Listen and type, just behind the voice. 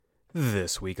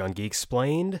This week on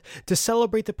Geeksplained, to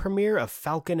celebrate the premiere of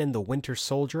Falcon and the Winter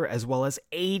Soldier as well as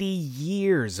 80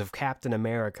 years of Captain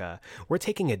America, we're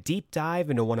taking a deep dive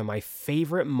into one of my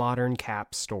favorite modern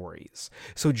Cap stories.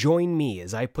 So join me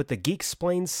as I put the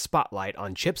Geeksplained spotlight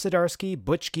on Chip Zdarsky,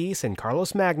 Butch Geese, and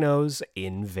Carlos Magno's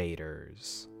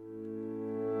Invaders.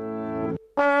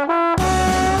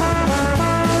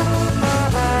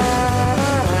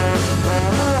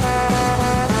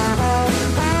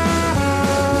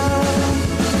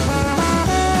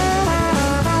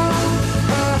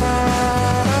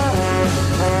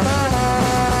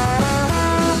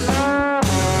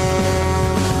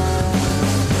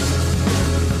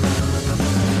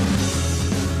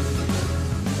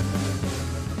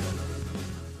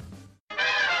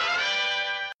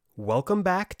 Welcome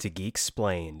back to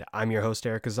Geeksplained. I'm your host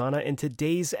Eric Azana, and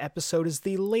today's episode is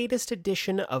the latest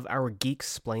edition of our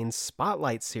Geeksplained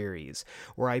Spotlight series,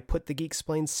 where I put the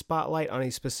Geeksplained spotlight on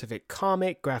a specific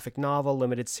comic, graphic novel,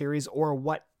 limited series, or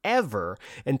whatever,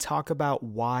 and talk about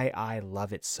why I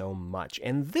love it so much.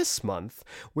 And this month,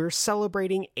 we're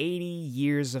celebrating 80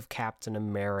 years of Captain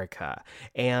America.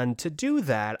 And to do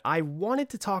that, I wanted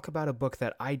to talk about a book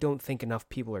that I don't think enough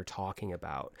people are talking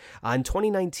about. In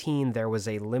 2019, there was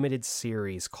a limited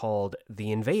series called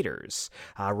The Invaders,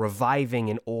 reviving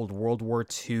an old World War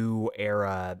II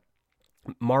era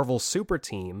Marvel super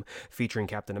team featuring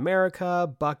Captain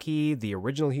America, Bucky, the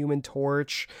original Human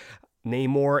Torch,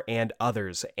 Namor, and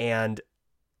others. And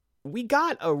we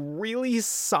got a really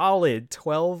solid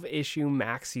 12-issue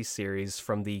maxi series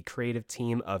from the creative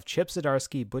team of Chip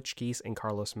Zdarsky, Butch Geese, and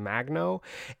Carlos Magno.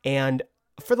 And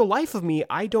for the life of me,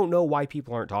 I don't know why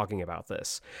people aren't talking about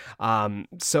this.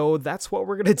 So that's what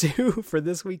we're going to do for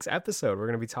this week's episode. We're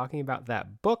going to be talking about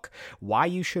that book, why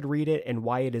you should read it, and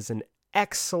why it is an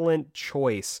excellent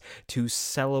choice to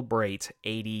celebrate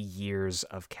 80 years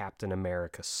of Captain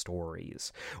America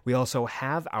stories. We also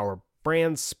have our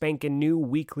brand spanking new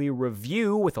weekly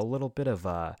review with a little bit of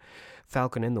a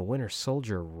Falcon and the Winter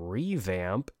Soldier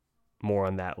revamp. More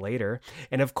on that later.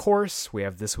 And of course, we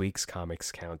have this week's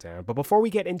Comics Countdown. But before we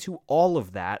get into all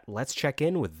of that, let's check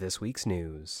in with this week's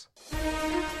news.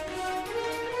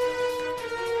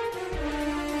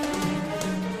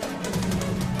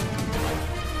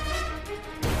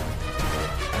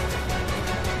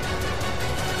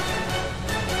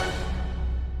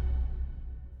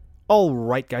 All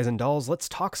right, guys and dolls, let's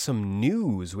talk some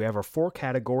news. We have our 4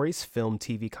 categories: film,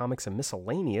 TV, comics, and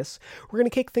miscellaneous. We're going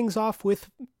to kick things off with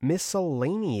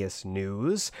miscellaneous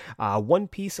news. One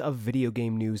piece of video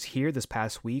game news here. This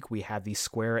past week, we had the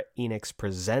Square Enix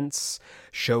Presents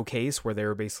showcase where they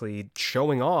were basically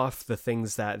showing off the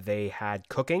things that they had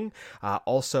cooking.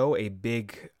 Also, a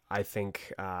big, I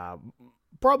think,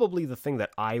 probably the thing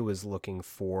that I was looking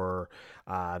for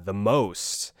the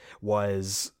most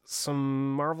was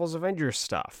some Marvel's Avengers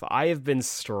stuff. I have been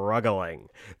struggling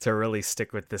to really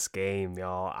stick with this game,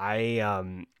 y'all.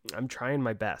 I'm trying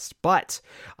my best, but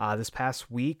this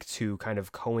past week, to kind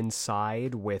of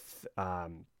coincide with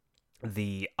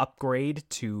the upgrade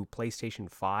to PlayStation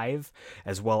 5,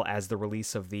 as well as the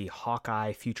release of the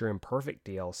Hawkeye Future Imperfect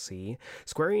DLC,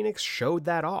 Square Enix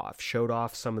showed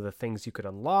off some of the things you could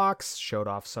unlock, showed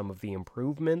off some of the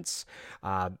improvements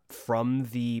from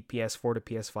the PS4 to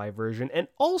PS5 version, and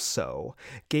also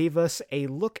gave us a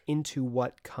look into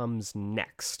what comes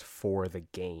next for the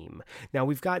game. Now,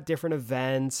 we've got different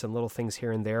events and little things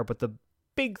here and there, but the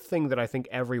big thing that I think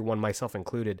everyone, myself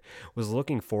included, was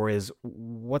looking for is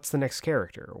what's the next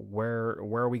character? Where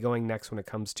are we going next when it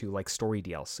comes to like story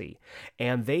DLC?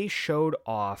 And they showed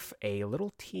off a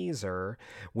little teaser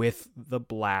with the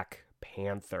Black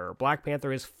Panther. Black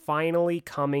Panther is finally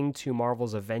coming to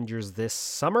Marvel's Avengers this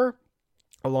summer,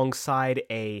 alongside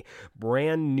a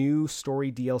brand new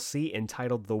story DLC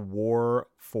entitled The War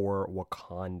for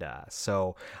Wakanda.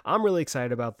 So I'm really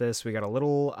excited about this. We got a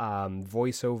little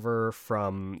voiceover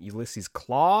from Ulysses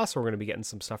Klaue, so we're going to be getting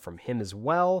some stuff from him as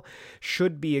well.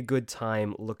 Should be a good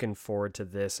time. Looking forward to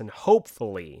this, and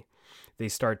hopefully they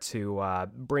start to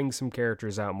bring some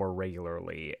characters out more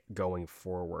regularly going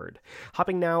forward.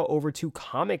 Hopping now over to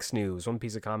comics news. One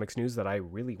piece of comics news that I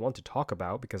really want to talk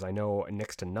about because I know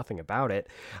next to nothing about it.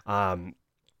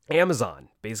 Amazon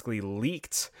basically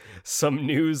leaked some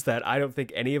news that I don't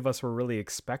think any of us were really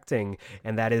expecting,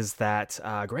 and that is that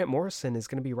Grant Morrison is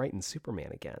going to be writing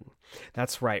Superman again.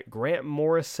 That's right. Grant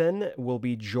Morrison will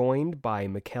be joined by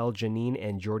Mikel Janin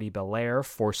and Jordi Belair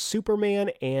for Superman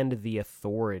and the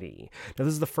Authority. Now,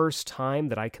 this is the first time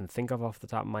that I can think of off the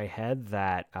top of my head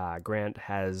that Grant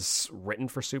has written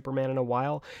for Superman in a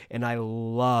while, and I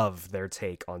love their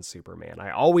take on Superman.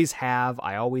 I always have.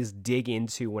 I always dig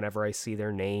into whenever I see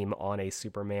their name on a Superman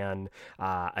Superman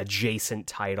adjacent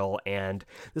title, and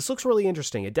this looks really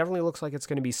interesting. It definitely looks like it's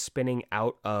going to be spinning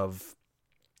out of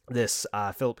this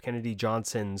Philip Kennedy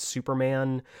Johnson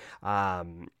Superman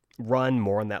run.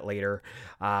 More on that later.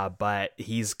 But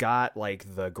he's got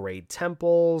like the Great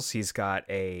Temples. He's got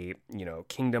a,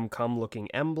 Kingdom Come looking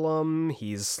emblem.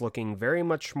 He's looking very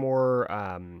much more,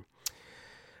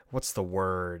 what's the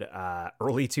word?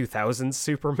 Early 2000s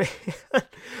Superman.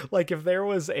 Like if there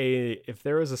was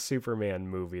a Superman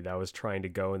movie that was trying to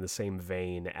go in the same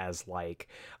vein as like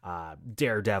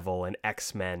Daredevil and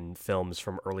X-Men films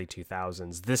from early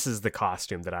 2000s, this is the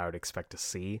costume that I would expect to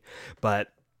see.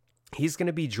 But he's going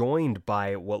to be joined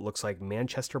by what looks like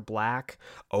Manchester Black,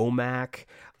 OMAC,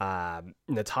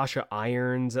 Natasha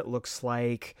Irons, it looks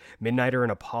like, Midnighter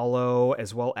and Apollo,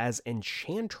 as well as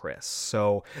Enchantress.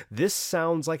 So this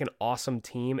sounds like an awesome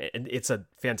team. It's a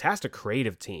fantastic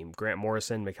creative team. Grant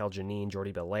Morrison, Mikhail Janine,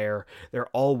 Jordi Belair, they're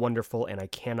all wonderful, and I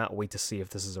cannot wait to see if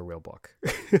this is a real book.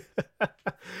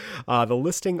 The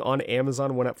listing on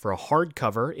Amazon went up for a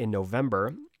hardcover in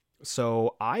November.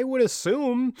 So I would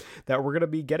assume that we're going to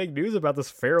be getting news about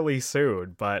this fairly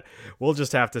soon, but we'll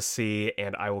just have to see,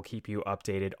 and I will keep you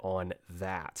updated on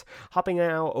that. Hopping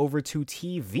now over to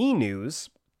TV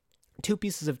news. Two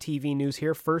pieces of TV news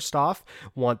here. First off,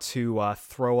 want to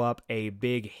throw up a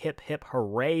big hip hip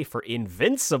hooray for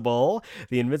Invincible.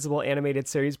 The Invincible animated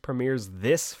series premieres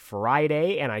this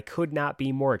Friday, and I could not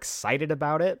be more excited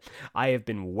about it. I have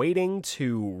been waiting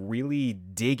to really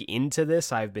dig into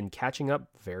this. I've been catching up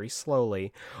very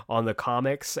slowly on the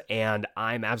comics, and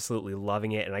I'm absolutely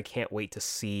loving it, and I can't wait to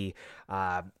see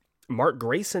Mark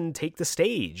Grayson take the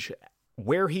stage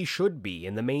where he should be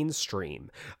in the mainstream.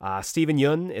 Steven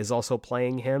Yeun is also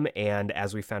playing him, and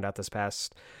as we found out this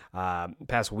past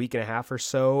week and a half or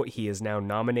so, he is now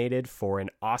nominated for an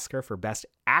Oscar for Best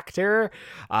Actor.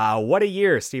 What a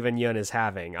year Steven Yeun is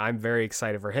having. I'm very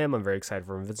excited for him. I'm very excited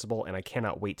for Invincible, and I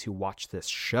cannot wait to watch this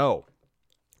show.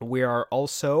 We are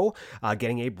also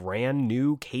getting a brand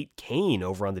new Kate Kane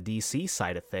over on the DC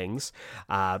side of things.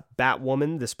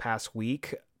 Batwoman this past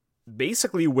week,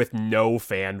 basically with no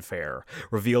fanfare,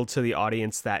 revealed to the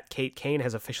audience that Kate Kane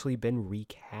has officially been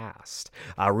recast.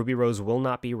 Ruby Rose will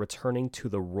not be returning to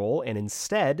the role, and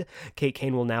instead, Kate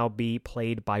Kane will now be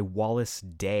played by Wallace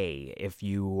Day. If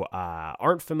you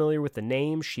aren't familiar with the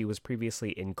name, she was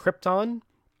previously in Krypton,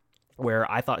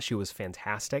 where I thought she was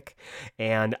fantastic,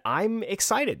 and I'm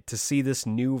excited to see this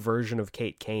new version of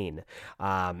Kate Kane.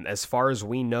 As far as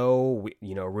we know,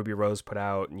 Ruby Rose put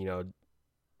out,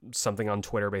 something on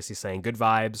Twitter basically saying good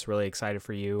vibes, really excited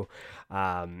for you.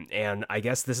 And I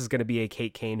guess this is going to be a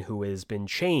Kate Kane who has been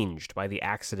changed by the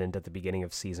accident at the beginning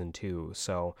of season 2.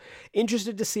 So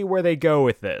interested to see where they go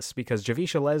with this, because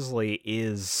Javicia Leslie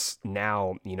is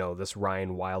now, this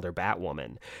Ryan Wilder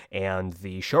Batwoman, and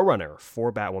the showrunner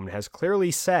for Batwoman has clearly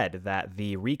said that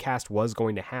the recast was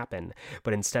going to happen,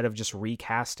 but instead of just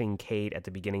recasting Kate at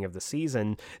the beginning of the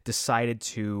season, decided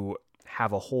to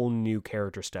have a whole new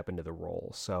character step into the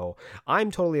role. So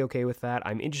I'm totally okay with that.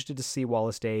 I'm interested to see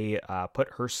Wallace Day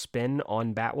put her spin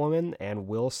on Batwoman, and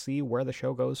we'll see where the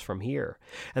show goes from here.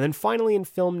 And then finally in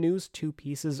film news, two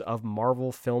pieces of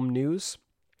Marvel film news.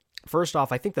 First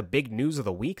off, I think the big news of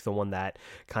the week, the one that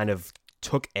kind of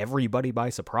took everybody by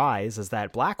surprise, is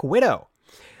that Black Widow,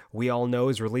 we all know,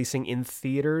 is releasing in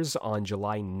theaters on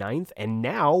July 9th, and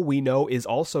now we know is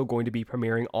also going to be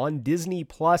premiering on Disney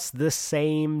Plus the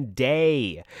same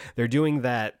day. They're doing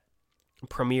that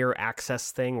premiere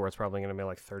access thing where it's probably going to be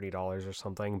like $30 or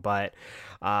something, but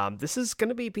this is going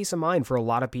to be peace of mind for a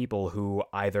lot of people who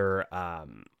either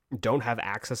don't have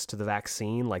access to the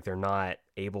vaccine, like they're not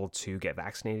able to get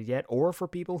vaccinated yet, or for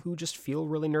people who just feel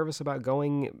really nervous about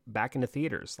going back into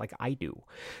theaters like I do.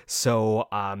 So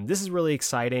this is really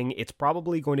exciting. It's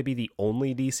probably going to be the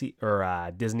only DC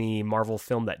or Disney Marvel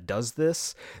film that does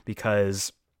this,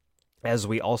 because as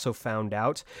we also found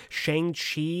out,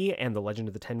 Shang-Chi and the Legend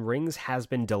of the Ten Rings has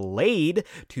been delayed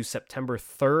to September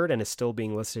 3rd and is still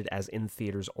being listed as in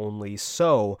theaters only.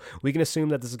 So we can assume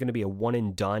that this is going to be a one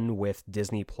and done with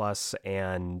Disney Plus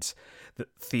and the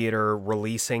theater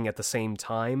releasing at the same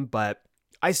time, but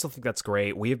I still think that's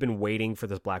great. We have been waiting for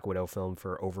this Black Widow film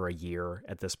for over a year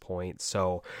at this point,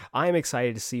 so I'm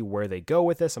excited to see where they go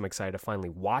with this. I'm excited to finally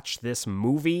watch this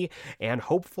movie, and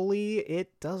hopefully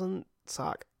it doesn't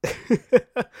suck.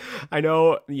 I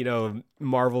know,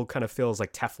 Marvel kind of feels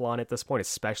like Teflon at this point,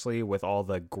 especially with all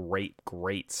the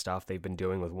great stuff they've been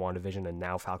doing with WandaVision and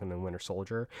now Falcon and Winter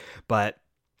Soldier. But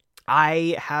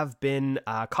I have been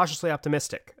cautiously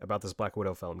optimistic about this Black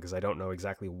Widow film because I don't know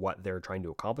exactly what they're trying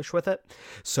to accomplish with it.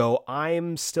 So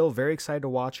I'm still very excited to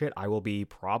watch it. I will be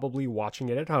probably watching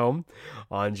it at home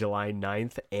on July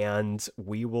 9th, and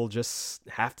we will just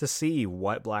have to see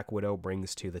what Black Widow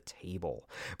brings to the table.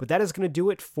 But that is going to do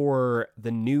it for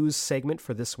the news segment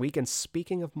for this week. And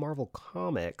speaking of Marvel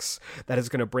Comics, that is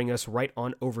going to bring us right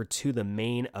on over to the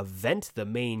main event, the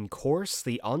main course,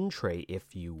 the entree,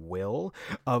 if you will,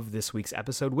 of this week's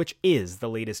episode, which is the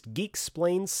latest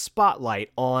Geeksplained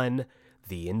spotlight on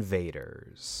The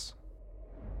Invaders.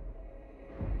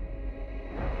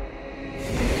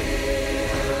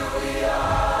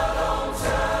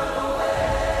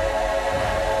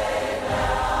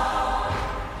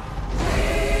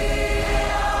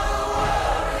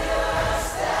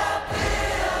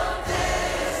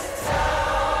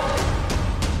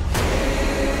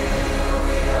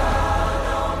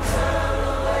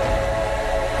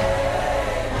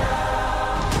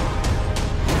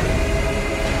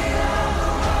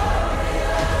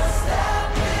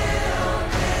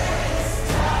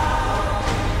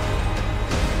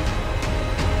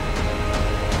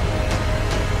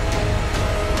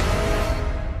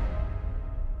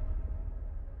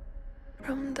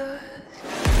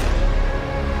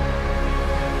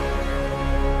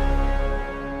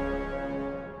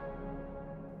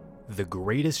 The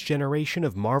greatest generation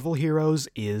of Marvel heroes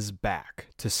is back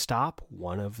to stop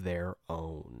one of their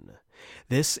own.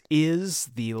 This is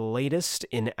the latest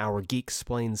in our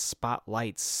Geeksplained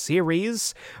Spotlight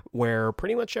series, where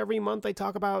pretty much every month I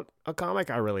talk about a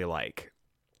comic I really like.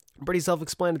 Pretty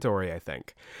self-explanatory, I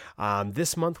think.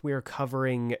 This month we are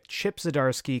covering Chip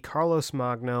Zdarsky, Carlos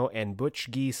Magno, and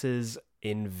Butch Guice's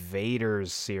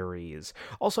Invaders series,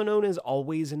 also known as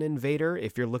Always an Invader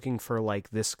if you're looking for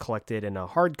like this collected in a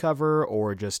hardcover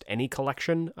or just any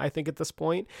collection. I think at this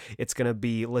point it's going to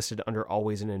be listed under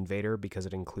Always an Invader because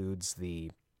it includes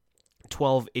the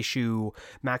 12-issue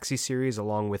maxi series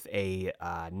along with a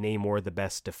Namor the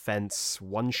Best Defense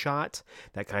one-shot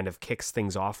that kind of kicks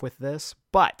things off with this.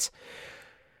 But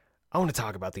I want to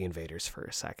talk about the Invaders for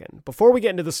a second. Before we get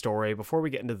into the story, before we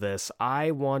get into this,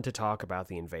 I want to talk about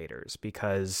the Invaders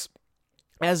because,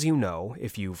 as you know,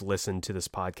 if you've listened to this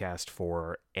podcast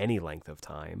for any length of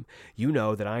time, you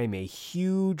know that I am a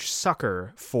huge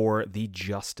sucker for the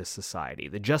Justice Society.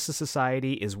 The Justice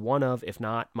Society is one of, if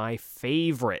not my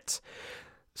favorite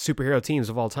superhero teams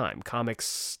of all time.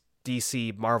 Comics,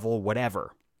 DC, Marvel,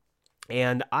 whatever.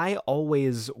 And I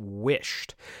always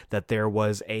wished that there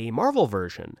was a Marvel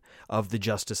version of the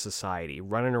Justice Society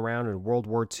running around in World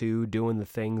War II doing the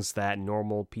things that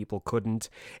normal people couldn't.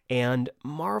 And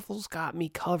Marvel's got me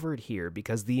covered here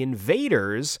because the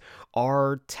Invaders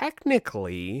are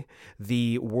technically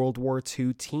the World War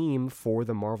II team for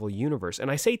the Marvel Universe. And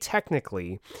I say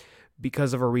technically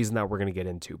because of a reason that we're going to get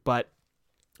into. But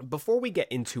before we get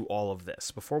into all of this,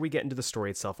 before we get into the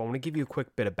story itself, I want to give you a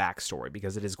quick bit of backstory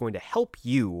because it is going to help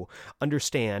you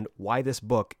understand why this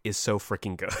book is so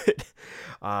freaking good.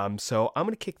 So I'm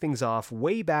going to kick things off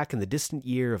way back in the distant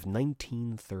year of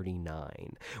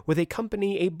 1939 with a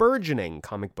company, a burgeoning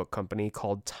comic book company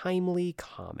called Timely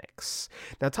Comics.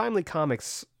 Now, Timely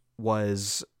Comics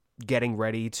was getting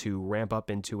ready to ramp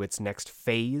up into its next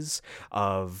phase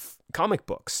of comic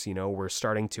books. You know, we're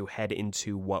starting to head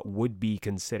into what would be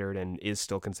considered and is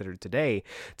still considered today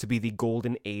to be the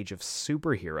golden age of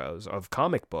superheroes, of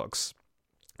comic books.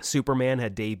 Superman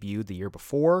had debuted the year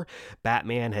before.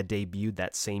 Batman had debuted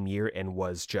that same year and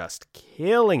was just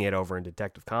killing it over in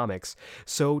Detective Comics.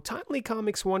 So Timely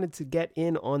Comics wanted to get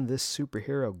in on this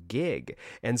superhero gig.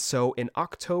 And so in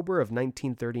October of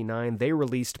 1939, they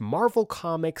released Marvel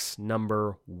Comics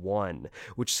 #1,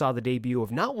 which saw the debut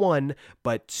of not one,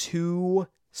 but two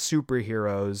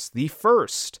superheroes, the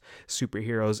first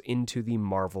superheroes into the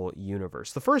Marvel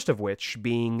Universe. The first of which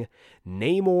being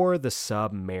Namor the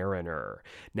Submariner.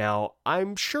 Now,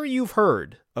 I'm sure you've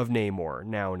heard of Namor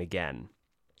now and again.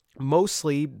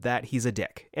 Mostly that he's a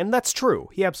dick. And that's true.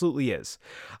 He absolutely is.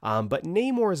 But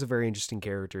Namor is a very interesting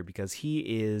character because he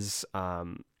is,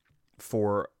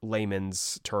 for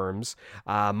layman's terms,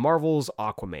 Marvel's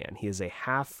Aquaman. He is a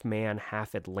half-man,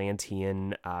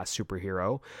 half-Atlantean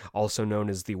superhero, also known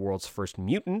as the world's first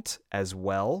mutant as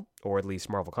well, or at least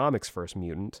Marvel Comics' first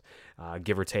mutant,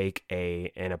 give or take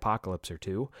an apocalypse or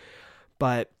two.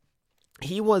 But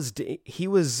he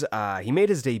made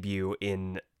his debut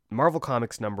in Marvel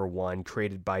Comics #1,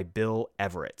 created by Bill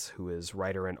Everett, who is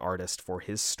writer and artist for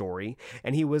his story,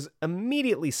 and he was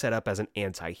immediately set up as an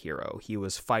anti-hero. He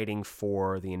was fighting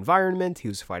for the environment, he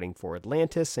was fighting for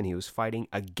Atlantis, and he was fighting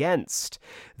against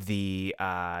the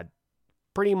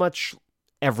pretty much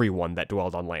everyone that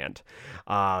dwelled on land.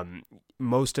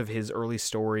 Most of his early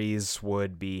stories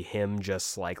would be him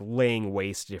just like laying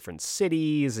waste to different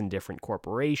cities and different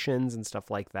corporations and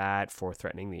stuff like that for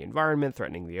threatening the environment,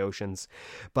 threatening the oceans.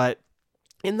 But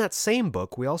in that same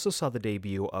book, we also saw the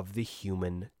debut of the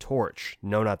Human Torch.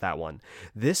 No, not that one.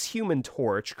 This Human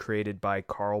Torch, created by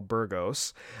Carl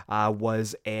Burgos,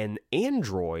 was an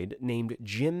android named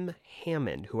Jim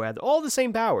Hammond, who had all the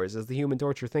same powers as the Human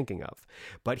Torch you're thinking of.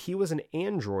 But he was an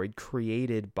android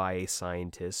created by a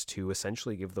scientist to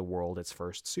essentially give the world its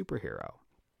first superhero.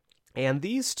 And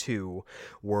these two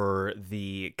were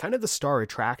the kind of the star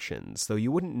attractions, though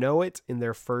you wouldn't know it in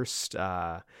their first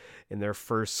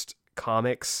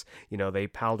comics. You know, they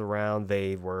palled around,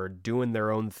 they were doing their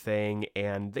own thing,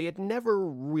 and they had never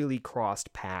really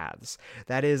crossed paths.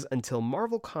 That is until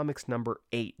Marvel Comics number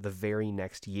 8 the very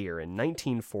next year in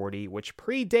 1940, which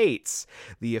predates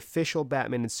the official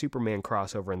Batman and Superman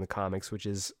crossover in the comics, which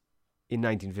is in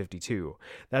 1952.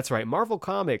 That's right, Marvel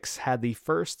Comics had the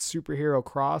first superhero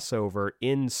crossover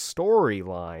in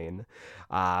storyline,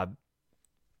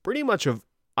 pretty much of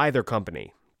either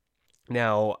company.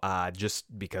 Now,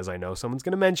 just because I know someone's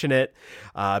going to mention it,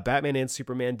 Batman and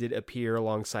Superman did appear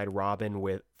alongside Robin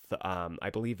with, I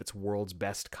believe it's World's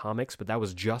Best Comics, but that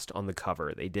was just on the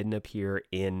cover. They didn't appear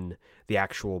in the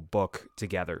actual book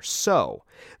together. So,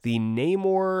 the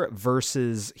Namor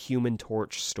versus Human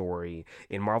Torch story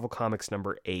in Marvel Comics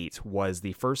number 8 was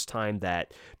the first time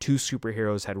that two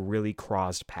superheroes had really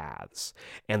crossed paths.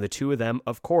 And the two of them,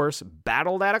 of course,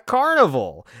 battled at a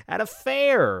carnival, at a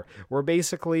fair, where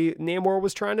basically Namor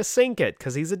was trying to sink it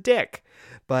because he's a dick.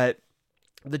 But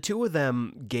the two of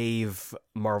them gave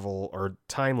Marvel, or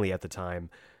Timely at the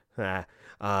time,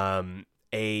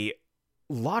 a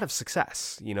lot of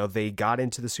success. You know, they got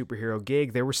into the superhero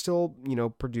gig. They were still, you know,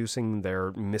 producing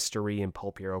their mystery and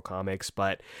pulp hero comics,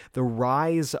 but the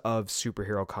rise of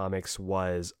superhero comics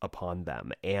was upon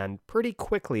them. And pretty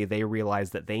quickly, they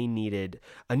realized that they needed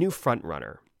a new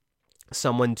frontrunner,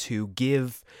 someone to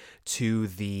give to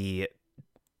the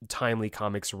Timely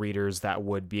Comics readers that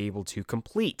would be able to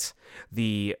complete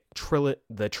the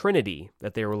trinity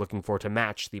that they were looking for to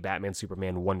match the Batman,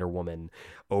 Superman, Wonder Woman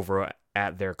over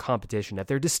at their competition, at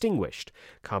their distinguished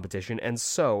competition. And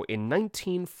so in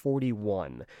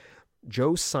 1941,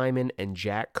 Joe Simon and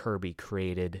Jack Kirby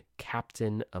created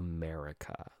Captain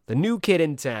America, the new kid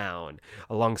in town,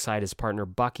 alongside his partner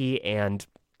Bucky, and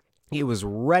he was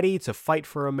ready to fight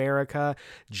for America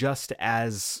just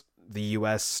as the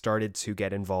U.S. started to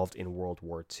get involved in World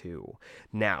War II.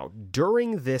 Now,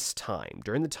 during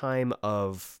the time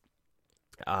of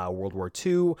World War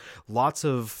II, lots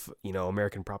of, you know,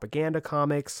 American propaganda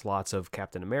comics, lots of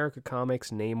Captain America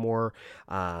comics, Namor,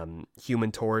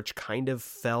 Human Torch kind of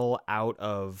fell out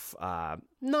of,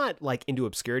 not like into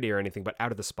obscurity or anything, but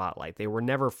out of the spotlight. They were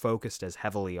never focused as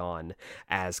heavily on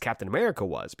as Captain America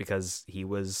was, because he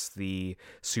was the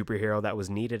superhero that was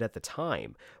needed at the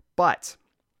time. But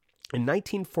in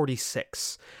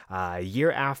 1946, a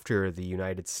year after the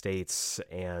United States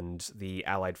and the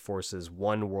Allied forces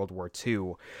won World War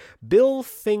II, Bill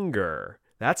Finger,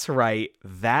 that's right,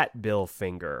 that Bill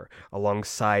Finger,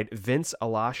 alongside Vince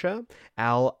Alasha,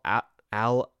 Al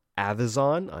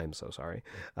Avizon, I'm so sorry,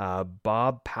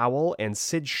 Bob Powell, and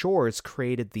Sid Shores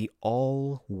created the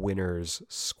All Winners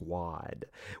Squad,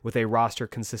 with a roster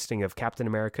consisting of Captain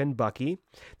America and Bucky,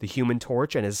 the Human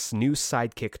Torch and his new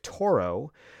sidekick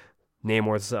Toro,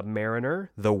 Namor the Submariner,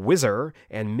 the Whizzer,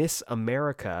 and Miss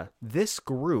America. This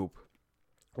group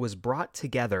was brought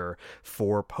together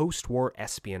for post-war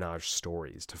espionage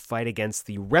stories to fight against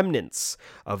the remnants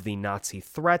of the Nazi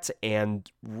threat and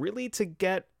really to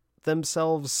get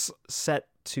themselves set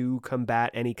to combat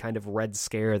any kind of Red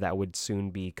Scare that would soon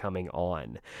be coming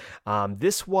on.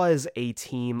 This was a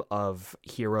team of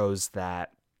heroes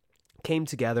that came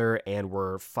together and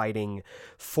were fighting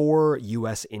for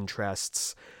U.S.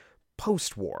 interests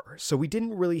post-war. So we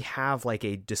didn't really have like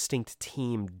a distinct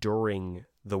team during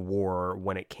the war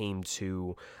when it came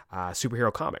to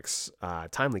superhero comics,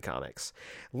 Timely Comics.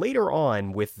 Later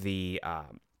on, with the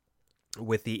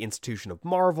institution of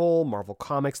Marvel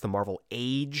Comics, the Marvel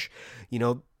Age, you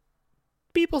know,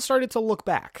 people started to look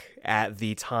back at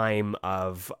the time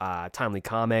of Timely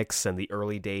Comics and the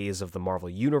early days of the Marvel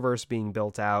Universe being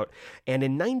built out. And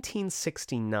in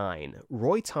 1969,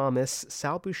 Roy Thomas,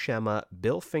 Sal Buscema,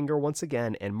 Bill Finger once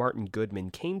again, and Martin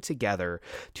Goodman came together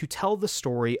to tell the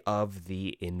story of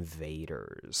the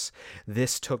Invaders.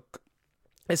 This took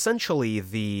essentially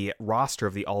the roster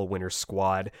of the All-Winner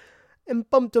Squad and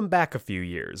bumped them back a few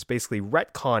years, basically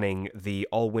retconning the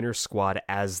All-Winter Squad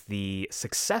as the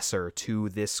successor to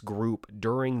this group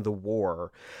during the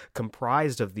war,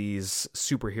 comprised of these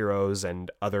superheroes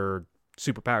and other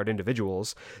superpowered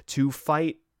individuals to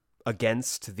fight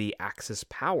against the Axis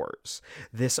powers.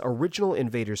 This original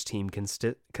Invaders team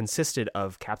consisted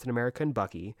of Captain America and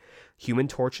Bucky, Human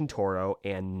Torch and Toro,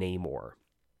 and Namor.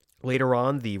 Later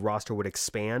on, the roster would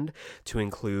expand to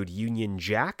include Union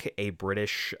Jack, a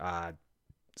British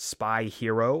spy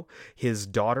hero, his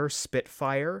daughter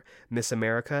Spitfire, Miss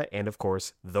America, and of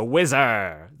course, the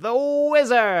Whizzer! The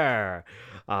Whizzer!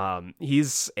 I'm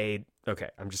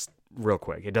just real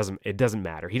quick. It doesn't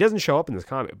matter. He doesn't show up in this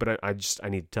comic, but I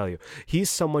need to tell you, he's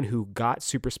someone who got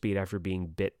super speed after being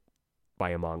bit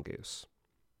by a mongoose.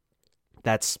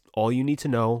 That's all you need to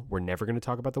know. We're never going to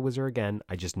talk about the Whizzer again.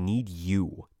 I just need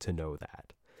you to know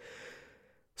that.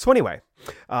 So anyway,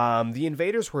 the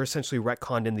Invaders were essentially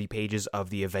retconned in the pages of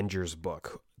the Avengers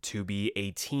book to be a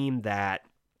team that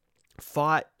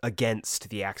fought against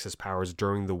the Axis powers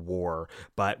during the war,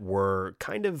 but were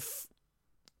kind of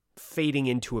fading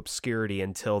into obscurity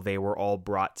until they were all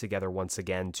brought together once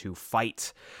again to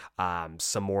fight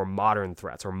some more modern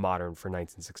threats, or modern for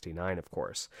 1969, of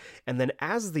course. And then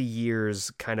as the years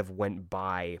kind of went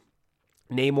by,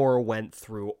 Namor went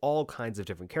through all kinds of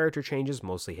different character changes,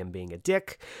 mostly him being a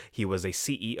dick. He was a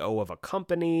CEO of a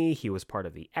company. He was part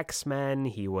of the X-Men.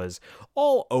 He was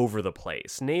all over the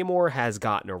place. Namor has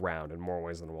gotten around in more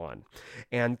ways than one.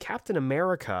 And Captain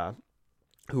America,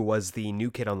 who was the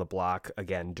new kid on the block,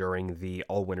 again, during the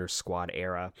All-Winter Squad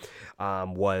era,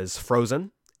 was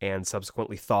frozen and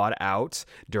subsequently thawed out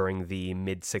during the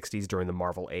mid-60s, during the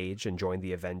Marvel Age, and joined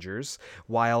the Avengers,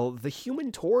 while the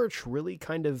Human Torch really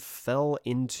kind of fell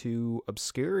into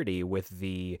obscurity with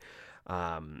the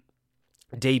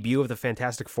debut of the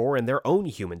Fantastic Four and their own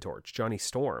Human Torch, Johnny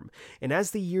Storm. And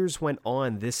as the years went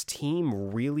on, this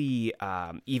team really,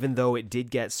 even though it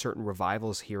did get certain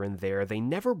revivals here and there, they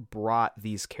never brought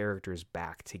these characters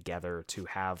back together to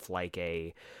have like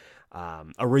a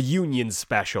reunion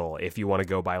special, if you want to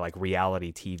go by like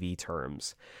reality TV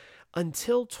terms.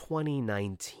 Until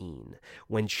 2019,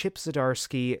 when Chip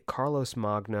Zdarsky, Carlos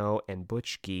Magno, and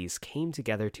Butch Guice came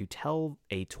together to tell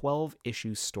a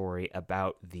 12-issue story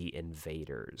about the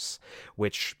Invaders,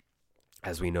 which,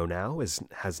 as we know now,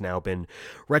 has now been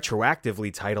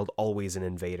retroactively titled Always an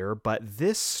Invader. But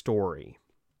this story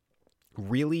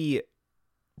really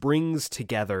brings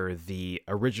together the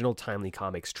original Timely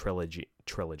Comics trilogy,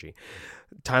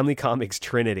 Timely Comics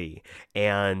Trinity,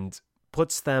 and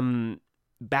puts them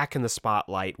back in the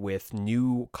spotlight with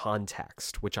new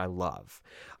context, which I love.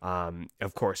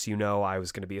 Of course, you know I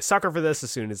was going to be a sucker for this as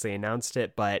soon as they announced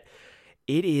it, but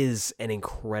it is an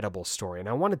incredible story. And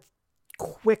I want to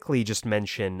quickly just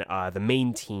mention the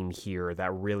main team here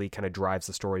that really kind of drives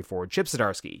the story forward. Chip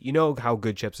Zdarsky. You know how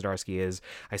good Chip Zdarsky is.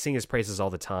 I sing his praises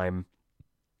all the time.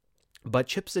 But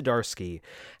Chip Zdarsky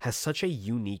has such a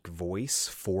unique voice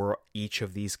for each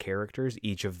of these characters,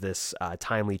 each of this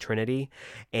Timely Trinity,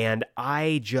 and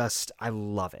I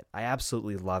love it. I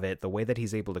absolutely love it. The way that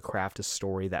he's able to craft a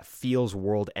story that feels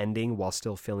world-ending while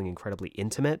still feeling incredibly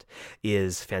intimate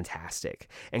is fantastic.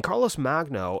 And Carlos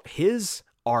Magno, his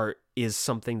art is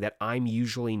something that I'm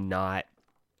usually not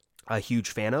a huge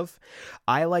fan of.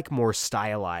 I like more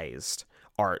stylized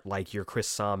art, like your Chris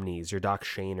Samnees, your Doc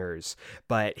Shaners,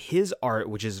 but his art,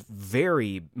 which is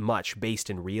very much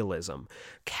based in realism,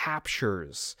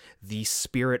 captures the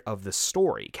spirit of the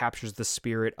story, captures the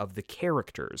spirit of the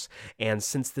characters. And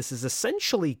since this is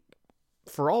essentially,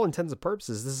 for all intents and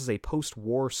purposes, this is a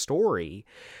post-war story,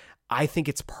 I think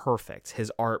it's perfect.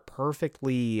 His art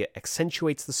perfectly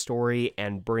accentuates the story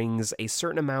and brings a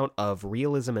certain amount of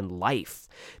realism and life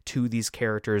to these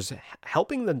characters,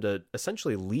 helping them to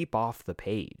essentially leap off the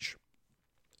page.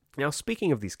 Now,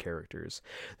 speaking of these characters,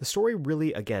 the story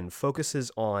really, again,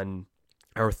 focuses on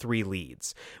our three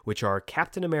leads, which are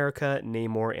Captain America,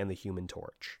 Namor, and the Human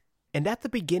Torch. And at the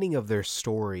beginning of their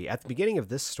story, at the beginning of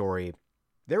this story,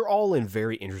 they're all in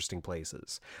very interesting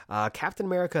places. Captain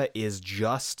America is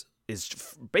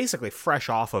basically fresh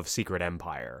off of Secret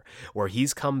Empire, where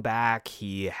he's come back.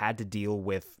 He had to deal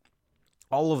with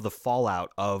all of the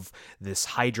fallout of this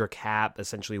Hydra Cap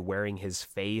essentially wearing his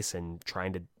face and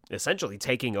trying to essentially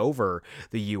taking over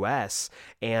the US,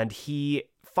 and he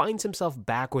finds himself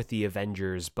back with the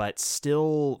Avengers, but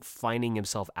still finding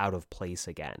himself out of place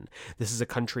again. This is a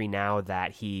country now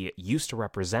that he used to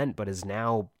represent, but is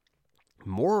now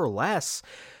more or less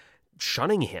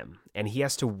shunning him, and he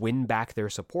has to win back their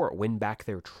support, win back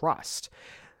their trust.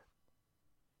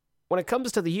 When it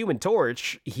comes to the Human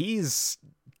Torch, he's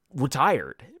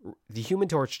retired. The Human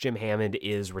Torch, Jim Hammond,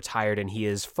 is retired, and he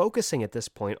is focusing at this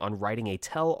point on writing a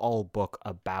tell-all book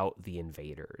about the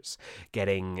invaders,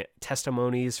 getting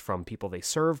testimonies from people they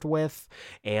served with,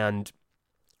 and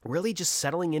really just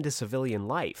settling into civilian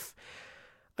life.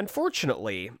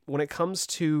 Unfortunately, when it comes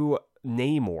to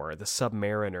Namor, the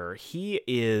Submariner, he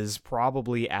is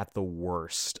probably at the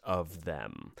worst of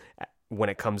them when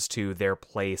it comes to their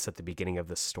place at the beginning of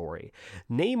the story.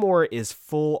 Namor is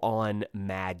full-on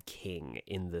Mad King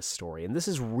in this story, and this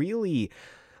is really,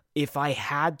 if I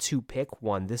had to pick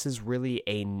one, this is really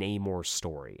a Namor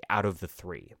story out of the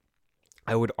three.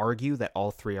 I would argue that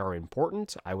all three are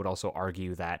important. I would also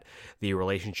argue that the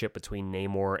relationship between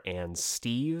Namor and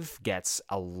Steve gets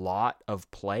a lot of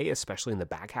play, especially in the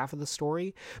back half of the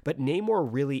story. But Namor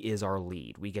really is our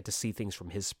lead. We get to see things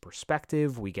from his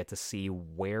perspective. We get to see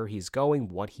where he's going,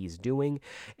 what he's doing.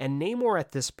 And Namor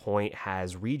at this point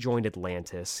has rejoined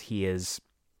Atlantis. He is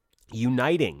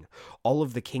uniting all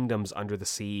of the kingdoms under the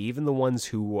sea, even the ones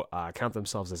who count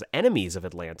themselves as enemies of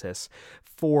Atlantis,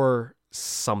 for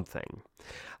something.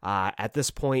 At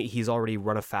this point, he's already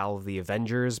run afoul of the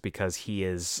Avengers because he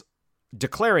is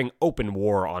declaring open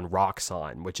war on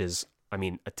Roxxon, which is, I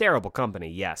mean, a terrible company,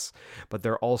 yes, but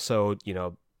they're also, you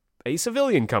know, a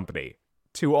civilian company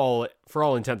for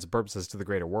all intents and purposes to the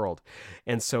greater world.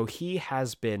 And so he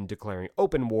has been declaring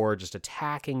open war, just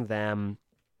attacking them,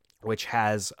 which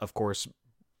has, of course,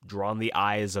 drawn the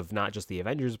eyes of not just the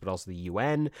Avengers, but also the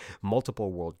UN,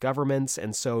 multiple world governments,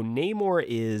 and so Namor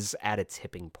is at a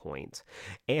tipping point.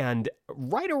 And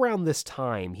right around this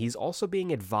time, he's also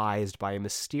being advised by a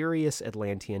mysterious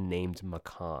Atlantean named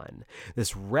Makan,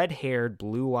 this red-haired,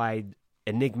 blue-eyed,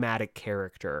 enigmatic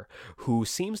character who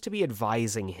seems to be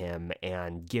advising him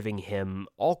and giving him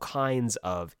all kinds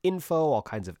of info, all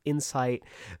kinds of insight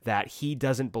that he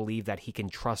doesn't believe that he can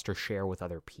trust or share with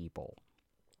other people.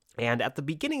 And at the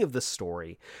beginning of the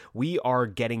story, we are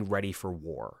getting ready for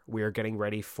war. We are getting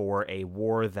ready for a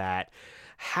war that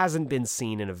hasn't been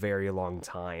seen in a very long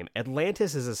time.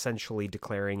 Atlantis is essentially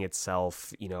declaring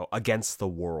itself, you know, against the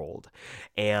world.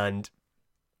 And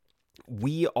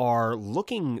we are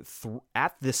looking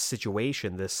at this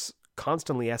situation, this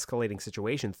constantly escalating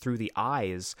situation, through the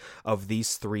eyes of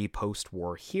these three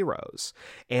post-war heroes.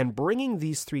 And bringing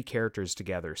these three characters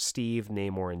together, Steve,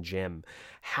 Namor, and Jim,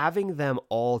 having them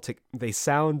all they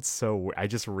sound so, I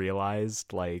just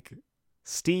realized, like,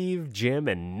 Steve, Jim,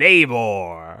 and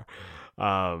Namor.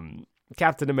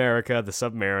 Captain America, the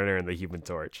Submariner, and the Human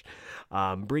Torch.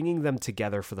 Bringing them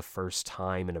together for the first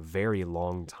time in a very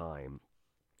long time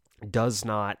does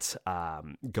not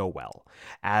go well.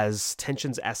 As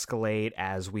tensions escalate,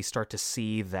 as we start to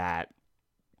see that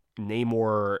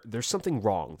Namor, there's something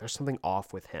wrong, there's something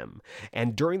off with him.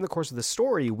 And during the course of the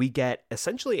story, we get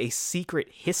essentially a secret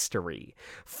history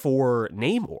for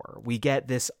Namor. We get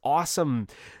this awesome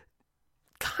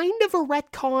kind of a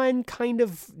retcon, kind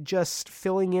of just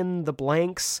filling in the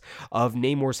blanks of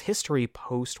Namor's history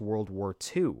post-World War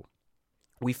II.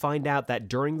 We find out that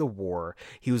during the war,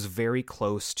 he was very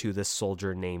close to this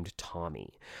soldier named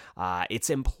Tommy.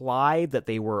 It's implied that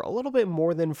they were a little bit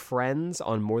more than friends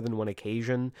on more than one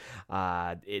occasion.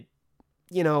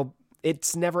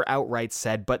 It's never outright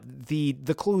said, but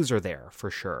the clues are there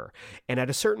for sure. And at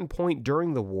a certain point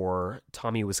during the war,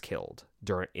 Tommy was killed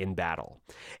in battle.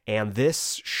 And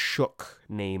this shook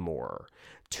Namor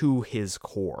to his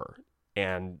core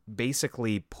and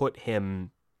basically put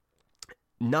him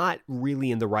not really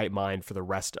in the right mind for the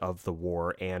rest of the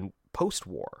war and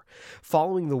post-war.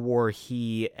 Following the war,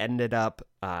 he ended up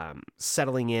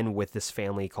settling in with this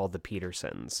family called the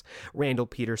Petersons. Randall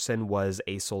Peterson was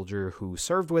a soldier who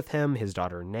served with him, his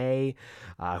daughter Nay,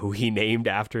 who he named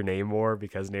after Namor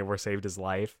because Namor saved his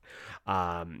life.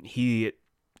 He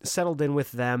settled in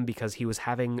with them because he was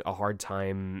having a hard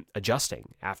time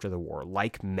adjusting after the war,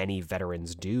 like many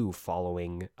veterans do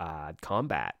following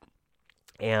combat.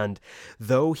 And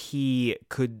though he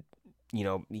could,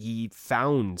 he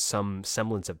found some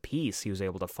semblance of peace, he was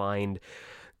able to find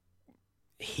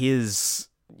his,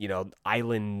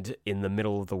 island in the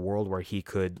middle of the world where he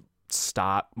could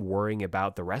stop worrying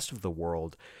about the rest of the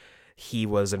world. He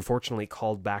was unfortunately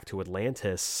called back to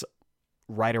Atlantis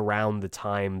right around the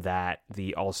time that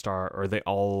the All-Star or the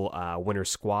All-Winter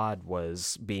Squad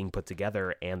was being put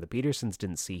together, and the Petersons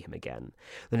didn't see him again.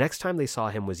 The next time they saw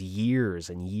him was years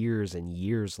and years and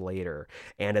years later,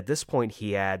 and at this point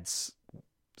he had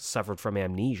suffered from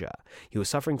amnesia. He was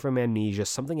suffering from amnesia.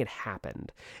 Something had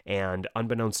happened, and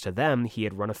unbeknownst to them, he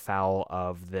had run afoul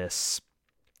of this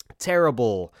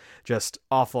terrible, just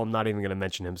awful. I'm not even going to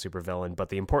mention him supervillain, but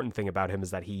the important thing about him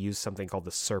is that he used something called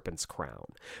the Serpent's Crown,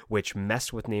 which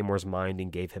messed with Namor's mind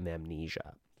and gave him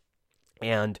amnesia.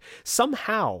 And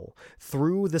somehow,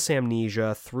 through this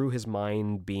amnesia, through his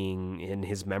mind being, in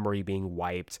his memory being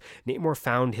wiped, Namor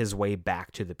found his way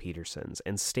back to the Petersons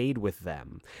and stayed with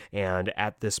them. And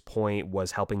at this point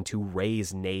was helping to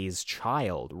raise Nay's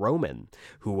child, Roman,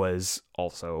 who was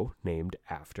also named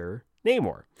after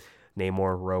Namor.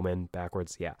 Namor, Roman,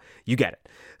 backwards, yeah, you get it.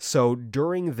 So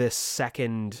during this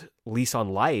second lease on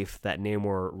life that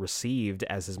Namor received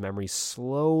as his memory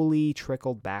slowly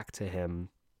trickled back to him,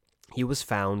 he was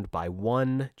found by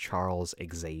one Charles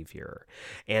Xavier.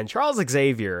 And Charles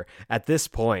Xavier, at this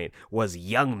point, was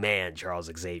young man Charles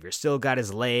Xavier. Still got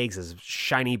his legs, his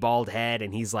shiny bald head,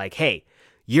 and he's like, hey,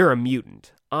 you're a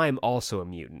mutant. I'm also a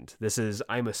mutant. This is,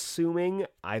 I'm assuming,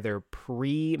 either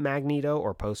pre-Magneto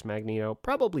or post-Magneto.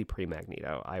 Probably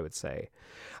pre-Magneto, I would say.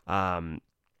 And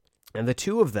the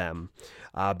two of them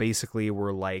basically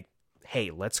were like,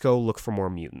 hey, let's go look for more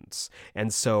mutants.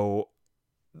 And so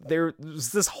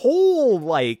there's this whole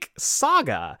like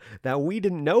saga that we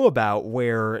didn't know about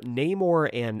where Namor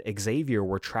and Xavier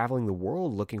were traveling the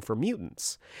world looking for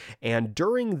mutants. And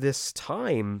during this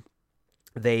time,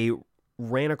 they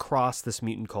ran across this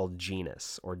mutant called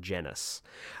Genus,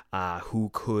 who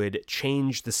could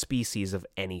change the species of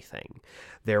anything.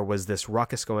 There was this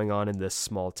ruckus going on in this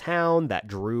small town that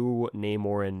drew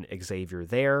Namor and Xavier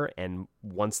there, and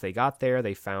once they got there,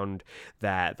 they found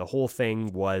that the whole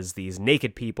thing was these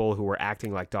naked people who were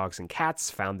acting like dogs and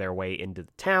cats found their way into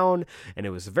the town, and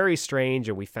it was very strange,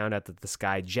 and we found out that this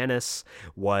guy, Genus,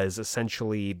 was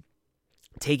essentially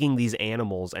taking these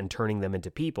animals and turning them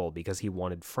into people because he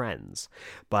wanted friends.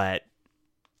 But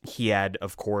he had,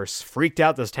 of course, freaked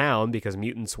out this town because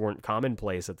mutants weren't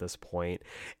commonplace at this point,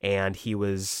 and he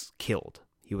was killed.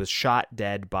 He was shot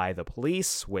dead by the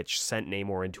police, which sent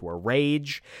Namor into a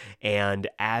rage, and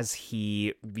as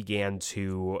he began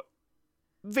to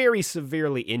very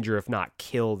severely injure, if not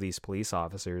kill, these police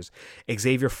officers,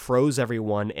 Xavier froze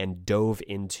everyone and dove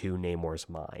into Namor's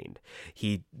mind.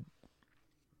 He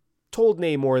told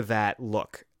Namor that,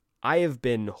 look, I have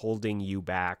been holding you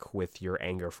back with your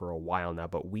anger for a while now,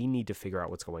 but we need to figure out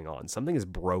what's going on. Something is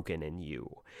broken in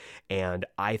you, and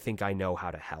I think I know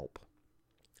how to help.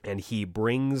 And he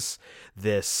brings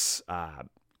this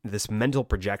mental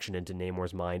projection into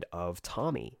Namor's mind of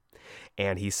Tommy.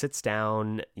 And he sits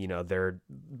down, they're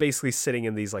basically sitting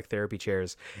in these like therapy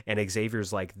chairs, and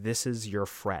Xavier's like, this is your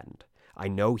friend. I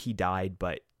know he died,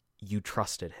 but you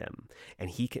trusted him,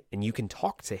 and you can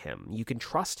talk to him. You can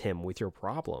trust him with your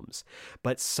problems.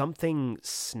 But something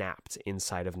snapped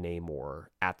inside of Namor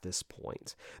at this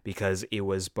point, because it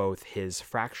was both his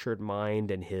fractured mind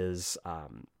and his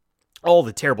all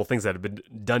the terrible things that had been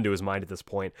done to his mind at this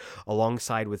point,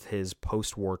 alongside with his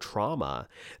post-war trauma,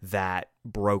 that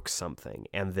broke something.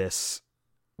 And this,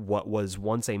 what was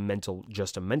once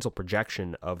just a mental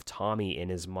projection of Tommy in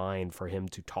his mind for him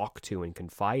to talk to and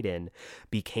confide in,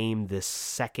 became this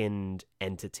second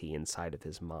entity inside of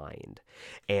his mind.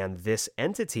 And this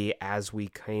entity, as we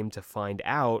came to find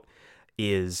out,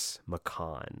 is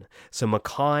M'Kann. So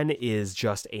M'Kann is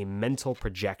just a mental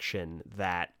projection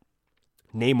that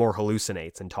Namor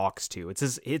hallucinates and talks to.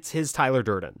 It's his Tyler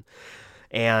Durden.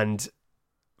 And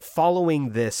following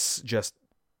this just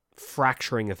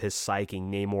fracturing of his psyche,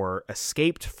 Namor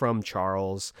escaped from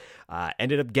Charles,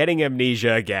 ended up getting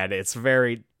amnesia again.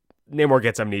 Namor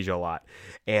gets amnesia a lot,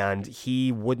 and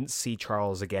he wouldn't see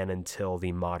Charles again until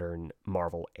the modern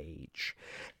Marvel age.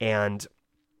 And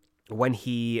when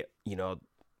he,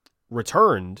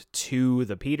 returned to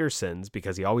the Petersons,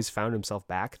 because he always found himself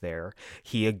back there,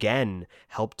 he again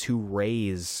helped to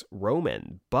raise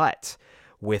Roman, but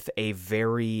with a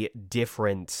very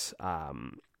different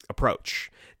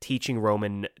approach, teaching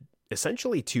Roman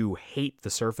essentially to hate the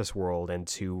surface world and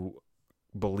to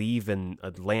believe in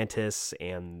Atlantis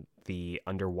and the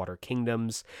underwater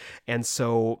kingdoms. And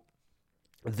so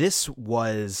this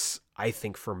was, I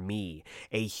think, for me,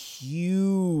 a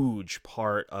huge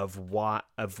part of what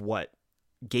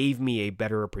gave me a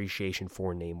better appreciation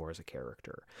for Namor as a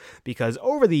character. Because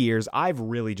over the years, I've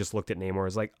really just looked at Namor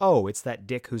as like, oh, it's that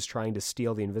dick who's trying to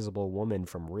steal the Invisible Woman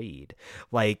from Reed.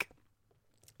 Like,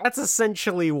 that's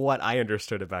essentially what I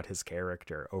understood about his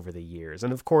character over the years.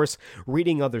 And of course,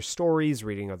 reading other stories,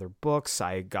 reading other books,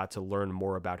 I got to learn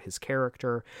more about his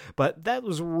character. But that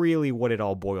was really what it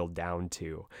all boiled down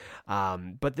to.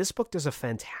 But this book does a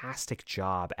fantastic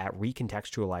job at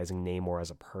recontextualizing Namor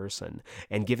as a person,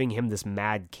 and giving him this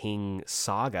Mad King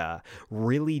saga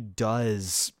really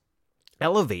does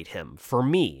elevate him for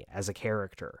me as a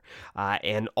character.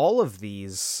 And all of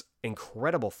these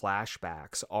incredible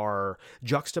flashbacks are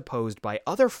juxtaposed by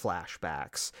other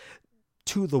flashbacks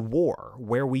to the war,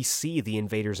 where we see the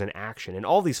invaders in action. And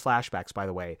all these flashbacks, by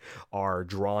the way, are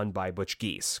drawn by Butch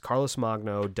Geese. Carlos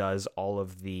Magno does all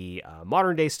of the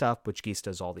modern day stuff. Butch Geese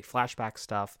does all the flashback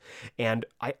stuff. And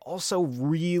I also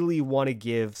really want to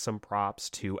give some props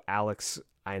to Alex,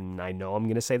 and I know I'm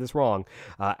going to say this wrong,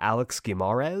 Alex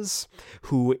Guimarães,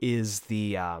 who is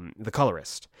the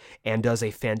colorist and does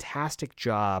a fantastic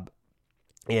job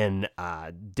in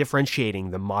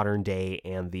differentiating the modern day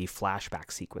and the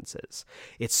flashback sequences.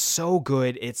 It's so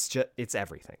good. It's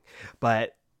everything.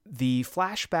 But the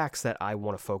flashbacks that I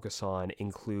want to focus on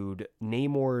include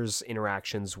Namor's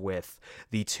interactions with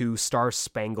the two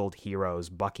star-spangled heroes,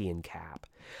 Bucky and Cap.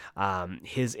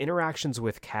 His interactions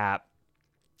with Cap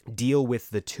deal with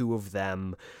the two of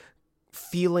them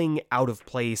feeling out of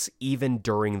place even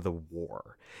during the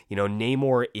war. You know,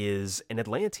 Namor is an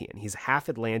Atlantean. He's half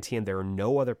Atlantean. There are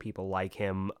no other people like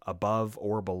him above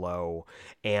or below.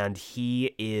 And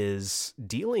he is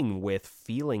dealing with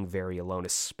feeling very alone,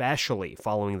 especially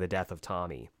following the death of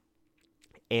Tommy.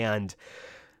 And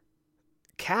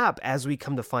Cap, as we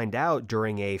come to find out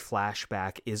during a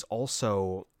flashback, is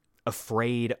also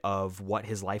afraid of what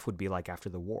his life would be like after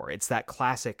the war. It's that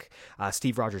classic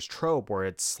Steve Rogers trope where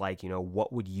it's like, you know,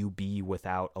 what would you be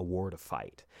without a war to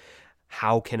fight?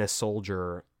 How can a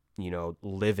soldier, you know,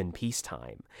 live in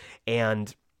peacetime?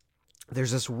 And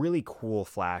there's this really cool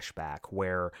flashback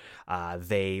where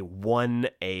they won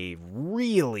a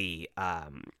really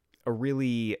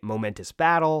momentous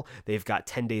battle. They've got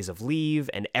 10 days of leave,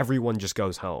 and everyone just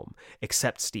goes home,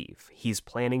 except Steve. He's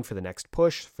planning for the next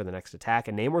push, for the next attack,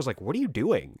 and Namor's like, what are you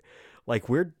doing? Like,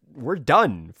 we're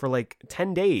done for like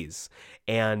 10 days.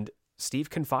 And Steve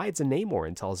confides in Namor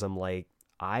and tells him, like,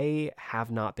 I have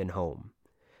not been home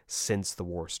since the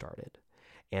war started.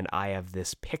 And I have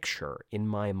this picture in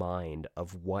my mind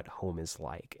of what home is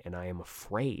like. And I am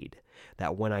afraid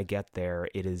that when I get there,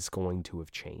 it is going to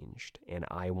have changed. And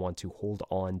I want to hold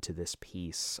on to this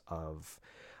piece of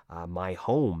my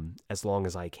home as long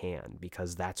as I can,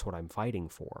 because that's what I'm fighting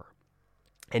for.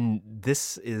 And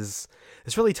this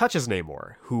really touches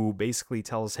Namor, who basically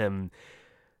tells him,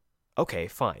 okay,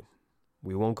 fine.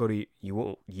 We won't go to,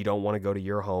 you don't want to go to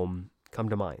your home, come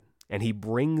to mine. And he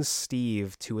brings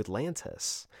Steve to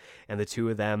Atlantis. And the two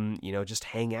of them, you know, just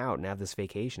hang out and have this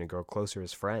vacation and grow closer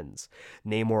as friends.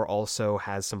 Namor also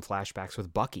has some flashbacks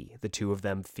with Bucky, the two of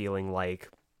them feeling like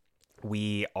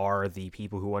we are the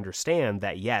people who understand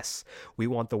that, yes, we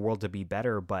want the world to be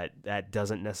better, but that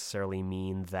doesn't necessarily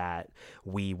mean that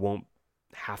we won't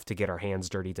have to get our hands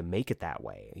dirty to make it that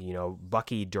way. You know,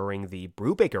 Bucky during the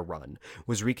Brubaker run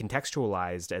was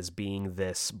recontextualized as being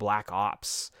this black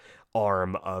ops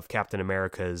arm of Captain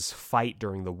America's fight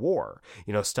during the war.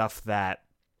 You know, stuff that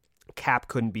Cap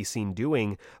couldn't be seen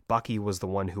doing, Bucky was the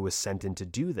one who was sent in to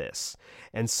do this.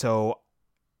 And so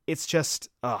it's just,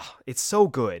 it's so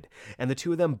good. And the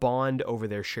two of them bond over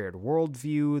their shared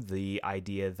worldview, the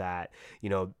idea that, you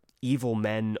know, evil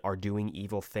men are doing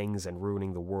evil things and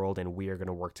ruining the world, and we are going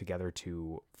to work together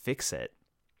to fix it.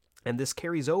 And this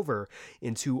carries over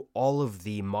into all of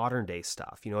the modern day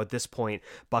stuff. You know, at this point,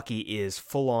 Bucky is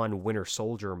full on Winter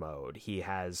Soldier mode. He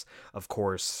has, of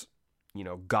course, you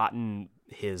know, gotten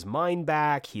his mind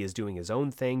back. He is doing his own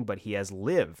thing, but he has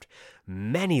lived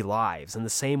many lives in the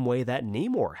same way that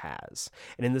Namor has.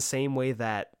 And in the same way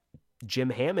that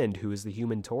Jim Hammond, who is the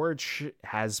Human Torch,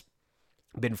 has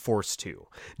been forced to.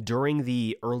 During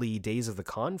the early days of the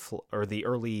conflict, or the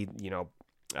early, you know,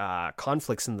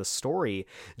 conflicts in the story,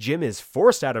 Jim is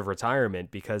forced out of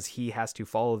retirement because he has to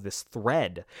follow this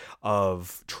thread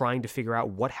of trying to figure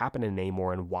out what happened to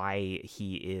Namor and why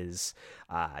he is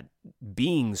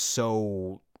being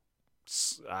so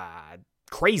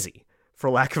crazy, for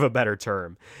lack of a better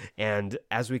term. And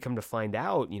as we come to find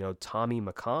out, you know, Tommy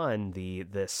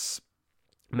McCann, this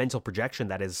mental projection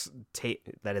that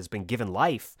has been given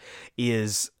life,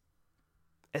 is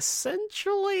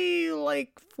essentially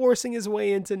like forcing his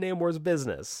way into Namor's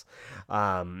business.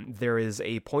 There is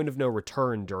a point of no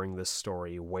return during this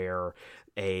story where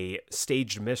a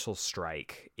staged missile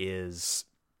strike is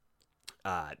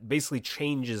basically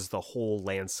changes the whole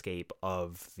landscape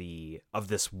of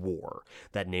this war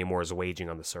that Namor is waging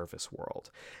on the surface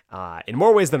world, in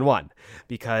more ways than one,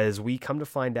 because we come to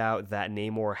find out that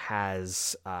Namor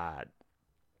has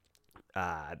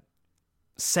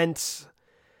sent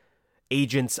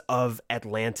agents of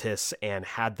Atlantis and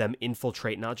had them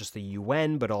infiltrate not just the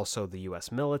UN, but also the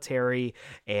US military,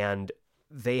 and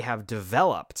they have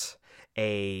developed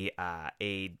a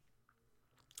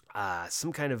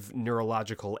some kind of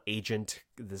neurological agent,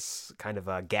 this kind of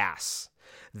a gas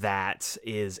that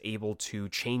is able to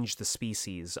change the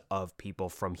species of people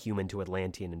from human to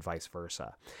Atlantean and vice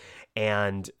versa.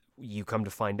 And you come to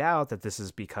find out that this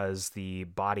is because the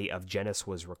body of Genis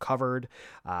was recovered,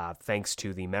 thanks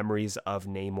to the memories of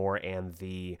Namor and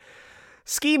the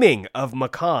scheming of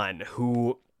Makan,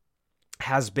 who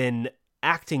has been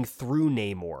acting through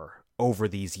Namor over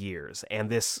these years. And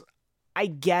this, I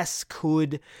guess,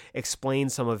 could explain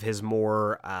some of his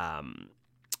more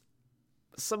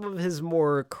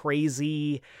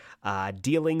crazy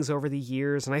dealings over the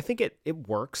years, and I think it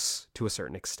works to a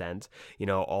certain extent. You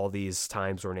know, all these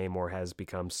times where Namor has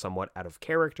become somewhat out of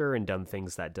character and done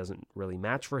things that doesn't really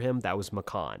match for him, that was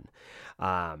Makan.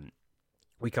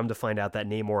 We come to find out that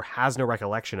Namor has no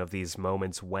recollection of these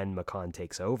moments when Makan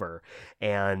takes over,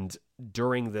 and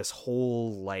during this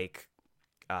whole, like,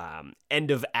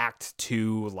 end of Act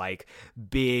 2, like,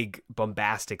 big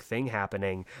bombastic thing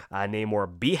happening,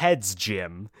 Namor beheads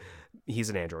Jim.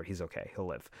 He's an android. He's okay. He'll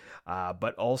live.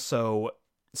 But also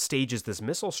stages this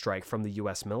missile strike from the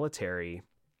U.S. military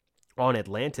on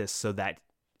Atlantis so that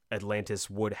Atlantis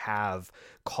would have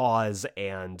cause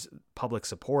and public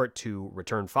support to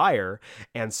return fire.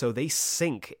 And so they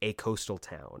sink a coastal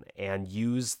town and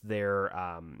use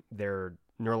their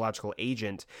neurological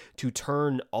agent to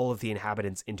turn all of the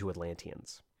inhabitants into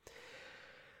Atlanteans.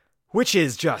 Which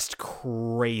is just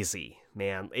crazy,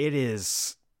 man.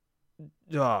 It's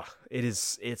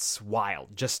wild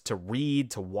just to read,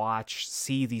 to watch,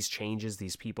 see these changes,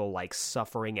 these people like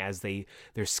suffering as their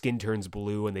skin turns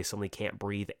blue and they suddenly can't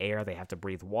breathe air, they have to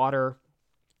breathe water.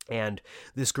 And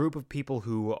this group of people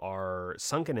who are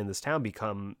sunken in this town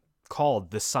become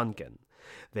called the Sunken.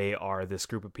 They are this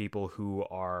group of people who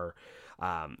are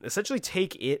essentially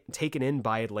taken in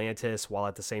by Atlantis while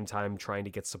at the same time trying to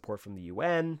get support from the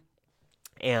UN.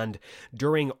 And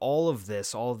during all of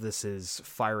this is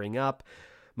firing up,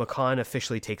 Makan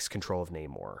officially takes control of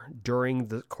Namor. During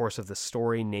the course of the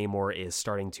story, Namor is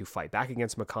starting to fight back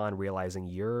against Makan, realizing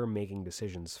you're making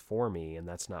decisions for me, and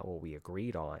that's not what we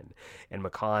agreed on. And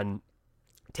Makan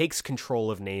takes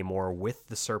control of Namor with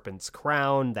the Serpent's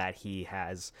Crown that he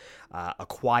has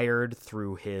acquired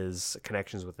through his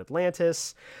connections with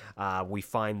Atlantis. We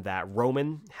find that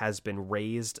Roman has been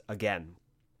raised again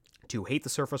to hate the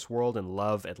surface world and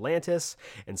love Atlantis,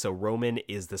 and so Roman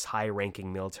is this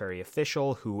high-ranking military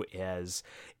official who has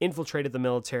infiltrated the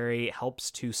military,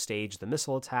 helps to stage the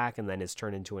missile attack, and then is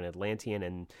turned into an Atlantean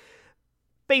and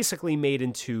basically made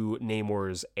into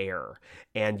Namor's heir.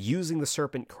 And using the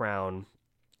Serpent Crown,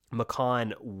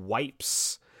 Makan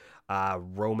wipes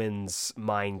Roman's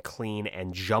mind clean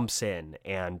and jumps in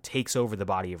and takes over the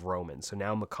body of Roman. So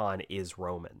now Makan is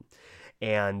Roman.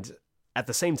 And at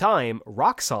the same time,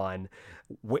 Roxxon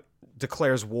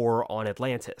declares war on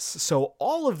Atlantis. So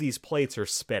all of these plates are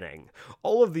spinning.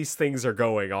 All of these things are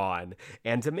going on.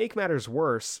 And to make matters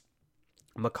worse,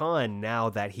 Makan, now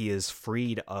that he is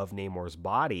freed of Namor's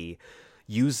body,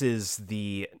 uses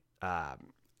the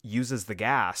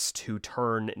gas to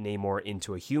turn Namor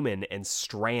into a human and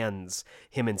strands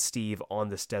him and Steve on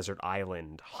this desert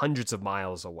island hundreds of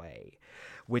miles away,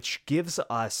 which gives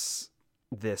us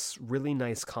this really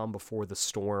nice calm before the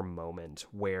storm moment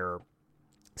where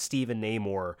Steve and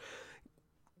Namor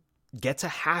get to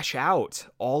hash out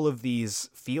all of these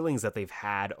feelings that they've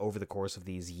had over the course of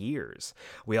these years.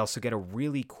 We also get a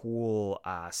really cool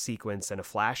sequence and a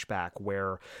flashback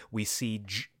where we see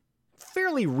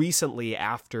fairly recently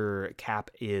after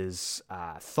Cap is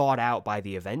thawed out by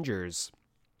the Avengers,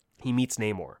 he meets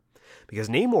Namor. Because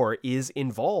Namor is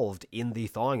involved in the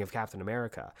thawing of Captain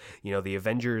America. You know, the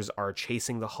Avengers are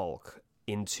chasing the Hulk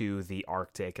into the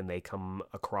Arctic, and they come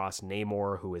across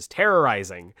Namor, who is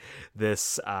terrorizing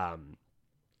this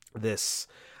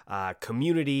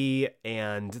community,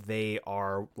 and they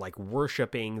are like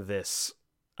worshiping this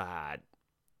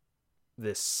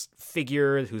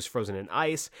figure who's frozen in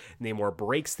ice. Namor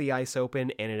breaks the ice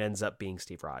open, and it ends up being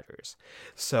Steve Rogers.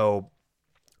 So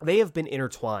they have been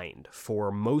intertwined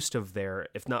for most of their,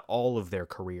 if not all of their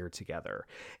career together.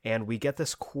 And we get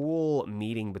this cool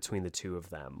meeting between the two of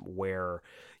them where,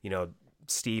 you know,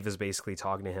 Steve is basically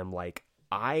talking to him like,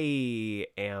 I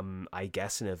am, I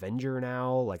guess, an Avenger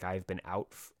now. Like, I've been out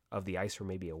of the ice for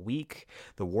maybe a week.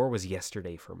 The war was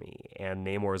yesterday for me. And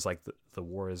Namor is like, the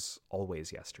war is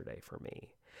always yesterday for me.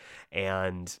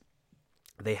 And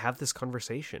they have this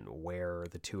conversation where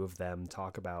the two of them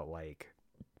talk about, like,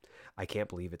 I can't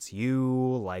believe it's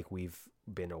you. Like, we've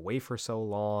been away for so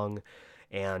long.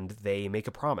 and they make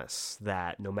a promise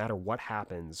that no matter what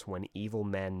happens when evil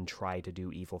men try to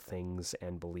do evil things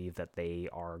and believe that they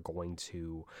are going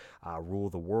to rule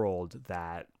the world,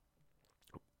 that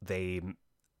they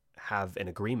have an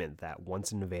agreement that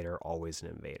once an invader, always an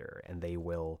invader, and they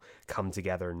will come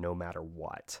together no matter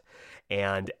what.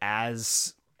 And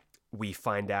as we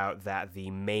find out that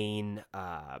the main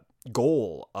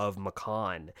goal of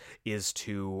Makan is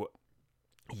to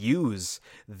use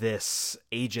this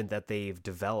agent that they've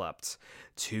developed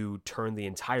to turn the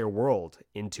entire world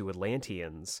into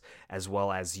Atlanteans, as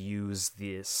well as use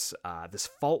this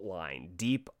fault line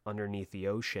deep underneath the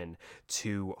ocean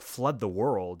to flood the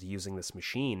world using this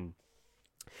machine.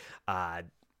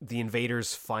 The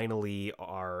invaders finally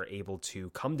are able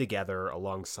to come together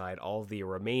alongside all of the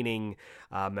remaining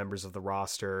members of the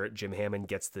roster. Jim Hammond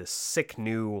gets this sick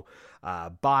new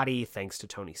body thanks to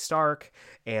Tony Stark,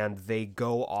 and they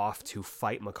go off to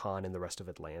fight Makan and the rest of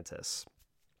Atlantis.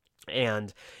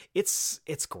 And it's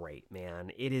great,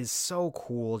 man. It is so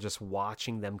cool just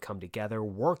watching them come together,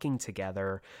 working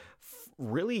together,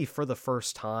 really for the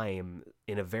first time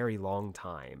in a very long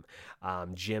time.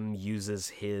 Jim uses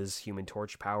his Human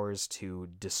Torch powers to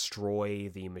destroy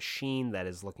the machine that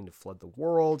is looking to flood the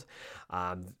world.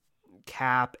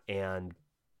 Cap and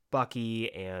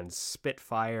Bucky and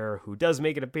Spitfire, who does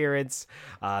make an appearance,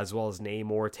 as well as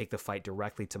Namor, take the fight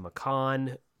directly to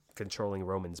Makan, controlling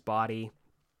Roman's body.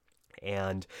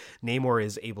 And Namor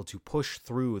is able to push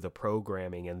through the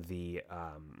programming and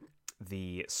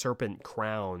the Serpent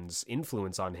Crown's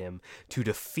influence on him to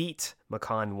defeat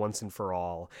Makan once and for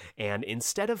all. And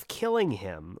instead of killing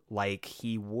him like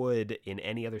he would in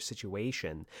any other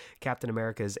situation, Captain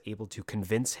America is able to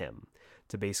convince him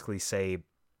to basically say,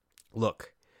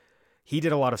 look, he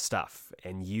did a lot of stuff,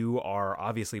 and you are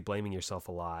obviously blaming yourself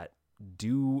a lot.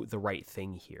 Do the right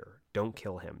thing here. Don't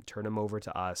kill him. Turn him over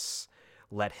to us.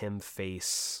 Let him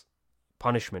face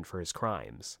punishment for his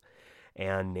crimes.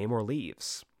 And Namor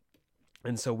leaves.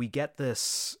 And so we get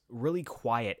this really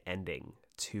quiet ending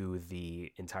to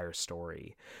the entire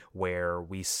story, where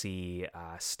we see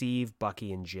Steve,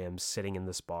 Bucky, and Jim sitting in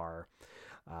this bar,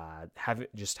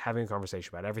 having a conversation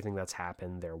about everything that's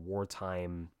happened, their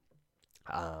wartime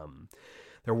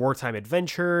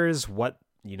adventures, what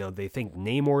they think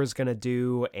Namor is gonna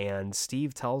do, and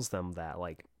Steve tells them that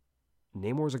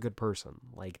Namor's a good person.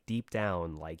 Deep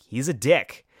down, he's a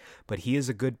dick, but he is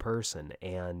a good person,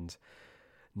 and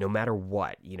no matter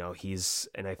what,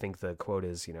 and I think the quote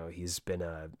is, he's been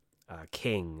a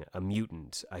king, a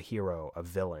mutant, a hero, a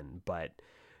villain, but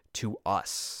to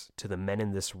us, to the men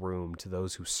in this room, to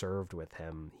those who served with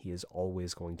him, he is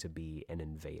always going to be an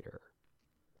invader.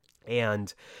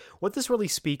 And what this really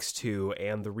speaks to,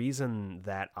 and the reason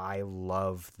that I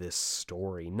love this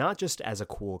story, not just as a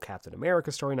cool Captain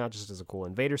America story, not just as a cool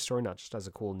Invader story, not just as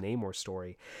a cool Namor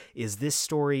story, is this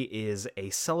story is a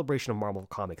celebration of Marvel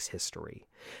Comics history.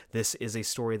 This is a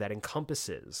story that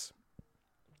encompasses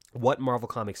what Marvel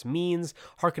Comics means,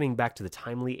 harkening back to the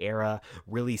timely era,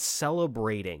 really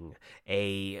celebrating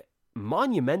a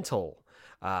monumental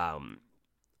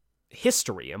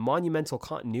history, a monumental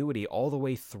continuity all the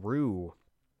way through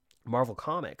Marvel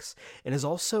Comics, and is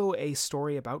also a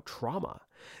story about trauma.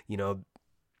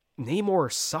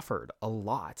 Namor suffered a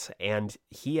lot, and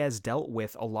he has dealt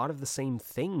with a lot of the same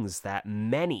things that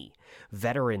many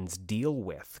veterans deal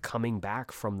with coming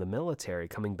back from the military,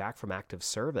 coming back from active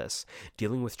service,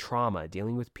 dealing with trauma,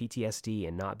 dealing with PTSD,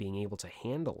 and not being able to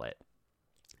handle it.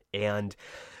 And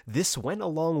this went a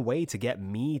long way to get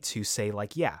me to say,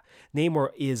 yeah,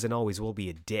 Namor is and always will be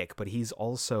a dick, but he's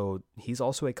also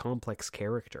a complex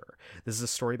character. This is a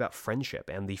story about friendship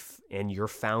and your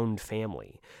found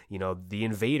family. The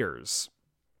invaders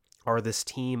are this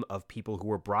team of people who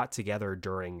were brought together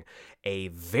during a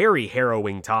very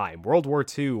harrowing time. World War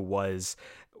II was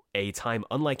a time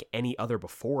unlike any other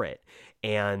before it,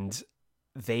 and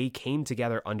they came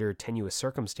together under tenuous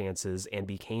circumstances and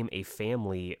became a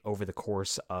family over the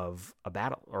course of a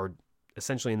battle, or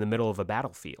essentially in the middle of a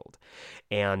battlefield.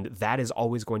 And that is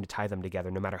always going to tie them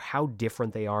together, no matter how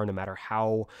different they are, no matter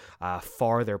how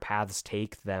far their paths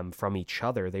take them from each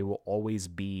other. They will always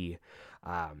be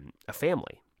a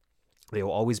family. They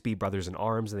will always be brothers in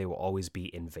arms, and they will always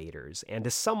be invaders. And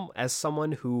as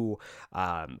someone who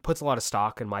puts a lot of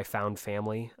stock in my found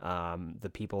family, the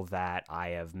people that I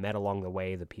have met along the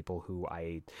way, the people who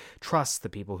I trust, the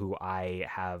people who I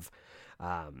have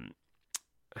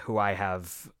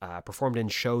performed in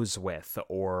shows with,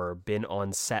 or been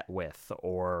on set with,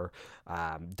 or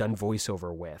done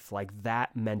voiceover with,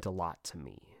 that meant a lot to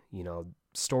me.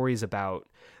 Stories about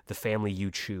the family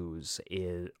you choose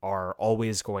are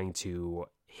always going to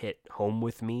hit home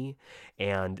with me,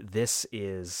 and this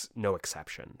is no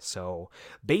exception. So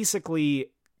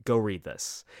basically, go read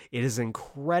this. It is an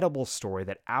incredible story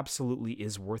that absolutely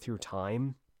is worth your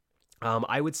time.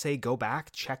 I would say go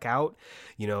back, check out,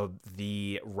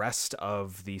 the rest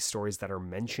of the stories that are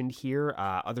mentioned here.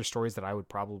 Other stories that I would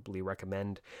probably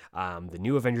recommend, the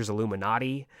New Avengers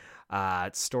Illuminati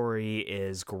story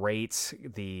is great.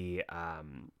 The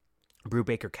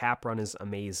Brubaker Cap run is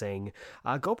amazing.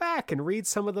 Go back and read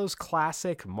some of those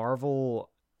classic Marvel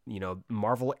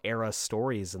era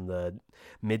stories in the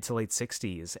mid to late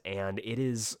 60s, and it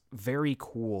is very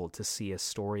cool to see a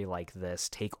story like this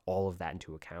take all of that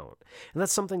into account. And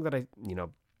that's something that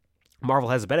Marvel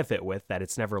has a benefit with, that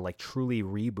it's never like truly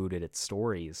rebooted its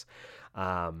stories.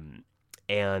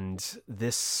 And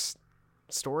this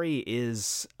story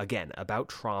is, again, about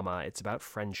trauma. It's about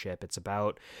friendship. It's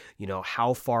about,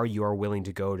 how far you are willing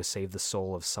to go to save the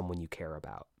soul of someone you care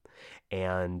about.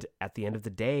 And at the end of the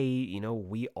day,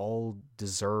 we all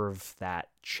deserve that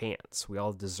chance. We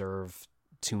all deserve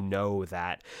to know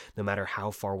that no matter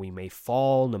how far we may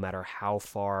fall, no matter how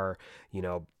far,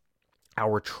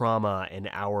 our trauma and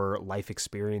our life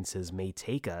experiences may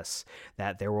take us,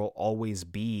 that there will always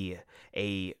be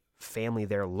a family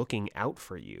there looking out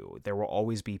for you. There will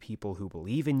always be people who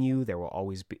believe in you. There will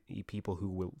always be people who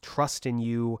will trust in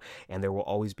you. And there will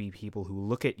always be people who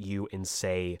look at you and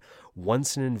say,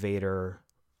 once an invader,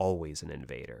 always an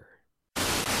invader.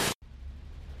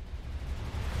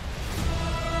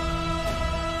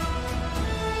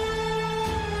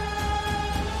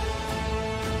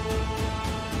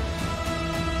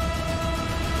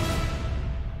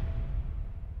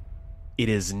 It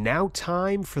is now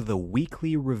time for the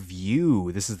weekly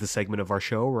review. This is the segment of our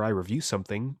show where I review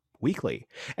something weekly,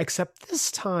 except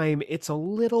this time it's a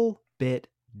little bit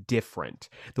different.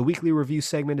 The weekly review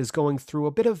segment is going through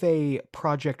a bit of a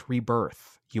project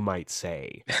rebirth, you might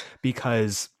say,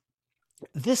 because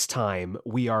this time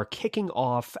we are kicking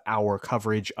off our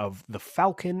coverage of The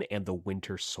Falcon and the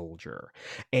Winter Soldier.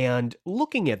 And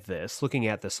looking at the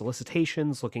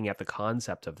solicitations, looking at the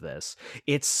concept of this,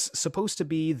 it's supposed to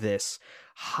be this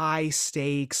high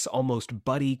stakes, almost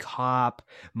buddy cop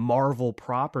Marvel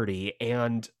property,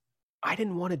 and I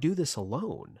didn't want to do this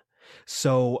alone.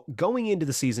 So going into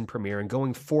the season premiere and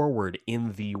going forward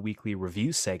in the weekly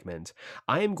review segment,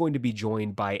 I am going to be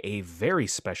joined by a very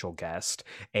special guest,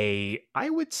 I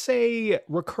would say,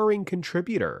 recurring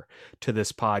contributor to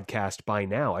this podcast by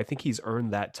now. I think he's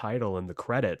earned that title in the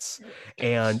credits.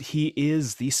 And he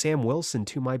is the Sam Wilson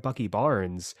to my Bucky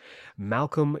Barnes,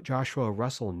 Malcolm Joshua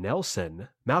Russell Nelson.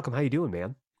 Malcolm, how you doing,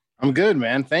 man? I'm good,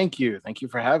 man. Thank you. Thank you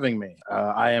for having me.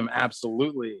 I am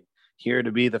absolutely here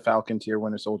to be the Falcon to your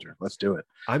Winter Soldier. Let's do it.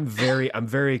 I'm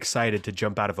very excited to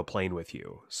jump out of a plane with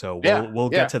you. So we'll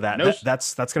get to that.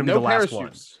 That's going to be the last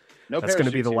one. That's going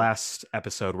to be the last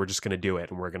episode. We're just going to do it,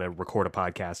 and we're going to record a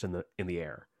podcast in the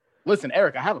air. Listen,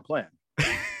 Eric, I have a plan.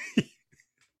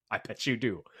 I bet you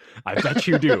do.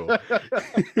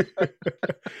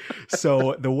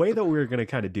 So the way that we're going to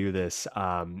kind of do this,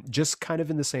 just kind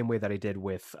of in the same way that I did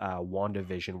with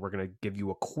WandaVision, we're going to give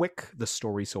you the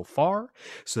story so far,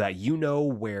 so that you know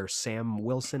where Sam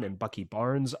Wilson and Bucky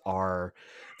Barnes are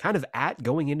kind of at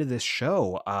going into this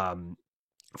show.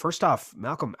 First off,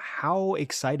 Malcolm, how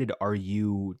excited are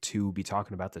you to be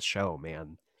talking about this show,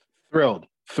 man? Thrilled.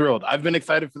 I've been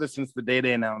excited for this since the day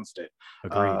they announced it.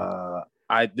 Agreed.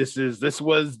 This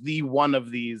was the one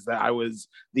of these that I was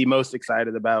the most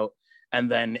excited about, and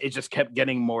then it just kept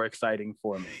getting more exciting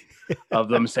for me. Of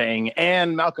them saying,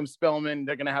 and Malcolm Spellman,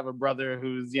 they're gonna have a brother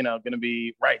who's gonna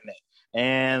be writing it,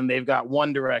 and they've got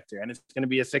one director, and it's gonna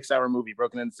be a 6-hour movie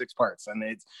broken into 6 parts, and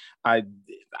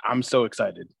I'm so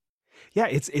excited. Yeah,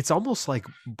 it's almost like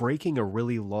breaking a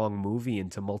really long movie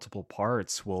into multiple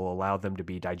parts will allow them to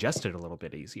be digested a little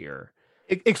bit easier.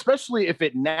 Especially if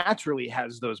it naturally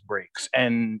has those breaks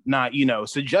and not,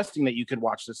 suggesting that you could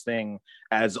watch this thing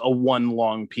as a one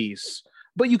long piece,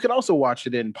 but you could also watch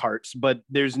it in parts, but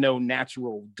there's no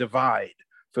natural divide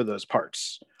for those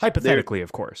parts. Hypothetically,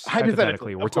 of course.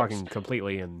 Hypothetically, we're talking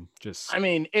completely and just... I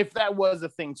mean, if that was a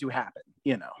thing to happen,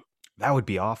 That would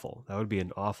be awful. That would be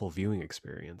an awful viewing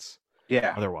experience.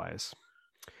 Yeah. Otherwise.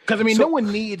 Because, no one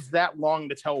needs that long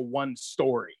to tell one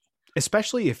story.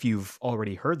 Especially if you've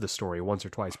already heard the story once or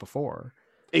twice before.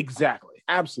 Exactly.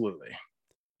 Absolutely.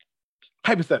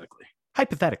 Hypothetically.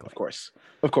 Hypothetically. Of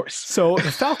course. So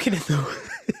the Falcon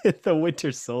and the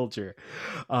Winter Soldier,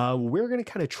 we're going to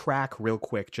kind of track real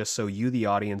quick just so you, the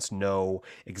audience, know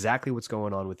exactly what's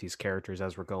going on with these characters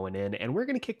as we're going in. And we're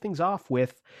going to kick things off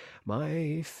with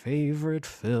my favorite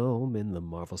film in the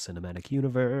Marvel Cinematic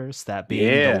Universe, that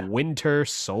being The Winter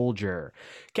Soldier.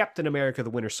 Captain America, the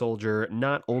Winter Soldier,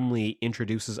 not only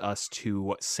introduces us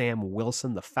to Sam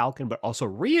Wilson, the Falcon, but also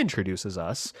reintroduces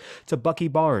us to Bucky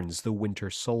Barnes, the Winter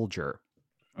Soldier.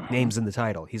 Names in the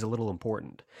title. He's a little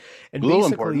important. And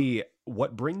basically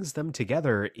what brings them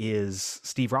together is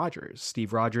Steve Rogers.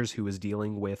 Steve Rogers, who is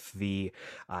dealing with the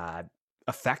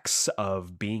effects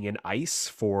of being in ice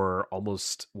for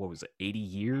almost, 80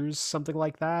 years, something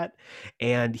like that.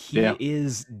 And he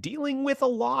is dealing with a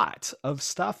lot of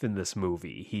stuff in this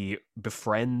movie. He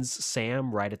befriends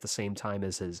Sam right at the same time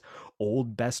as his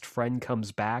old best friend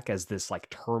comes back as this like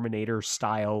Terminator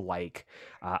style like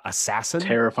assassin.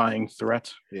 Terrifying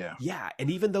threat. Yeah.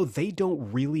 And even though they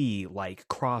don't really like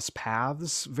cross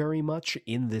paths very much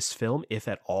in this film, if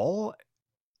at all,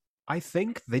 I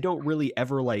think they don't really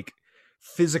ever like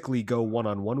physically go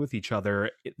one-on-one with each other.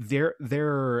 Their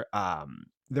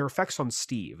effects on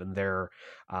Steve and their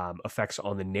effects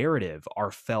on the narrative are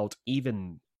felt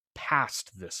even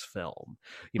past this film.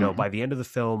 You know, by the end of the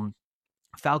film,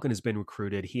 Falcon has been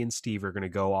recruited. He and Steve are going to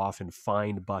go off and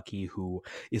find Bucky, who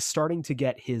is starting to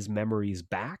get his memories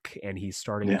back, and he's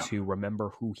starting to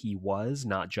remember who he was,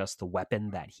 not just the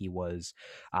weapon that he was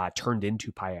turned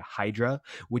into by Hydra,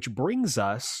 which brings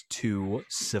us to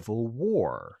Civil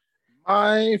War.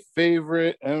 My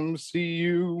favorite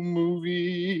MCU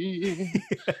movie.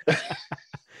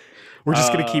 We're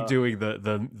just gonna keep doing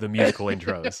the musical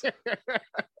intros.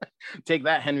 Take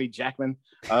that, Henry Jackman.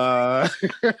 So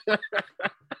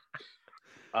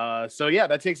yeah,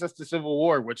 that takes us to Civil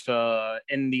War, which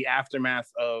in the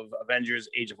aftermath of Avengers: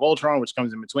 Age of Ultron, which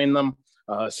comes in between them,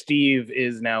 Steve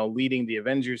is now leading the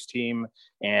Avengers team,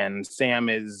 and Sam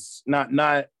is not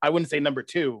I wouldn't say number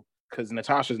 2, because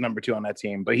Natasha's number 2 on that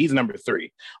team, but he's number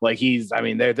 3. Like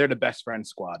they're the best friend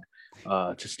squad,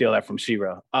 to steal that from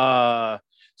She-Ra. And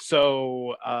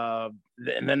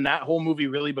then that whole movie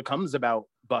really becomes about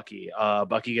Bucky.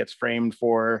 Bucky gets framed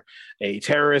for a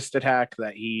terrorist attack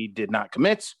that he did not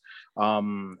commit.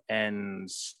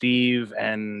 And Steve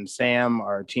and Sam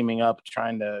are teaming up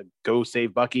trying to go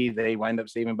save Bucky. They wind up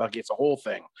saving Bucky. It's a whole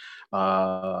thing.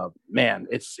 Man,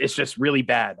 it's just really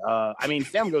bad. I mean,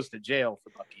 Sam goes to jail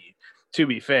for Bucky, to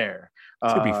be fair.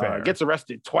 Gets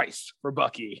arrested twice for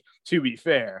Bucky, to be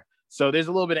fair. So there's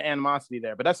a little bit of animosity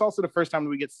there, but that's also the first time that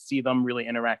we get to see them really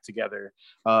interact together.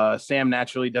 Sam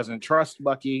naturally doesn't trust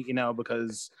Bucky,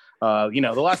 because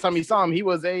the last time he saw him, he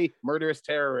was a murderous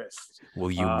terrorist. Will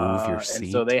you move your seat?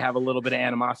 And so they have a little bit of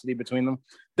animosity between them.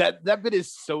 That bit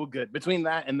is so good. Between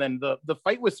that and then the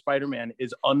fight with Spider-Man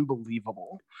is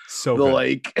unbelievable. So good.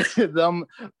 Like them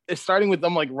starting with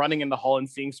them like running in the hall and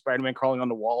seeing Spider-Man crawling on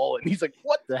the wall, and he's like,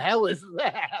 "What the hell is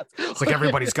that?" It's like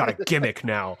everybody's got a gimmick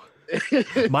now.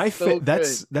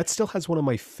 That still has one of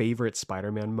my favorite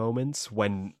Spider-Man moments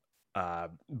when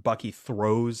Bucky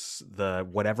throws the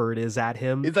whatever it is at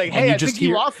him. It's like, "Hey, I think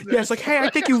you lost this." Yeah, it's like, "Hey, I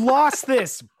think you lost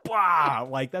this." Bah!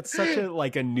 Like that's such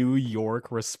a New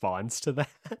York response to that.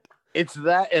 It's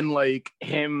that and like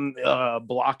him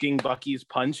blocking Bucky's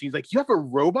punch. He's like, "You have a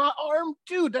robot arm?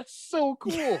 Dude, that's so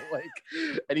cool."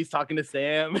 Like, and he's talking to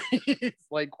Sam. It's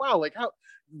like, wow, like how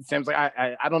Sam's like,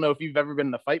 I don't know if you've ever been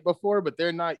in a fight before, but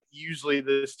they're not usually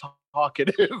this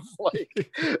talkative. Like,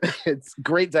 it's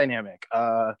great dynamic.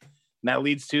 And that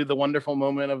leads to the wonderful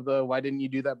moment of the "why didn't you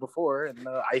do that before?" and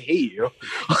 "I hate you."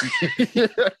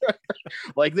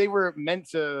 Like they were meant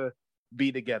to be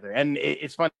together. And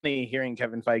it's funny hearing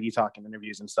Kevin Feige talk in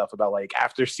interviews and stuff about like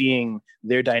after seeing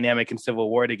their dynamic in Civil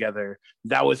War together,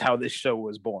 that was how this show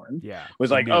was born. Yeah, it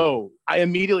was like, oh, I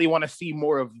immediately want to see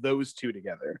more of those two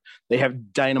together. They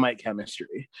have dynamite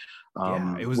chemistry.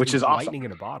 It was, which is lightning awesome.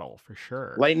 in a bottle for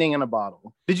sure. Lightning in a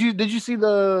bottle. Did you see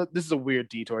this is a weird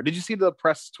detour. Did you see the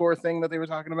press tour thing that they were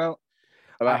talking about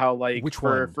how like which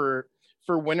for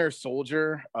Winter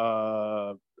Soldier,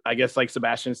 I guess like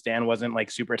Sebastian Stan wasn't like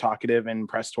super talkative in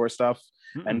press tour stuff.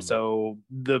 And so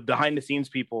the behind the scenes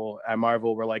people at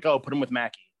Marvel were like, "Oh, put him with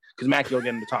Mackie, because Mackie will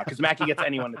get him to talk, because Mackie gets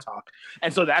anyone to talk."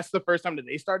 And so that's the first time that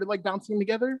they started like bouncing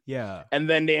together. Yeah. And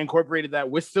then they incorporated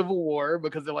that with Civil War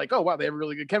because they're like, "Oh wow, they have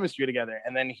really good chemistry together."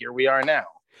 And then here we are now.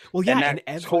 Well, yeah, and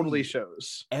that totally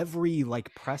shows. Every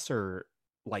like presser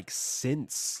like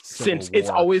since it's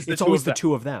always the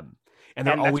two of them. And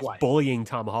they're always bullying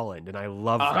Tom Holland, and I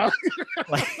love that.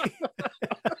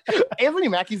 Anthony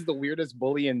Mackie's the weirdest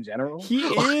bully in general. He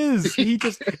is.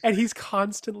 And he's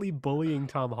constantly bullying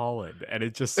Tom Holland, and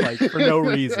it's just like for no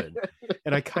reason.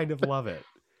 And I kind of love it.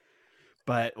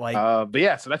 But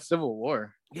yeah, so that's Civil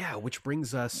War. Yeah, which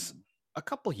brings us a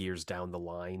couple years down the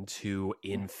line to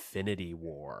Infinity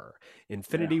War.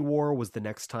 Infinity War was the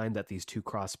next time that these two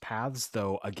crossed paths,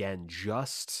 though again,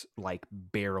 just like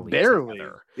barely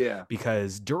together. Yeah.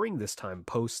 Because during this time,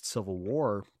 post Civil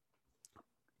War,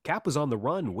 Cap was on the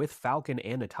run with Falcon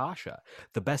and Natasha,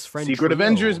 the best friend. Secret trio.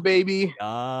 Avengers, baby.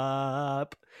 I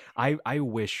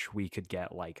wish we could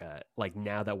get like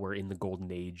now that we're in the golden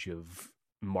age of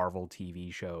Marvel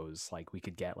TV shows, like we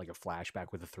could get like a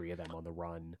flashback with the three of them on the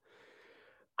run.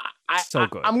 So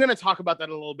good. I'm going to talk about that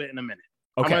a little bit in a minute.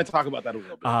 Okay. I'm going to talk about that a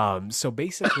little bit. So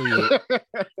basically,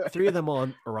 three of them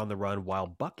are on the run, while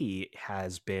Bucky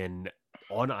has been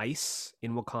on ice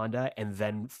in Wakanda, and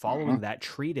then following that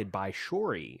treated by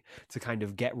Shuri to kind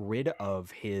of get rid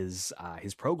of his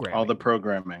programming. All the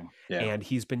programming. Yeah. And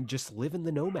he's been just living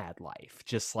the nomad life,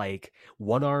 just like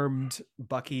one-armed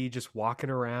Bucky just walking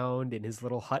around in his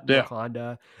little hut in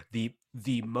Wakanda.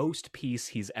 The most peace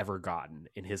he's ever gotten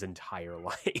in his entire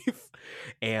life.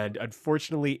 And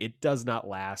unfortunately, it does not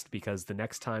last, because the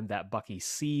next time that Bucky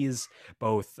sees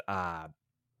both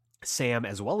Sam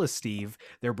as well as Steve,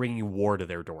 they're bringing war to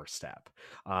their doorstep.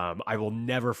 I will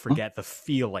never forget the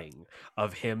feeling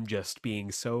of him just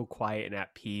being so quiet and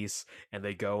at peace, and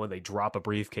they go and they drop a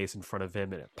briefcase in front of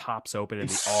him and it pops open in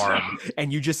the arm,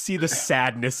 and you just see the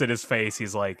sadness in his face.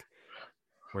 He's like,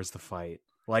 where's the fight?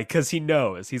 Like, because he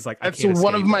knows. He's like, that's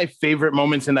one of my favorite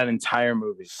moments in that entire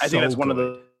movie. I think that's one of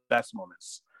the best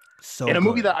moments in a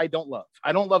movie that I don't love.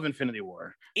 I don't love Infinity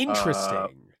War.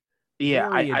 Interesting. Yeah,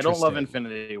 I don't love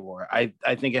Infinity War. I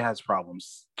think it has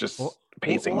problems, just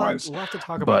pacing wise. We'll have to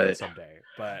talk about it someday.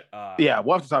 But yeah,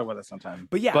 we'll have to talk about that sometime.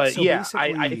 But yeah,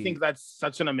 I think that's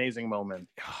such an amazing moment.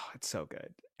 Oh, it's so good.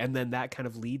 And then that kind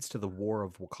of leads to the War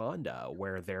of Wakanda,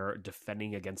 where they're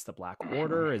defending against the Black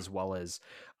Order, as well as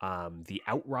the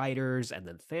Outriders. And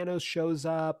then Thanos shows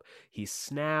up. He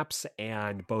snaps,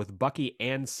 and both Bucky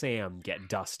and Sam get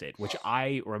dusted, which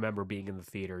I remember being in the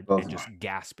theater and just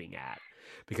gasping at.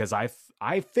 Because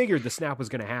I figured the snap was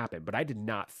going to happen, but I did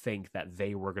not think that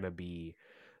they were going to be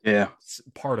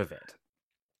part of it.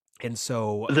 And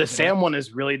so the Sam one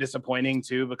is really disappointing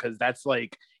too, because that's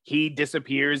like he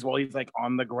disappears while he's like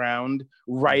on the ground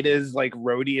right as like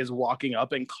Rhodey is walking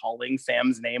up and calling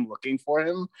Sam's name looking for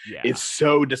him. Yeah. It's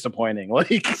so disappointing.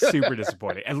 Like super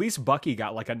disappointing. At least Bucky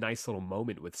got like a nice little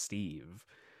moment with Steve.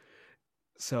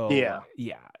 So yeah.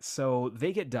 So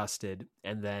they get dusted,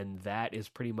 and then that is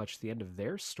pretty much the end of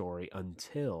their story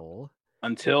until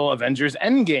Avengers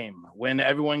Endgame, when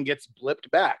everyone gets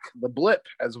blipped back. The blip,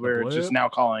 as we're just now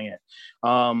calling it.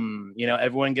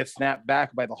 Everyone gets snapped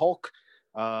back by the Hulk,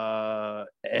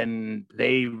 and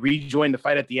they rejoin the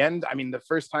fight at the end. I mean, the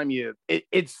first time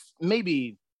it's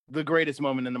maybe the greatest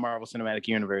moment in the Marvel Cinematic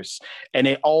Universe, and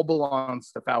it all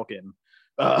belongs to Falcon.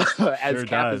 As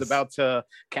Cap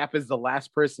is the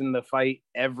last person to fight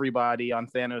everybody on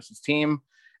Thanos' team,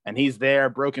 and he's there,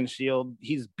 broken shield,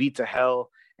 he's beat to hell,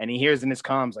 and he hears in his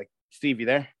comms like, Steve, you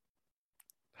there?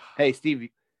 Hey, Steve,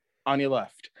 on your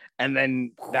left. And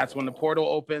then that's when the portal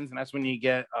opens, and that's when you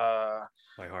get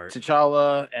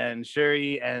T'Challa and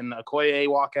Shuri and Okoye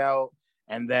walk out.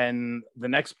 And then the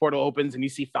next portal opens, and you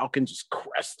see Falcon just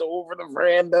crest over the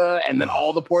veranda, and then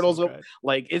all the portals open.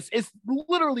 Like it's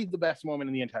literally the best moment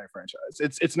in the entire franchise.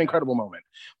 It's an incredible moment.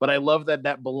 But I love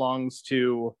that belongs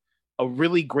to a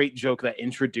really great joke that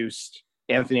introduced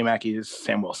Anthony Mackie's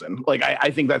Sam Wilson. Like I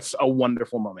think that's a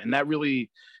wonderful moment, and that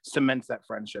really cements that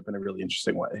friendship in a really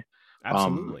interesting way.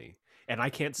 Absolutely. And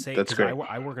I can't say, because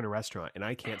I work in a restaurant, and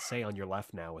I can't say on your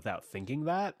left now without thinking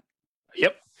that.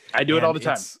 Yep. I do it all the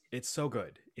time. It's so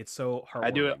good. It's so heartwarming.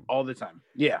 I do it all the time.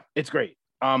 Yeah, it's great.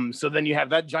 So then you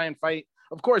have that giant fight.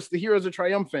 Of course, the heroes are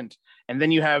triumphant. And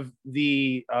then you have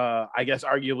the, I guess,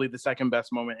 arguably the second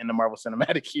best moment in the Marvel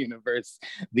Cinematic Universe,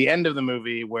 the end of the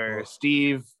movie, where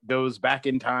Steve goes back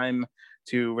in time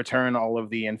to return all of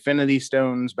the Infinity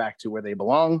Stones back to where they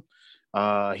belong.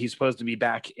 He's supposed to be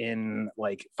back in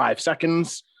like 5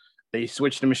 seconds. They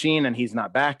switch the machine, and he's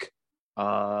not back.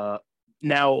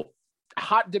 Now,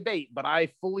 hot debate, but I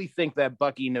fully think that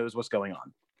Bucky knows what's going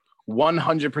on.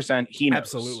 100% he knows.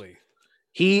 Absolutely.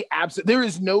 There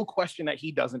is no question that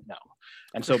he doesn't know.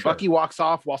 And so Bucky walks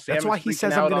off while Sam. That's why he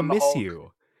says, I'm going to miss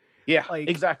you. Yeah,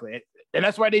 exactly. And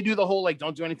that's why they do the whole, like,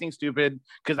 don't do anything stupid,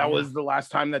 because that was the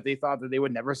last time that they thought that they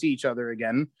would never see each other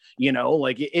again.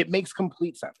 Like it makes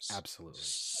complete sense. Absolutely.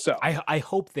 So I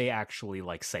hope they actually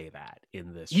like say that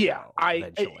in this. Yeah,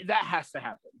 show, that has to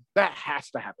happen. That has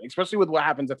to happen, especially with what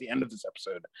happens at the end of this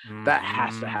episode. That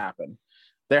has to happen.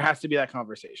 There has to be that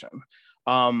conversation.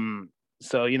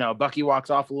 So, you know, Bucky walks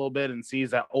off a little bit and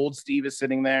sees that old Steve is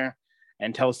sitting there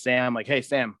and tells Sam, like, hey,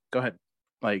 Sam, go ahead.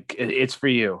 Like, it's for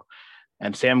you.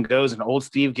 And Sam goes and old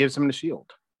Steve gives him the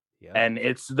shield. Yeah. And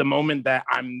it's the moment that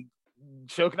I'm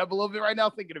choking up a little bit right now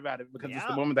thinking about it, because it's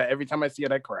the moment that every time I see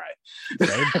it, I cry.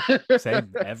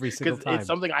 Same every single time. It's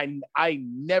something I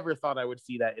never thought I would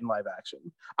see that in live action.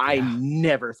 I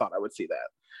never thought I would see that.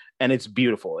 And it's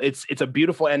beautiful. It's a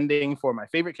beautiful ending for my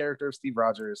favorite character of Steve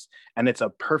Rogers. And it's a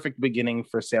perfect beginning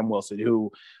for Sam Wilson,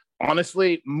 who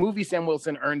honestly, movie Sam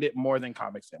Wilson earned it more than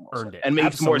comic Sam Wilson. Earned it. And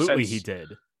makes more sense. He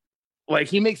did. Like,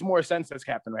 he makes more sense as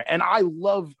Captain America. And I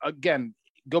love, again,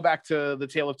 go back to the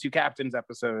Tale of Two Captains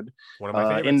episode. One of my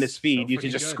favorites. In this feed. So you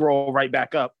can just scroll right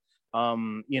back up.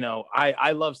 You know,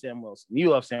 I love Sam Wilson. You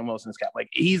love Sam Wilson's Cap. Like,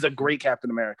 he's a great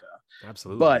Captain America.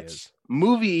 Absolutely. But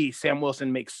movie Sam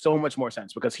Wilson makes so much more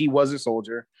sense because he was a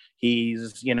soldier.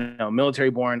 He's, you know,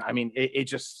 military born. I mean, it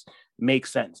just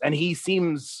makes sense. And he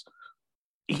seems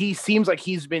like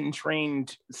he's been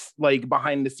trained, like,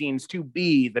 behind the scenes to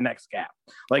be the next Cap.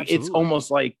 Like, Absolutely. It's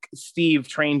almost like Steve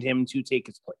trained him to take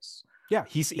his place. Yeah,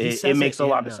 it makes a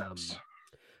lot of sense.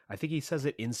 I think he says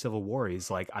it in Civil War. He's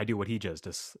like, I do what he does.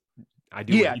 What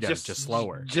he does, just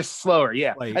slower. Just slower,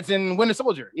 yeah. Like, that's in Winter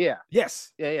Soldier, yeah.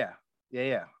 Yes. Yeah.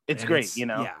 It's great, you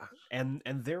know? Yeah, and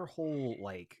their whole,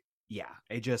 like,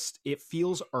 it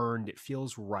feels earned, it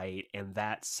feels right, and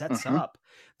that sets up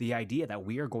the idea that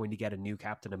we are going to get a new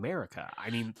Captain America. I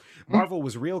mean, Marvel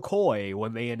was real coy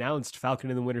when they announced Falcon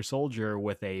and the Winter Soldier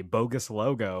with a bogus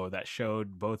logo that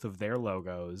showed both of their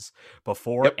logos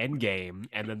before Endgame,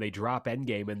 and then they drop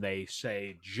Endgame and they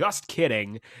say, just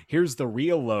kidding, here's the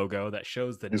real logo that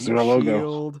shows the new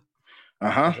shield, the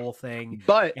whole thing.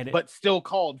 But still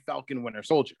called Falcon Winter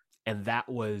Soldier. And that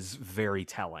was very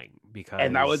telling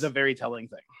and that was a very telling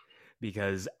thing.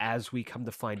 Because as we come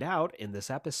to find out in this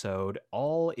episode,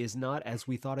 all is not as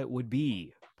we thought it would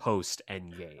be post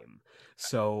Endgame.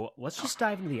 So let's just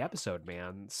dive into the episode,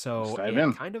 man. So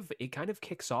it kind of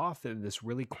kicks off in this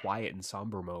really quiet and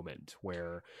somber moment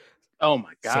where oh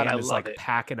my God, Sam is like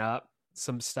packing up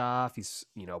some stuff. He's,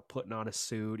 you know, putting on a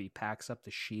suit. He packs up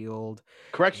the shield.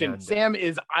 Correction, Sam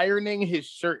is ironing his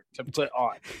shirt to put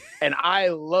on. And I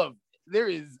love, there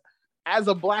is, as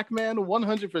a black man,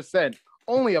 100%,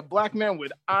 only a black man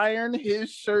would iron his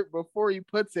shirt before he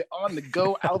puts it on to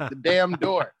go out the damn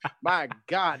door. My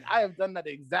God, I have done that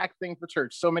exact thing for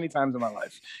church so many times in my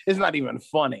life. It's not even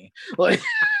funny. Like,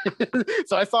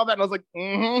 so I saw that and I was like,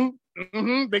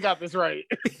 they got this right.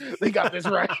 They got this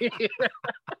right.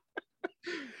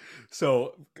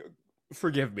 So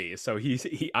forgive me. So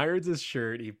he irons his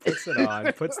shirt, he puts it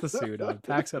on, puts the suit on,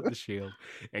 packs up the shield,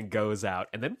 and goes out.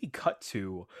 And then we cut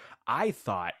to, I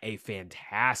thought, a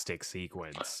fantastic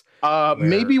sequence.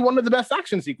 Maybe one of the best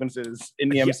action sequences in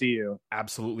the MCU.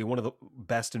 Absolutely. One of the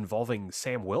best involving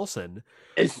Sam Wilson.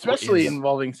 Especially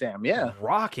involving Sam, yeah.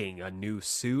 Rocking a new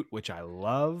suit, which I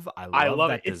love. I love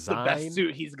that it. design. It's the best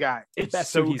suit he's got. It's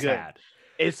so good. Had.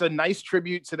 It's a nice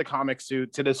tribute to the comic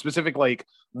suit, to the specific, like,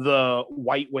 the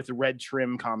white with red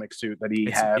trim comic suit that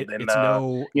he had in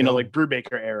like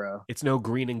Brubaker era. It's no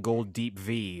green and gold deep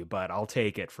V, but I'll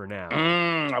take it for now.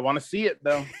 I want to see it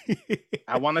though.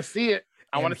 I want to see it.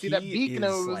 I want to see that beak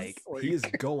nose. Like, he is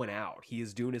going out. He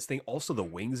is doing his thing. Also, the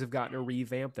wings have gotten a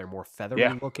revamp. They're more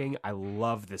feathery looking. I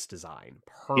love this design.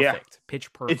 Perfect.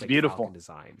 Pitch perfect. It's beautiful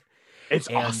design. It's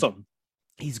awesome.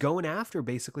 He's going after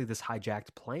basically this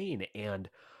hijacked plane, and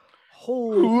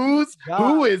who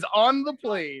is on the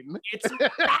plane? It's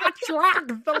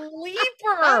Batroc the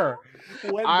Leaper.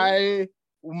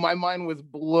 My mind was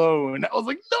blown. I was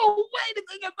like, no way did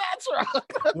they get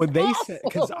Batroc. When they said,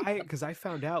 because I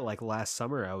found out like last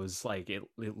summer, I was like, it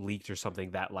leaked or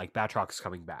something that like Batroc's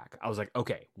coming back. I was like,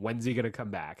 okay, when's he gonna come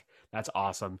back? That's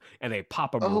awesome. And they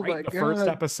pop him right in the first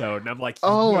episode, and I'm like,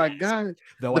 oh my God.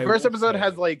 Though the first episode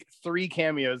has like 3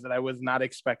 cameos that I was not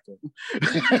expecting.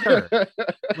 Sure.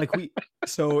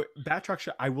 So Batroc,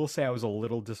 I will say I was a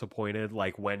little disappointed,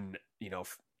 like when, you know,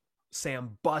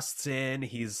 Sam busts in,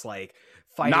 he's like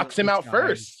fighting, knocks him out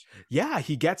first. Yeah,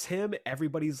 he gets him.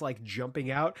 Everybody's like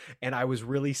jumping out, and I was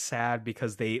really sad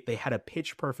because they had a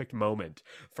pitch perfect moment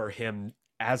for him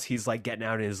as he's like getting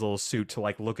out in his little suit to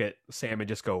like look at Sam and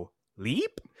just go,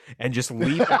 leap, and just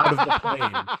leap out of the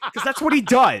plane, because that's what he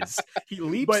does. He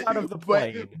leaps out of the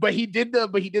plane. But he did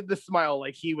the smile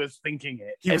like he was thinking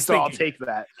it. I'll take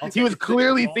that. He was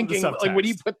clearly thinking, like when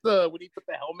he put the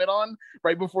helmet on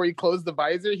right before he closed the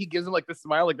visor, he gives him like the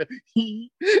smile, like the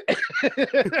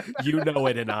you know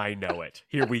it and I know it.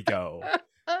 Here we go.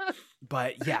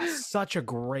 But yeah, such a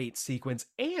great sequence.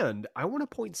 And I want to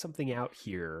point something out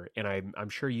here, and I'm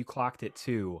sure you clocked it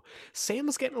too.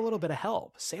 Sam's getting a little bit of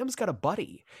help. Sam's got a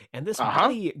buddy, and this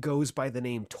buddy goes by the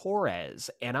name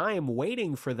Torres. And I am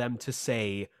waiting for them to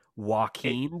say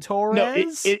Joaquin Torres. No,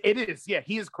 it is. Yeah,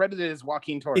 he is credited as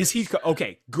Joaquin Torres. Is he?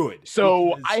 Okay, good.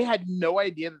 So because I had no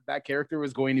idea that character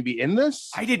was going to be in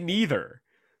this. I didn't either.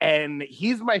 And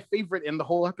he's my favorite in the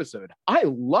whole episode. I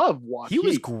love Joaquin. He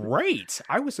was great.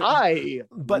 I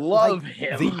love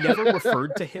him. They never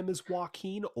referred to him as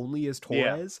Joaquin, only as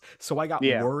Torres. Yeah. So I got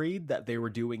worried that they were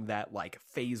doing that like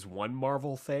phase 1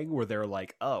 Marvel thing where they're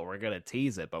like, oh, we're going to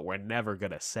tease it, but we're never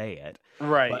going to say it.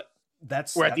 Right. But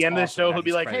that's at the end of the show, he'll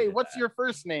be like, hey, what's your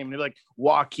first name? And they're like,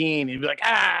 Joaquin. And he'll be like,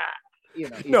 ah.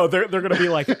 No, they're going to be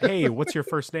like, hey, what's your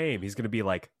first name? He's going to be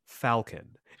like,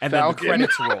 Falcon. And then the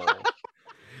credits roll.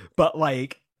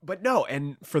 But no,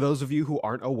 and for those of you who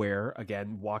aren't aware,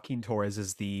 again, Joaquin Torres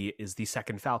is the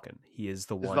second Falcon. He is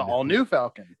the one, the all-new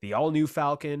Falcon. The all-new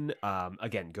Falcon.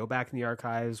 Again, go back in the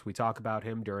archives. We talk about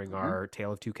him during our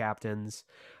Tale of Two Captains.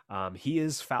 He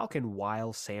is Falcon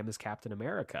while Sam is Captain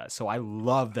America. So I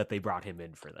love that they brought him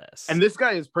in for this. And this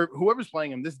guy is whoever's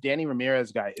playing him. This Danny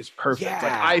Ramirez guy is perfect. Yeah.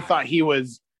 Like I thought he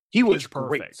was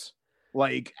great.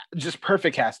 Like just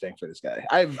perfect casting for this guy.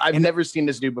 I've never seen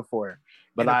this dude before,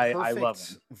 but I love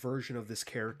him. Version of this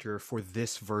character for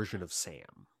this version of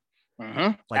Sam.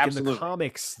 Mm-hmm. Like absolutely. In the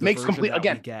comics, makes complete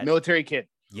military kid.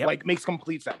 Yep. Like makes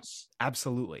complete sense.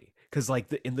 Absolutely. Because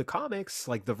like in the comics,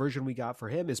 like the version we got for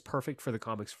him is perfect for the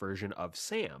comics version of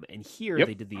Sam. And here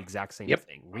they did the exact same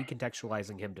thing,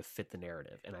 recontextualizing him to fit the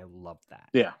narrative. And I love that.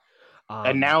 Yeah.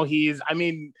 And now he's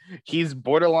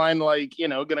borderline like,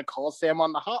 gonna call Sam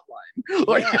on the hotline.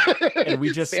 Like, and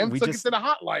we just took it to the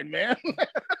hotline, man.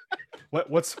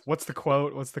 What's the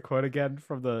quote? What's the quote again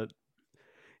from the?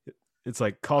 It's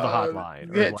like call the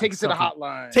hotline. Yeah, take it to the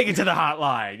hotline. Take it to the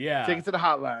hotline. Yeah, take it to the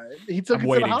hotline. He took it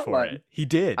to the hotline. He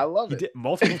did. I love it. He did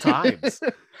multiple times.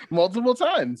 Multiple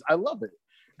times. I love it.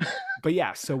 But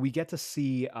yeah, so we get to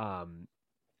see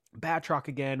Batroc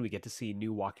again. We get to see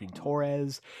new Joaquin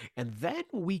Torres, and then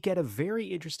we get a very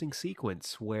interesting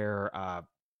sequence where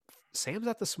Sam's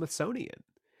at the Smithsonian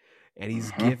and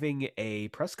he's giving a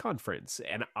press conference,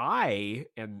 and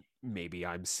maybe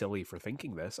I'm silly for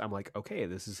thinking this, I'm like, okay,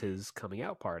 this is his coming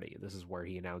out party. This is where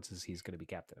he announces he's going to be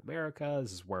Captain America.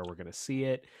 This is where we're going to see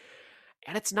it,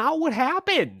 and it's not what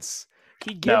happens.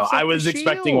 He gives I was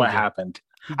expecting what happened.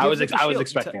 I was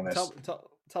expecting this.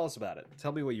 Tell us about it.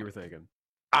 Tell me what you were thinking.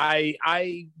 I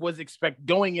was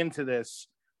going into this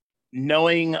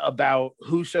knowing about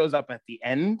who shows up at the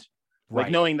end, like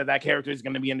knowing that character is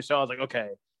going to be in the show. I was like,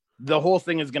 okay, the whole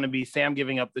thing is going to be Sam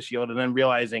giving up the shield and then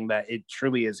realizing that it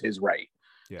truly is his right.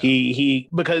 Yeah. He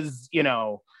because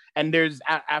and there's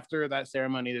after that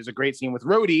ceremony, there's a great scene with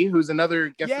Rhodey, who's another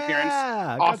guest appearance.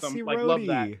 Awesome, like Rhodey. Love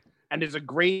that. And there's a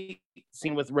great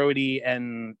scene with Rhodey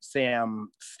and Sam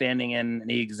standing in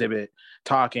the exhibit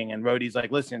talking, and Rhodey's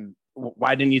like, listen,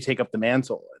 why didn't you take up the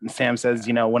mantle? And Sam says,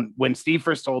 when Steve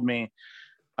first told me,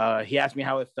 he asked me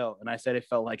how it felt, and I said it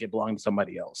felt like it belonged to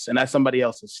somebody else, and that somebody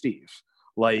else is Steve.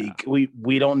 Like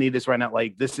we don't need this right now.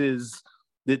 Like this is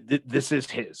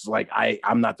his. Like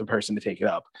I'm not the person to take it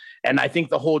up. And I think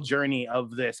the whole journey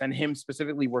of this and him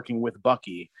specifically working with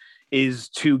Bucky is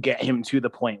to get him to the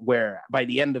point where by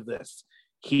the end of this,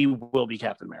 he will be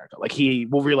Captain America. Like he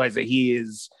will realize that he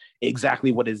is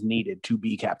exactly what is needed to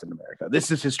be Captain America.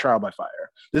 This is his trial by fire.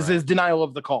 This is denial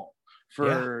of the call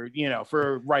for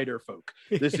writer folk.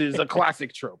 This is a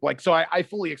classic trope. Like, so I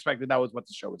fully expected that was what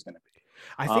the show was going to be.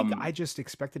 I think I just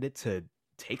expected it to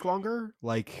take longer.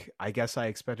 Like, I guess I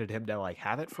expected him to like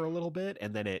have it for a little bit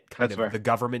and then it kind of the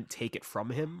government take it from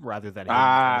him rather than him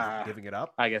kind of giving it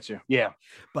up. I get you. Yeah.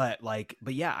 But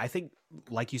yeah, I think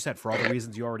like you said, for all the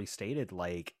reasons you already stated,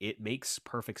 like it makes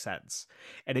perfect sense.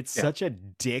 And it's such a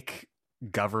dick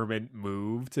government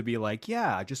move to be like,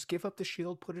 yeah, just give up the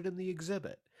shield, put it in the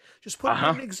exhibit. Just put it in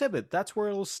an exhibit. That's where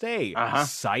it'll stay.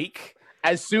 Psych.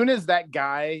 As soon as that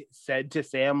guy said to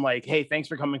Sam, like, hey, thanks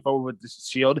for coming forward with this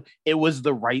shield, it was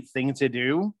the right thing to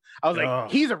do. I was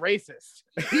like, he's a racist.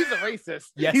 He's a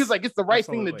racist. Yes, he was like, it's the right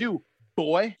thing to do,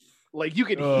 boy. Like, you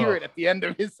could hear it at the end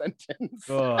of his sentence.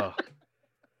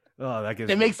 That gives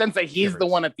it makes sense that he's the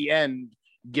one at the end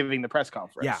giving the press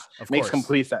conference. Yeah, of makes course.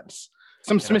 Complete sense.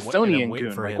 Some Smithsonian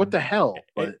goon. Like, what the hell?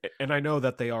 And I know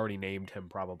that they already named him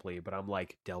probably, but I'm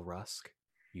like, Del Rusk,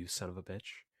 you son of a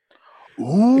bitch.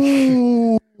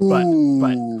 Ooh. but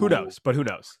who knows?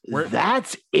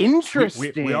 That's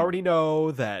interesting. We already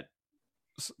know that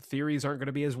theories aren't going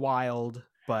to be as wild,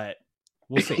 but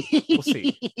we'll see.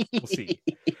 We'll see.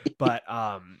 But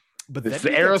But This is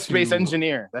then the we get aerospace to,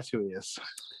 engineer. That's who he is.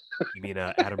 you mean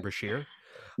Adam Brashear?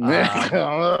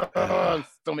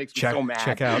 Still makes me so mad.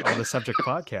 Check out On the Subject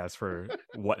podcast for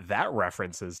what that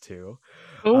references to.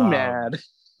 So mad.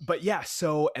 But yeah,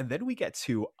 so, and then we get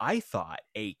to, I thought,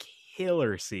 a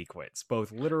killer sequence,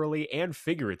 both literally and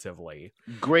figuratively.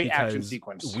 Great action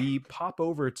sequence. We pop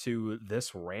over to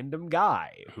this random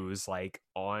guy who's like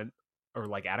on, or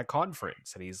like at a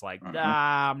conference, and he's like,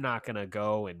 nah, I'm not gonna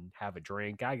go and have a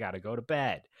drink. I gotta go to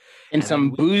bed. In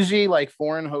some bougie, like,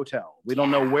 foreign hotel. We don't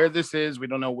know where this is. We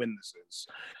don't know when this is.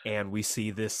 And we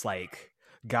see this like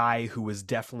guy who was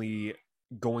definitely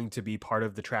going to be part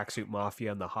of the Tracksuit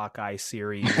Mafia and the Hawkeye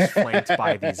series, flanked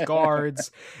by these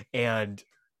guards. And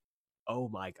oh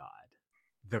my god,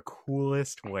 the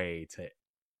coolest way to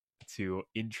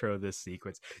intro this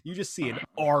sequence. You just see an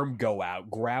arm go out,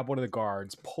 grab one of the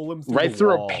guards, pull him through right the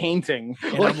through wall, a painting.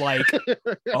 And I'm like,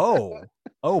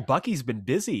 oh, Bucky's been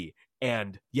busy.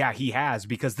 And yeah, he has,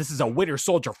 because this is a Winter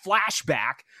Soldier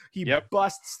flashback. He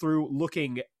busts through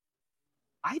looking,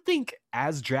 I think,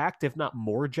 as jacked, if not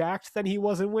more jacked than he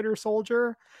was in Winter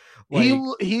Soldier. Like,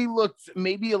 he looked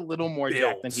maybe a little more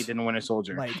jacked than he did in Winter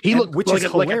Soldier. Like, he looked, which like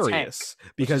is hilarious,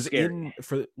 because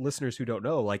for listeners who don't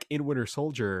know, like in Winter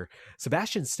Soldier,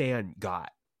 Sebastian Stan got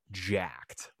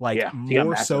jacked, like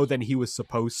more so than he was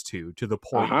supposed to the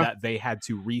point that they had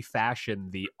to refashion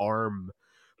the arm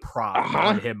prop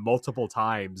on him multiple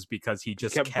times because he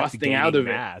just kept busting out of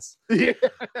mass.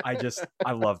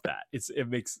 I love that. It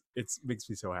makes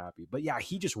me so happy. But yeah,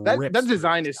 he just rips. That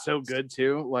design is so good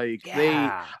too. Like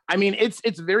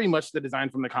it's very much the design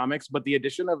from the comics, but the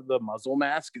addition of the muzzle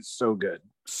mask is so good.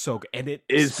 So good. And it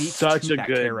is such a good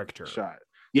character shot.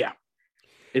 Yeah.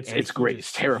 It's great.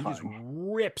 It's terrifying. He just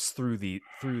rips through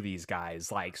these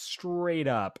guys, like straight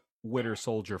up Winter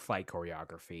Soldier fight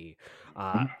choreography.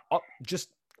 Just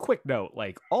quick note,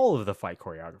 like all of the fight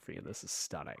choreography in this is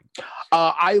stunning.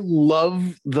 I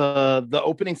love the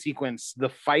opening sequence, the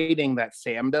fighting that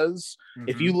Sam does.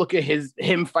 If you look at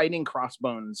him fighting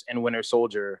Crossbones and Winter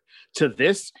Soldier to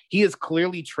this, he is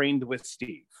clearly trained with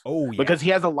Steve. Oh yeah, because he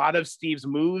has a lot of Steve's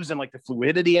moves and like the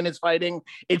fluidity in his fighting.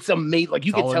 It's amazing. Like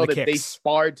you can tell that they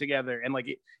sparred together, and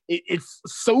like it's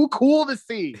so cool to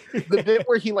see the bit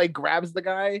where he like grabs the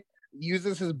guy,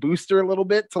 uses his booster a little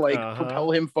bit to like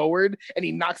propel him forward, and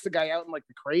he knocks the guy out in like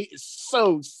the crate. Is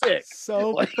so sick,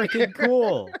 so freaking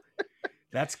cool.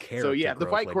 That's character. So yeah, the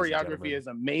growth, fight choreography is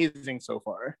amazing so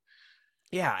far.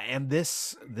 Yeah, and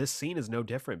this scene is no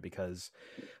different, because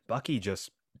Bucky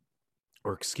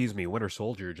Winter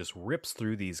Soldier just rips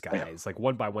through these guys like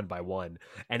one by one,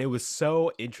 and it was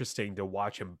so interesting to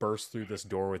watch him burst through this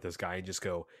door with this guy and just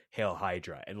go, "Hail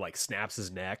Hydra," and like snaps his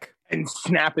neck and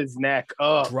snap his neck.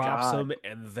 Oh, drops him,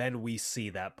 and then we see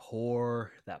that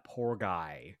poor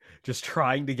guy just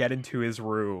trying to get into his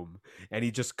room, and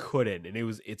he just couldn't. And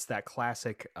it's that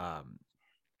classic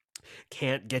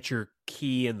can't get your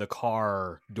key in the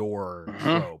car door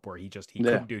trope, where he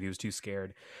couldn't do it. He was too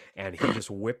scared, and he just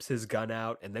whips his gun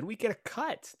out, and then we get a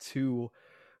cut to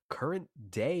current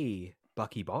day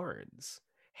Bucky Barnes,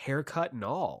 haircut and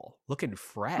all, looking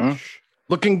fresh,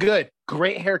 looking good.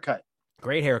 Great haircut.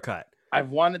 I've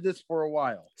wanted this for a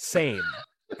while. Same,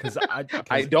 because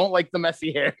I don't like the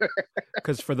messy hair.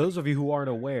 Because for those of you who aren't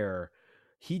aware,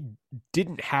 he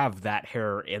didn't have that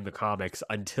hair in the comics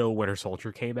until Winter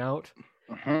Soldier came out.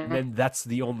 And then that's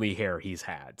the only hair he's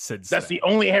had since. That's the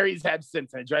only hair he's had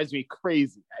since. And it drives me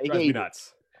crazy.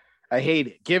 I hate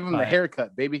it. Give him the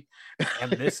haircut, baby.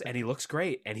 and he looks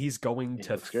great. And he's going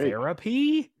to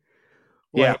therapy.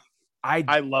 Yeah.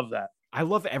 I love that. I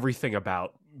love everything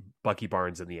about Bucky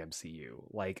Barnes in the MCU.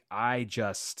 Like,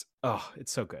 it's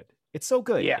so good. It's so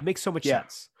good. Yeah. It makes so much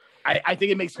sense. I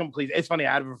think it makes complete. It's funny.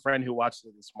 I have a friend who watched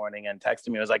it this morning and texted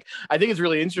me. I was like, I think it's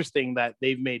really interesting that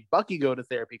they've made Bucky go to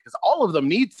therapy, because all of them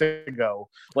need to go.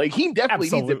 Like, he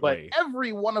definitely needs it, but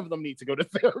every one of them needs to go to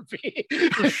therapy.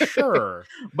 For sure.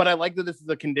 But I like that this is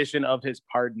a condition of his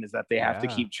pardon, is that they have to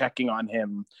keep checking on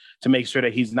him to make sure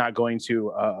that he's not going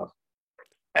to,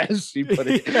 as she put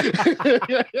it.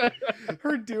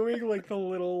 Her doing like the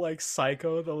little like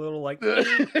psycho, the little like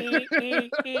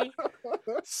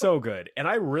so good. And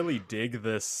I really dig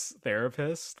this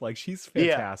therapist. Like, she's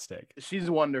fantastic. Yeah, she's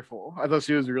wonderful. I thought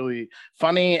she was really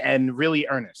funny and really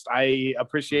earnest. I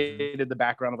appreciated the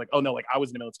background of like, oh no, like I was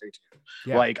in the military too.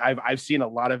 Yeah. Like I've seen a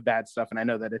lot of bad stuff, and I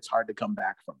know that it's hard to come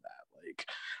back from that.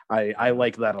 Like I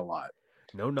like that a lot.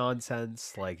 No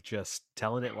nonsense, like just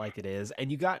telling it like it is. And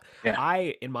you got, in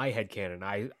my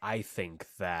headcanon, I think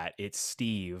that it's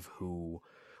Steve who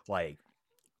like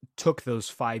took those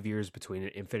 5 years between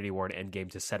Infinity War and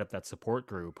Endgame to set up that support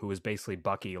group, who was basically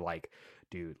Bucky like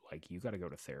dude, like you got to go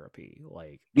to therapy.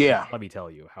 Like, Yeah. let me tell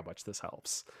you how much this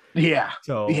helps. Yeah.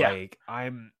 So Yeah. like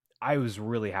I was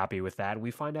really happy with that.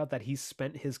 We find out that he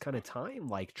spent his kind of time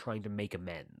like trying to make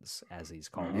amends, as he's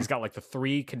called. He's got like the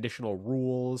 3 conditional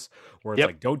rules where it's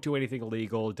like don't do anything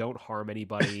illegal, don't harm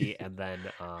anybody, and then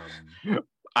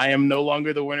I am no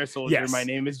longer the Winter Soldier. Yes. My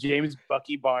name is James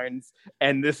Bucky Barnes,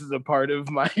 and this is a part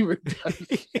of my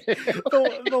redemption.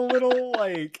 the little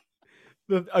like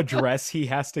the address he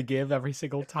has to give every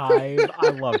single time. I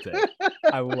loved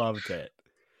it.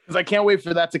 Because I can't wait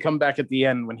for that to come back at the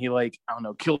end when he like, I don't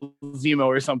know, kills Zemo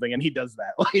or something, and he does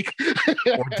that. Like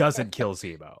or doesn't kill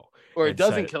Zemo. Or it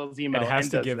doesn't kill Zemo. And has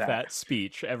to give that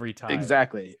speech every time.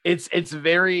 Exactly. It's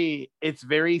very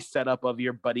set up of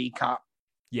your buddy cop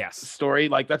story.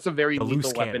 Like that's a very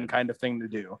Lethal Weapon kind of thing to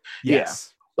do.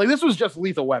 Yes. Yeah. Like this was just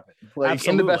Lethal Weapon. Like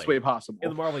Absolutely. in the best way possible. In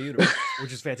the Marvel universe,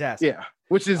 which is fantastic. Yeah.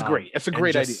 Which is great. It's a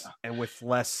great idea. And with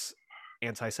less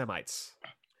anti-Semites.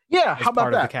 Yeah, how about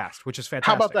part that? Of the cast, which is fantastic.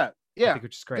 How about that? Yeah,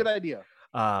 which is great. Good idea.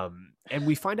 And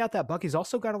we find out that Bucky's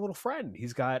also got a little friend.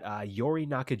 He's got Yori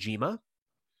Nakajima,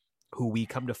 who we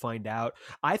come to find out.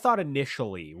 I thought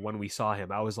initially when we saw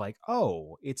him, I was like,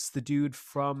 oh, it's the dude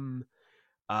from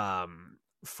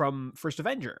First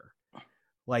Avenger,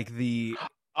 like the.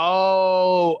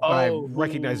 I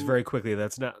recognized very quickly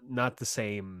that's not the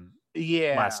same.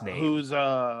 Last name. Who's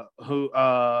Pat?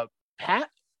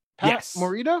 Yes.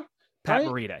 Morita? Pat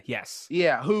right? Morita, yes.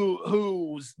 Yeah,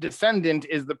 whose descendant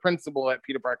is the principal at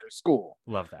Peter Parker's school.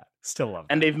 Love that. Still love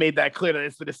that. And they've made that clear that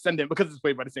it's the descendant because it's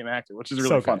played by the same actor, which is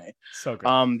really funny. So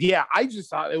good. Yeah, I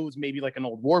just thought it was maybe like an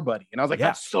old war buddy. And I was like,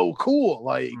 that's so cool.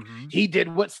 Like he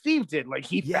did what Steve did. Like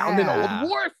he found an old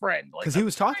war friend. Because he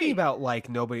was talking about like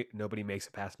nobody makes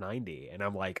it past 90. And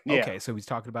I'm like, okay, so he's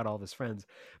talking about all of his friends.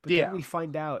 But then we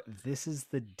find out this is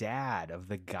the dad of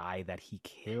the guy that he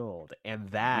killed. And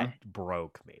that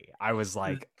broke me. I was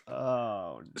like,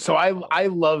 oh no. So I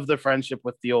love the friendship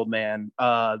with the old man.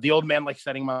 The old man like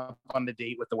setting him up on the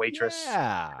date with the waitress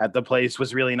at the place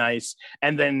was really nice.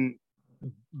 And then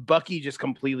Bucky just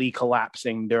completely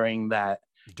collapsing during that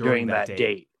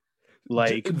date.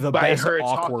 Like the best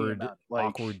awkward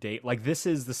date. Like this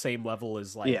is the same level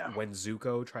as like when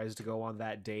Zuko tries to go on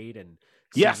that date and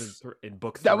in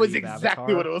book 3 that was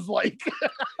exactly what it was like.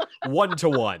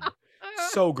 1-to-1.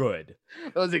 So good.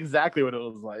 That was exactly what it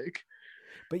was like.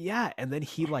 But yeah, and then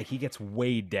he gets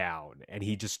weighed down and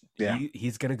he just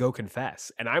he's gonna go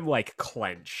confess. And I'm like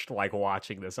clenched, like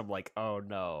watching this. I'm like, oh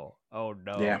no.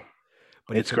 Yeah.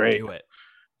 But it's great. Do it.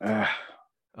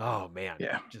 Oh man.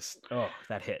 Yeah. Just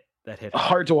that hit.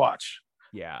 Hard to watch.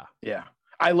 Yeah. Yeah.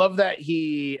 I love that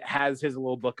he has his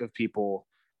little book of people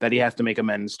that he has to make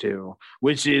amends to,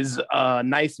 which is a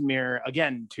nice mirror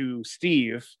again to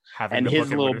Steve and his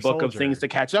little book of things to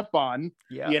catch up on.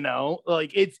 Yeah. You know,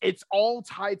 like it's all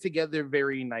tied together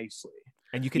very nicely.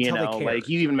 And you can tell they care. Like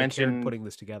you even mentioned putting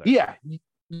this together. Yeah.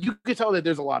 You could tell that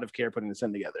there's a lot of care putting this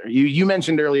in together. You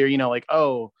mentioned earlier, like,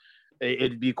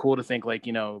 it'd be cool to think like,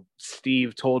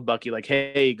 Steve told Bucky like,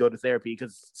 hey, go to therapy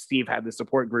because Steve had the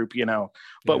support group,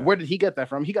 but where did he get that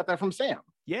from? He got that from Sam.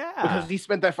 Yeah. Because he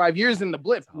spent that 5 years in the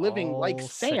blip living like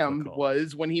Sam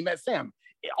was when he met Sam.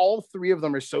 All 3 of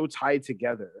them are so tied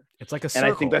together. It's like a circle.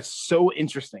 And I think that's so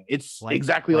interesting. It's like,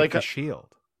 exactly like a shield.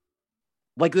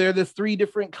 Like they're the 3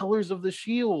 different colors of the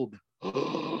shield.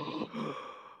 I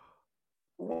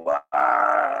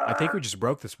think we just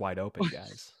broke this wide open,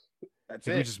 guys. That's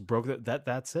it. We just broke that.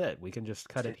 That's it. We can just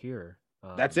cut it here.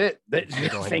 That's it.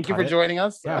 Thank you for joining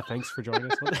us. Yeah, thanks for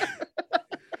joining us.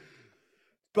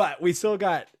 But we still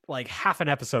got like half an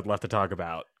episode left to talk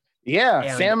about. Yeah,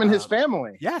 and, Sam and his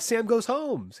family. Yeah, Sam goes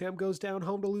home. Sam goes down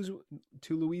home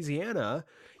to Louisiana.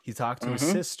 He talked to his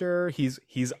sister.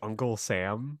 He's Uncle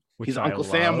Sam. He's Uncle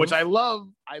Sam, which I love.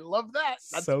 I love that.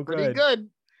 That's so pretty good.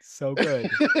 So good.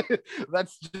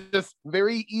 That's just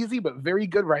very easy, but very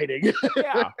good writing.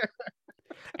 Yeah.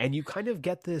 And you kind of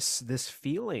get this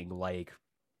feeling like,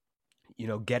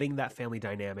 getting that family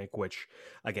dynamic, which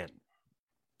again,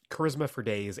 charisma for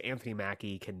days. Anthony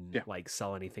Mackie can like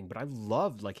sell anything, but I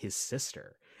loved like his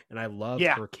sister and I loved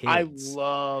her kids. I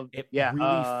loved it. Yeah.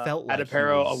 Really felt like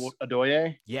Adepero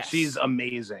Odoye. Yeah. She's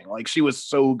amazing. Like she was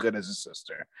so good as a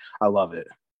sister. I love it.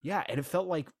 Yeah, and it felt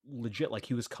like legit, like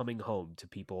he was coming home to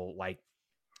people, like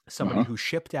somebody who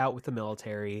shipped out with the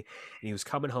military, and he was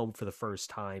coming home for the first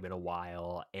time in a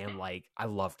while, and like I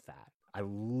loved that. I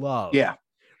love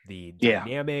the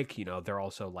dynamic. They're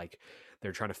also like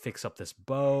they're trying to fix up this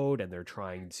boat, and they're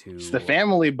trying to. It's the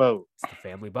family boat. It's the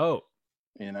family boat.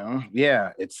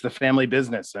 It's the family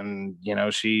business, and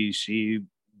she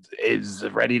is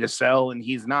ready to sell, and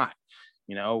he's not.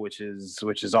 which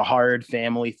is a hard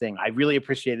family thing. I really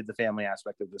appreciated the family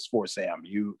aspect of this for Sam.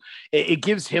 It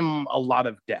gives him a lot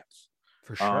of depth.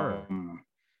 For sure.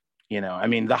 I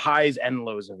mean, the highs and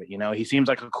lows of it. He seems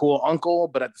like a cool uncle,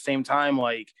 but at the same time,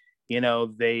 like,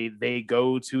 they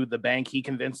go to the bank. He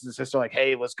convinces his sister, like,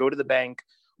 hey, let's go to the bank.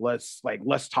 Let's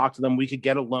talk to them. We could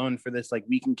get a loan for this. Like,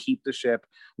 we can keep the ship.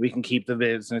 We can keep the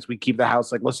business. We keep the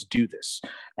house. Like, let's do this.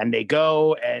 And they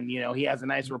go, and, he has a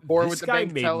nice rapport with the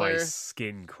bank teller. This guy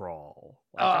made my skin crawl.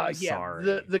 I'm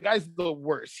sorry. The guy's the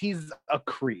worst. He's a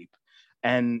creep.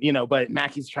 And, but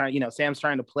Mackie's trying, Sam's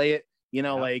trying to play it,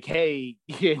 like, hey,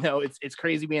 it's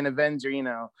crazy being an Avenger,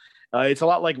 it's a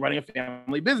lot like running a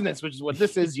family business, which is what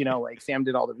this is, like Sam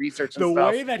did all the research and the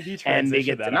stuff. The way that he transitioned and they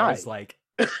get that, denied. I was like,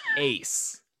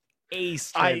 ace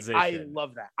transition. I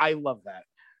love that.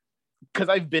 Because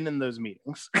I've been in those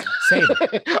meetings. Same.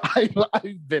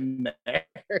 I've been there.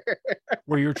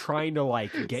 Where you're trying to,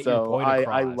 like, get your point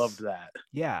across. I loved that.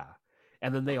 Yeah.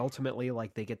 And then they ultimately,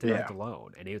 like, they get denied the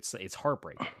loan. And it's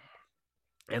heartbreaking.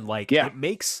 And, like, it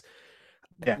makes...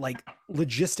 Yeah. Like,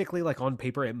 logistically, like, on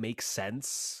paper, it makes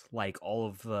sense. Like,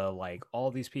 all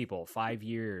these people, 5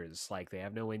 years, like, they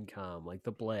have no income, like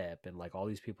the blip, and like all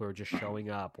these people are just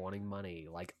showing up wanting money.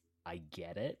 Like, I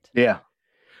get it. Yeah.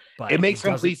 But it makes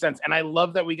complete sense. And I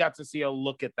love that we got to see a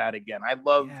look at that again. I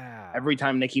love every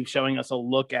time they keep showing us a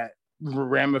look at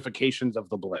ramifications of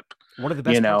the blip. One of the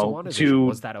best parts of WandaVision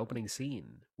was that opening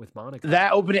scene with Monica.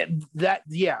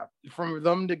 From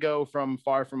them to go from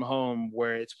Far From Home,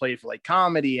 where it's played for like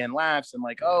comedy and laughs and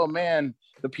like, oh man,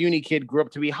 the puny kid grew up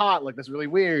to be hot, like that's really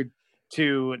weird,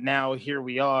 to now here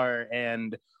we are,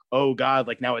 and oh god,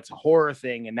 like now it's a horror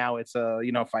thing, and now it's a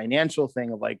financial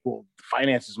thing of like, well,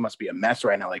 finances must be a mess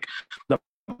right now, like the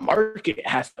market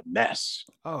has a mess.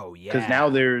 Oh yeah, because now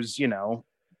there's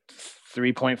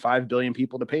 3.5 billion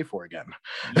people to pay for again.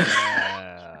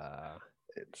 Yeah.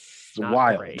 It's not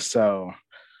wild. Great. So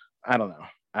I don't know.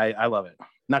 I love it.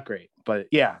 Not great, but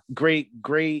yeah, great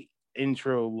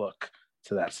intro look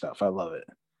to that stuff. I love it.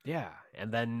 Yeah.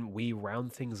 And then we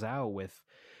round things out with,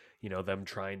 them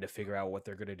trying to figure out what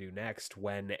they're going to do next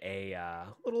when a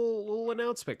little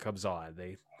announcement comes on.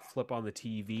 They flip on the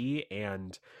TV,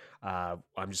 and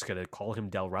I'm just going to call him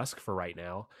Del Rusk for right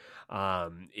now,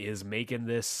 is making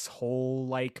this whole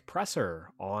like presser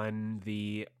on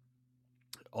the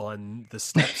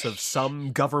steps of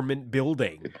some government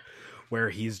building, where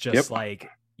he's just like,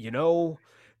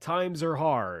 times are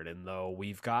hard, and though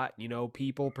we've got,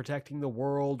 people protecting the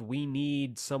world, we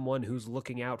need someone who's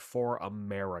looking out for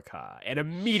America. And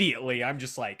immediately I'm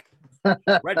just like,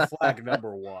 red flag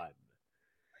number one.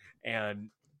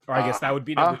 Or I guess that would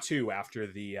be number two after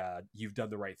the you've done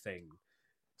the right thing.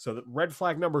 So the red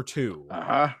flag number two.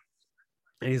 And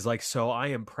he's like, so I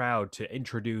am proud to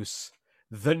introduce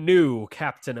the new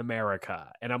Captain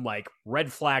America. And I'm like,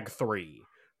 red flag 3.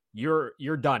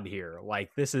 You're done here.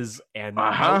 Like, this is, and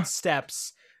out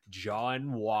steps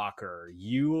John Walker,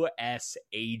 U.S.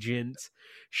 agent,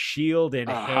 shield in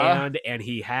hand, and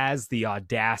he has the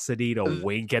audacity to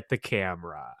wink at the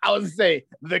camera. I was say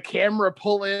the camera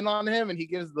pull in on him, and he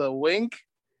gives the wink.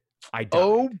 I died.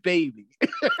 Oh baby,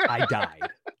 I died.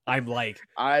 I'm like,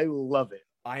 I love it.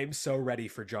 I'm so ready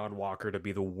for John Walker to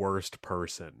be the worst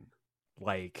person.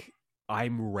 Like,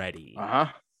 I'm ready.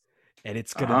 And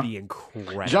it's going to be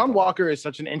incredible. John Walker is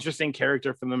such an interesting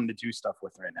character for them to do stuff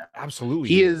with right now. Absolutely.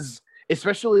 He is,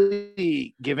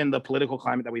 especially given the political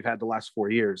climate that we've had the last 4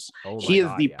 years. He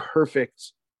is the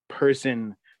perfect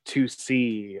person to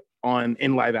see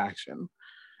in live action,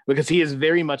 because he is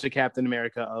very much a Captain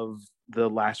America of the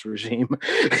last regime.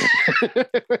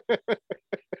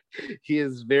 He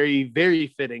is very, very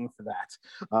fitting for that.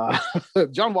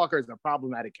 John Walker is a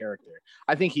problematic character.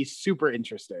 I think he's super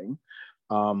interesting.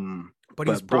 But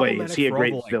he's problematic, is he a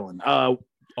great villain? All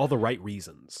the right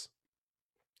reasons.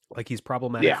 Like, he's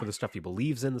problematic for the stuff he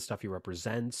believes in, the stuff he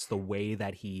represents, the way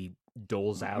that he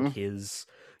doles out his,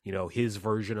 his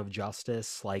version of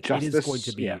justice. Like, it is going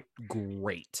to be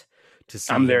great to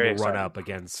see him run up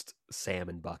against Sam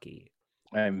and Bucky.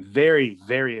 I'm very,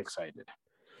 very excited.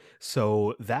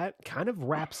 So that kind of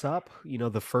wraps up,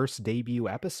 the first debut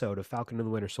episode of Falcon and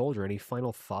the Winter Soldier. Any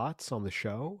final thoughts on the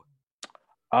show?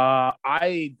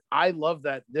 I love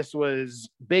that this was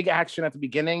big action at the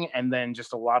beginning, and then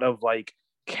just a lot of like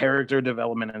character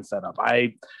development and setup.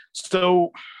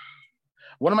 So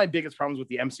one of my biggest problems with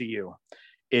the MCU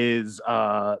is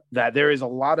that there's a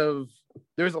lot of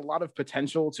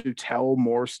potential to tell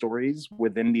more stories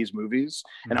within these movies,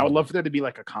 and I would love for there to be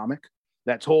like a comic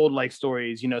that told like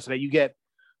stories, so that you get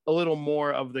a little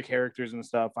more of the characters and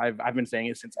stuff. I've been saying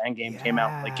it since Endgame came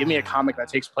out. Like, give me a comic that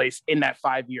takes place in that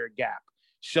 5-year gap.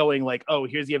 showing like, oh,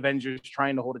 here's the Avengers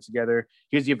trying to hold it together.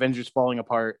 Here's the Avengers falling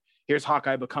apart. Here's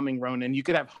Hawkeye becoming Ronin. You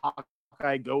could have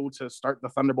Hawkeye go to start the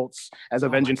Thunderbolts as a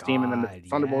vengeance team, and then the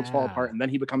Thunderbolts fall apart, and then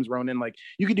he becomes Ronin. Like,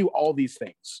 you could do all these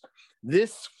things.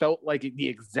 This felt like the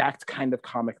exact kind of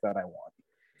comic that I want,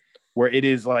 where it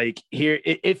is like here,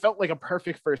 it felt like a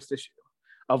perfect first issue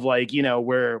of like, you know,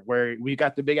 where we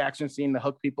got the big action scene to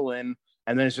hook people in,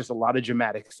 and then it's just a lot of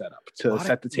dramatic setup to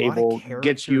set the table,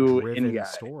 get you in the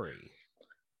story.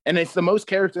 And it's the most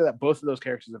character that both of those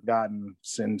characters have gotten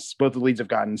since both the leads have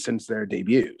gotten since their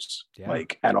debuts,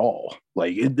 like at all.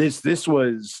 Like this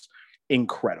was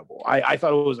incredible. I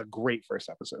thought it was a great first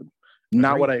episode.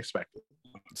 Not what I expected.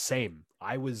 Same.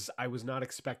 I was not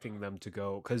expecting them to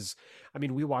go, because I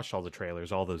mean, we watched all the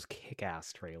trailers, all those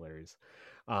kick-ass trailers.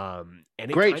 And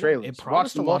trailers. It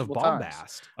promised a lot of bombast.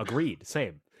 Times. Agreed.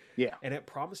 Same. Yeah. And it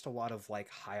promised a lot of like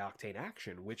high octane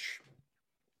action, which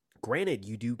granted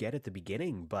you do get at the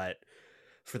beginning, but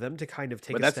for them to kind of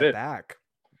take a step back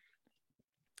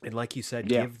and, like you said,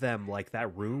 give them like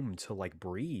that room to like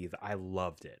breathe, I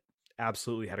loved it.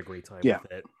 Absolutely had a great time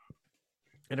with it.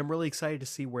 And I'm really excited to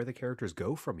see where the characters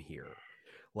go from here.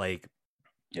 Like,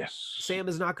 Sam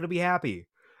is not going to be happy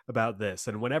about this.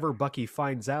 And whenever Bucky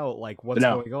finds out like what's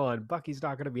going on, Bucky's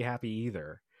not going to be happy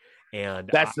either. And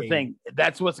that's the thing.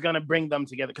 That's what's going to bring them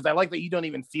together. Because I like that you don't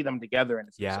even see them together in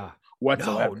this episode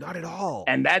whatsoever. No, not at all.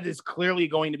 And that is clearly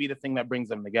going to be the thing that brings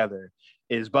them together.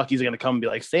 Is Bucky's going to come and be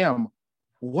like, Sam,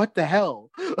 what the hell?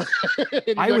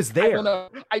 I was there.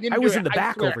 I was in the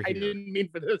back over here. I didn't mean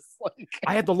for this. Like,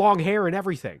 I had the long hair and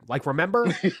everything. Like,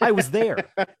 remember? I was there.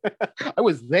 I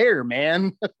was there,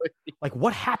 man. Like,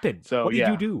 what happened? So, what did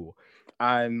you do?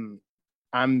 I'm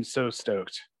so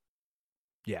stoked.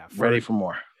 Yeah. Ready for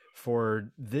more.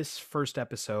 For this first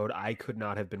episode, I could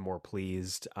not have been more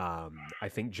pleased. I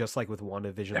think just like with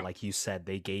WandaVision, like you said,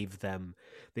 they gave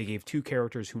two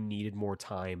characters who needed more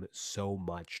time, so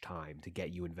much time to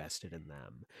get you invested in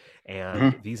them.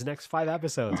 And these next 5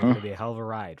 episodes are going to be a hell of a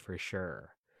ride for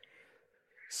sure.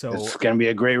 So it's going to be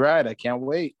a great ride. I can't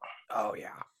wait. Oh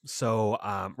yeah. So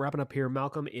wrapping up here,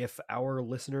 Malcolm, if our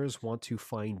listeners want to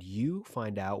find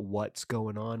out what's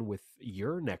going on with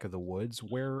your neck of the woods,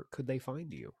 where could they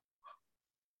find you?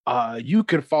 You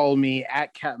could follow me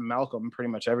at Captain Malcolm pretty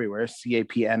much everywhere.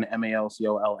 CapNMalcolm.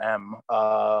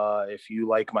 If you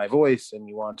like my voice and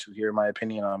you want to hear my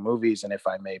opinion on movies, and if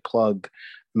I may plug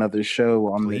another show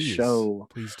on this show,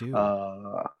 please do.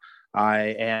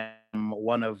 I am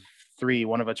one of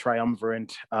a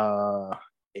triumvirate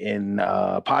in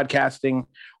podcasting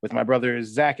with my brothers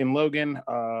Zach and Logan.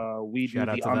 We do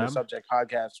the On the Subject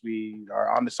podcast. We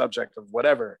are on the subject of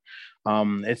whatever.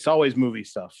 It's always movie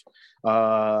stuff.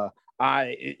 By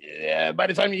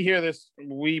the time you hear this,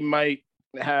 we might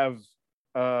have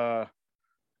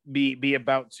be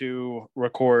about to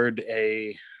record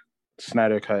a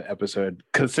Snyder Cut episode,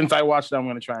 because since I watched it, I'm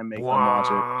going to try and make them watch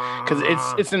it,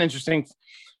 because it's an interesting.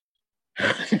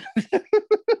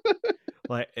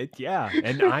 Like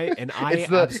and I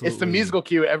it's the musical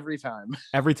cue every time,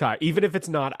 even if it's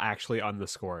not actually on the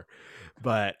score,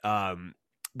 but no,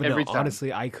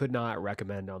 honestly, I could not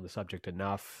recommend On the Subject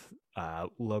enough.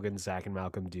 Logan, Zach, and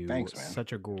Malcolm do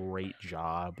such a great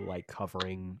job, like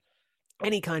covering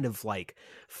any kind of like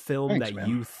film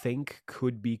you think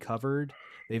could be covered.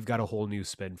 They've got a whole new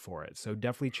spin for it. So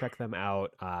definitely check them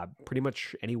out. Pretty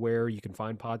much anywhere you can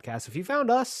find podcasts. If you found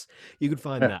us, you can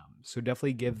find them. So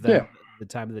definitely give them the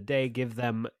time of the day, give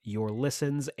them your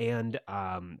listens, and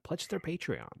pledge their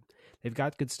Patreon. They've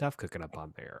got good stuff cooking up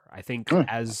on there. I think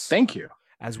thank you.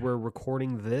 As we're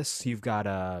recording this, you've got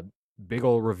a big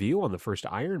old review on the first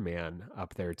Iron Man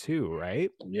up there too,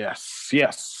 right? Yes.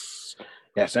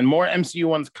 And more MCU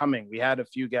ones coming. We had a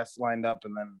few guests lined up,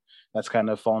 and then that's kind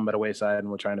of fallen by the wayside, and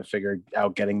we're trying to figure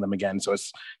out getting them again. So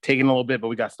it's taking a little bit, but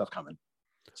we got stuff coming.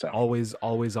 So always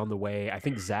on the way. I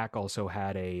think Zach also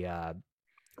had a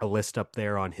list up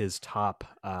there on his top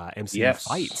MCU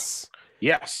fights.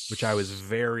 Yes. Which I was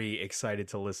very excited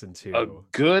to listen to. A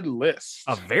good list.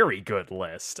 A very good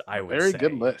list, I would say. Very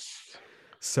good list.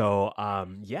 So,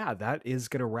 that is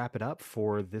going to wrap it up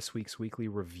for this week's weekly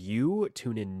review.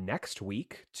 Tune in next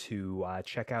week to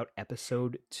check out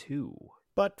episode 2.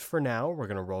 But for now, we're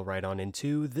going to roll right on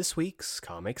into this week's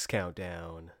Comics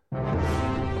Countdown.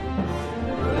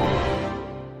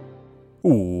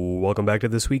 Ooh, welcome back to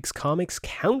this week's Comics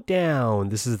Countdown.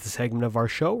 This is the segment of our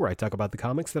show where I talk about the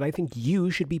comics that I think you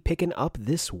should be picking up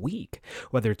this week.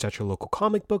 Whether it's at your local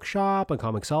comic book shop, a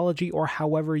Comixology, or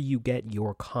however you get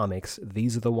your comics,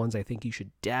 these are the ones I think you should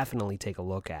definitely take a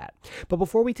look at. But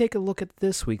before we take a look at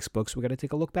this week's books, we got to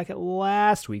take a look back at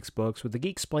last week's books with the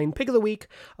Geeksplained Pick of the Week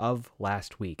of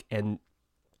last week. And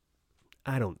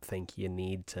I don't think you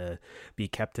need to be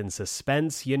kept in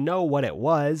suspense. You know what it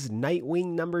was. Nightwing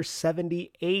number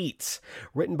 78,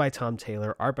 written by Tom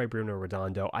Taylor, art by Bruno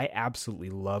Redondo. I absolutely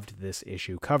loved this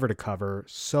issue, cover to cover.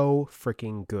 So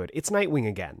freaking good. It's Nightwing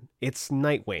again. It's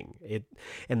Nightwing.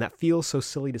 And that feels so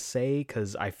silly to say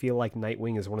because I feel like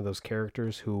Nightwing is one of those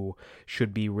characters who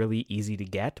should be really easy to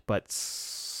get, but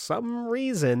some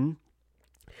reason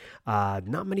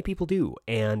not many people do,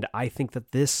 and I think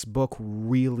that this book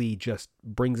really just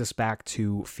brings us back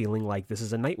to feeling like this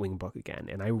is a Nightwing book again,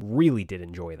 and I really did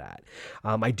enjoy that.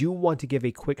 I do want to give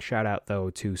a quick shout out though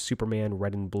to Superman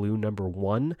Red and Blue number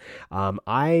 1.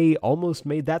 I almost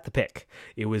made that the pick.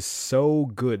 It was so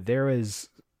good.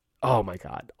 Oh my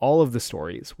God, all of the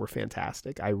stories were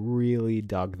fantastic. I really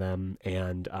dug them,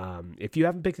 and if you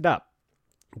haven't picked it up,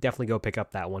 definitely go pick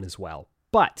up that one as well.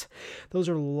 But those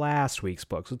are last week's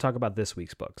books. We'll talk about this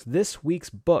week's books. This week's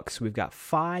books, we've got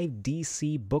 5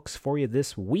 DC books for you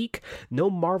this week. No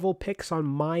Marvel picks on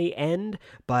my end,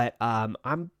 but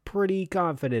I'm pretty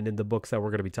confident in the books that we're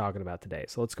going to be talking about today.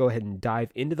 So let's go ahead and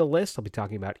dive into the list. I'll be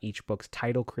talking about each book's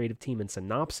title, creative team, and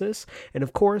synopsis. And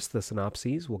of course, the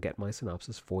synopses will get my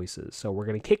synopsis voices. So we're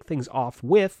going to kick things off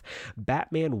with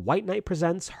Batman White Knight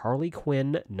Presents Harley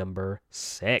Quinn number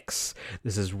 6.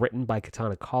 This is written by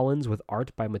Katana Collins with art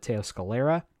by Matteo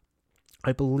Scalera.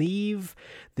 I believe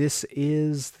this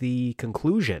is the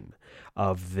conclusion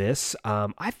of this.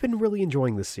 I've been really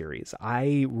enjoying this series.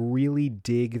 I really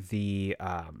dig the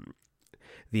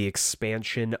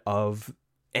expansion of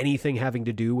anything having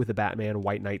to do with the Batman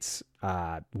White Knight's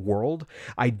world.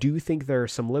 I do think there are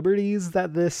some liberties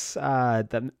that this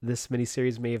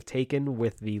miniseries may have taken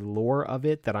with the lore of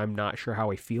it that I'm not sure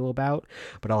how I feel about,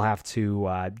 but I'll have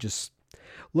to just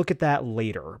look at that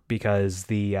later, because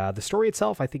the story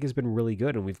itself I think has been really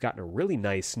good, and we've gotten a really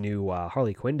nice new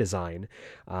Harley Quinn design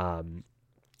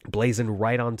blazing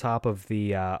right on top of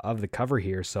the cover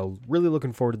here. So really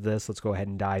looking forward to this. Let's go ahead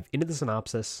and dive into the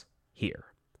synopsis here.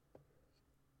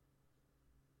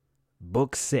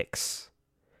 Book 6.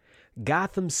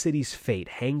 Gotham City's fate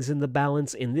hangs in the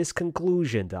balance in this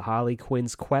conclusion to Harley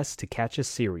Quinn's quest to catch a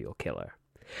serial killer.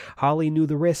 Harley knew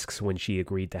the risks when she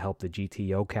agreed to help the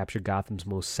GTO capture Gotham's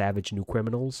most savage new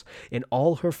criminals, and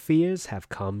all her fears have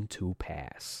come to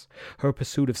pass. Her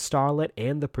pursuit of Starlet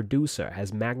and the producer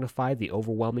has magnified the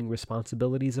overwhelming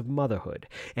responsibilities of motherhood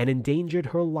and endangered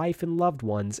her life and loved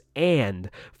ones, and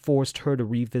forced her to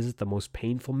revisit the most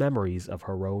painful memories of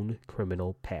her own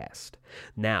criminal past.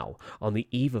 Now, on the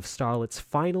eve of Starlet's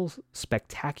final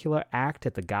spectacular act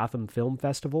at the Gotham Film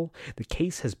Festival, the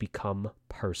case has become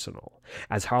personal.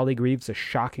 As Harley grieves a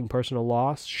shocking personal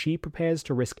loss, she prepares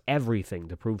to risk everything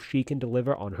to prove she can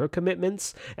deliver on her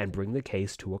commitments and bring the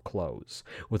case to a close.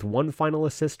 With one final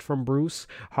assist from Bruce,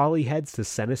 Harley heads to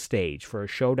center stage for a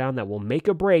showdown that will make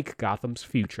or break Gotham's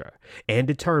future and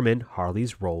determine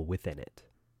Harley's role within it.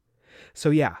 So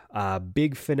yeah,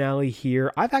 big finale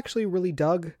here. I've actually really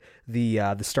dug the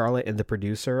Starlet and the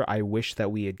producer. I wish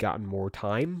that we had gotten more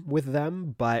time with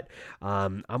them, but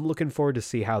I'm looking forward to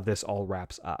see how this all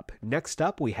wraps up. Next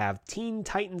up, we have Teen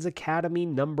Titans Academy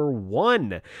number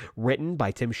 1, written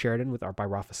by Tim Sheridan with art by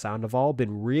Rafa Sandoval.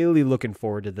 Been really looking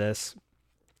forward to this.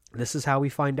 This is how we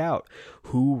find out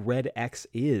who Red X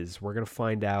is. We're going to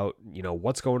find out,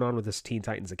 what's going on with this Teen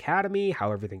Titans Academy,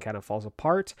 how everything kind of falls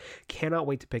apart. Cannot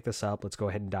wait to pick this up. Let's go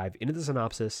ahead and dive into the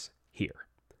synopsis here.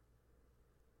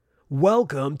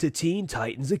 Welcome to Teen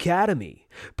Titans Academy.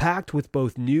 Packed with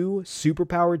both new,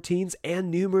 superpowered teens and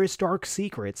numerous dark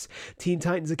secrets, Teen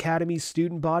Titans Academy's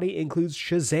student body includes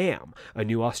Shazam, a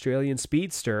new Australian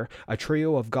speedster, a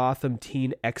trio of Gotham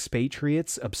teen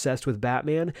expatriates obsessed with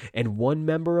Batman, and one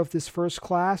member of this first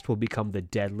class will become the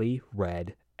deadly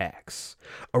Red X.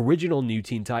 Original new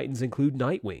Teen Titans include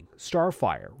Nightwing,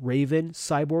 Starfire, Raven,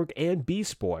 Cyborg, and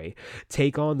Beast Boy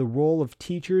take on the role of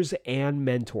teachers and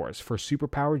mentors for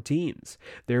superpowered teens.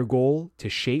 Their goal, to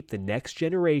shape the next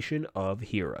generation of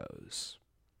heroes.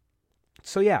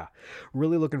 So yeah,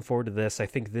 really looking forward to this. I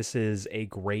think this is a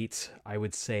great, I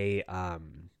would say,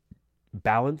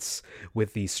 balance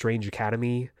with the Strange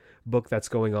Academy book that's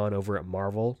going on over at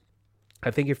Marvel.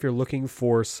 I think if you're looking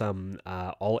for some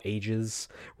all ages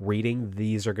reading,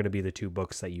 these are going to be the two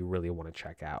books that you really want to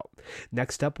check out.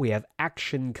 Next up, we have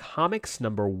Action Comics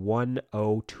number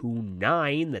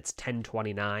 1029. That's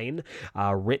 1029,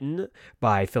 written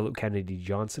by Philip Kennedy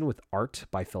Johnson with art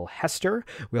by Phil Hester.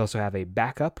 We also have a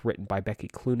backup written by Becky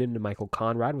Cloonan and Michael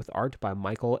Conrad with art by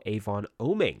Michael Avon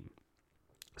Oeming.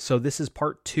 So this is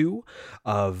part 2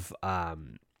 of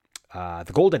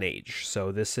the Golden Age.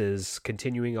 So this is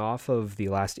continuing off of the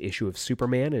last issue of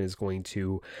Superman and is going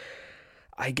to,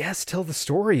 I guess, tell the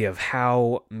story of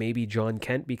how maybe John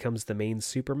Kent becomes the main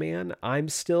Superman. I'm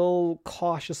still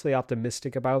cautiously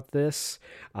optimistic about this.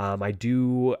 I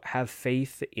do have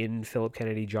faith in Philip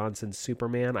Kennedy Johnson's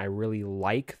Superman. I really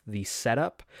like the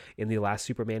setup in the last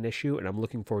Superman issue, and I'm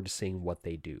looking forward to seeing what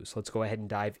they do. So let's go ahead and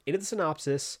dive into the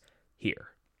synopsis here.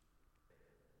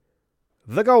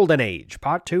 The Golden Age,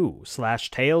 Part 2,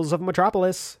 / Tales of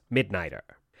Metropolis, Midnighter.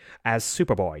 As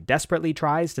Superboy desperately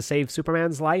tries to save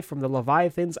Superman's life from the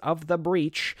Leviathans of the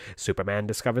Breach, Superman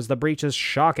discovers the Breach's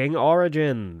shocking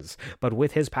origins. But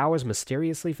with his powers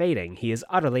mysteriously fading, he is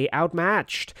utterly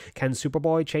outmatched. Can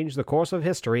Superboy change the course of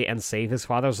history and save his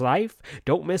father's life?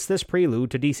 Don't miss this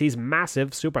prelude to DC's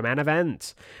massive Superman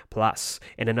event. Plus,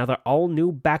 in another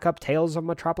all-new backup Tales of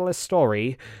Metropolis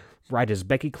story, writers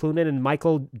Becky Cloonan and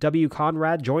Michael W.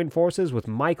 Conrad join forces with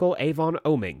Michael Avon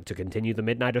Oeming to continue the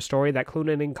Midnighter story that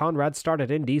Cloonan and Conrad started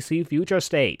in DC Future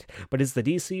State. But is the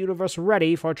DC Universe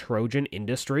ready for Trojan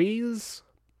Industries?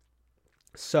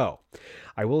 So,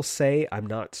 I will say I'm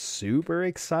not super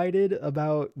excited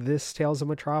about this Tales of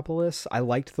Metropolis. I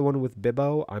liked the one with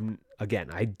Bibbo.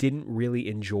 I didn't really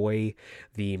enjoy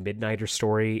the Midnighter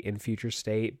story in Future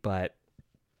State, but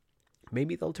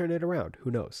maybe they'll turn it around.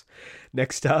 Who knows?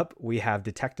 Next up, we have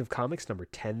Detective Comics number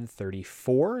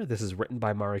 1034. This is written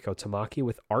by Mariko Tamaki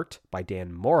with art by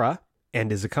Dan Mora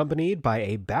and is accompanied by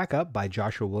a backup by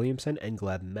Joshua Williamson and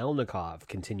Gleb Melnikov,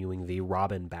 continuing the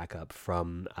Robin backup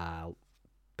from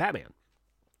Batman.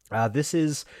 This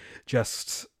is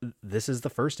the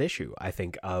first issue, I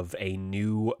think, of a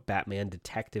new Batman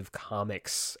Detective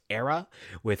Comics era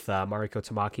with Mariko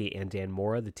Tamaki and Dan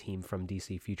Mora, the team from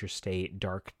DC Future State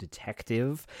Dark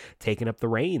Detective, taking up the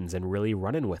reins and really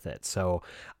running with it. So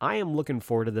I am looking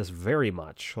forward to this very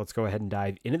much. Let's go ahead and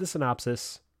dive into the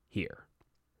synopsis here.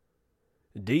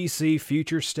 DC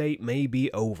Future State may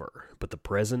be over, but the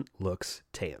present looks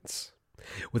tense.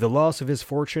 With the loss of his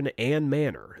fortune and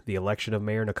manor, the election of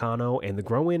Mayor Nakano, and the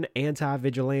growing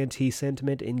anti-vigilante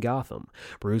sentiment in Gotham,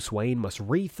 Bruce Wayne must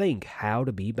rethink how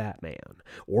to be Batman,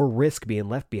 or risk being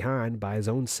left behind by his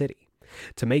own city.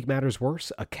 To make matters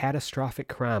worse, a catastrophic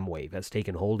crime wave has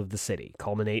taken hold of the city,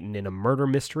 culminating in a murder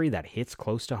mystery that hits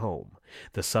close to home.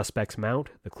 The suspects mount,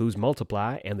 the clues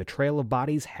multiply, and the trail of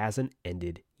bodies hasn't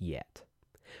ended yet.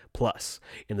 Plus,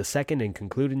 in the second and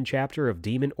concluding chapter of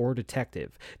Demon or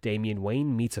Detective, Damian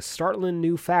Wayne meets a startling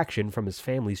new faction from his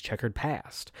family's checkered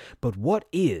past. But what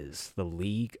is the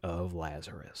League of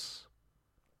Lazarus?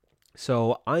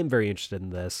 So I'm very interested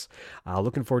in this.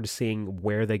 Looking forward to seeing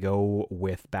where they go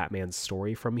with Batman's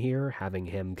story from here, having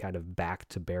him kind of back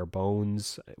to bare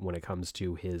bones when it comes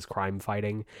to his crime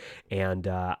fighting. And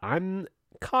I'm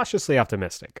cautiously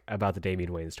optimistic about the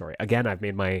Damian Wayne story. Again, I've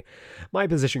made my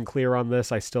position clear on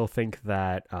this. I still think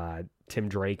that Tim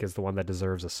Drake is the one that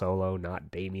deserves a solo, not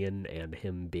Damian, and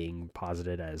him being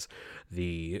posited as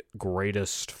the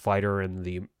greatest fighter in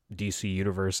the DC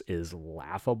universe is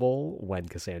laughable when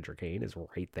Cassandra Cain is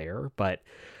right there, but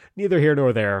neither here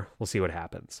nor there. We'll see what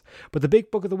happens. But the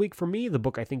big book of the week for me, the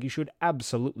book I think you should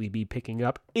absolutely be picking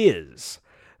up, is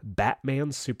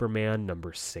Batman Superman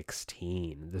number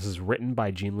 16. This is written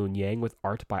by Gene-Luen Yang with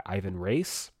art by Ivan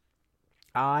Reis.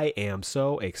 I am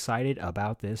so excited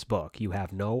about this book. You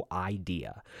have no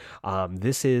idea.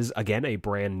 This is, again, a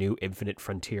brand new Infinite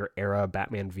Frontier era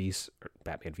Batman v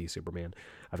Superman.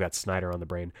 I've got Snyder on the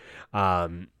brain.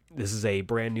 This is a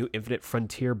brand new Infinite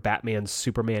Frontier Batman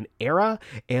Superman era,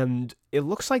 and it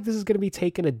looks like this is going to be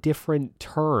taking a different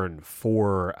turn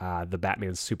for the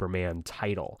Batman Superman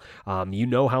title. You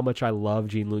know how much I love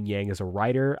Gene-Luen Yang as a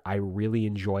writer. I really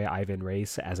enjoy Ivan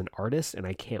Reis as an artist, and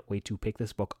I can't wait to pick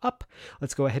this book up.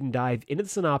 Let's go ahead and dive into the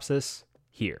synopsis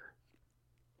here.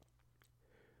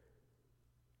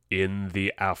 In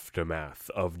the aftermath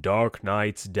of Dark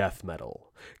Knight's death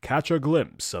metal, catch a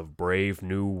glimpse of brave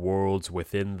new worlds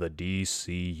within the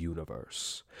DC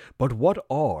universe. But what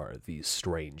are these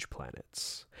strange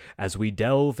planets? As we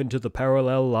delve into the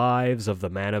parallel lives of the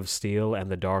Man of Steel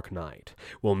and the Dark Knight,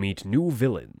 we'll meet new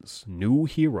villains, new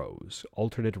heroes,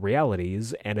 alternate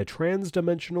realities, and a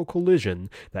trans-dimensional collision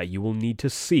that you will need to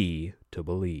see to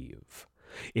believe.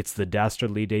 It's the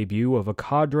dastardly debut of a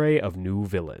cadre of new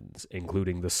villains,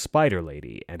 including the Spider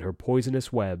Lady and her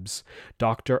poisonous webs,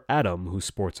 Dr. Adam, who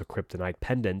sports a kryptonite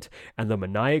pendant, and the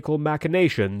maniacal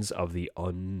machinations of the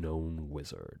unknown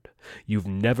wizard. You've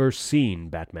never seen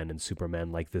Batman and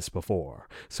Superman like this before,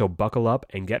 so buckle up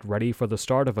and get ready for the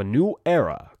start of a new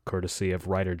era, courtesy of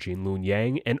writer Gene-Luen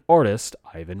Yang and artist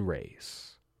Ivan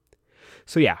Reis.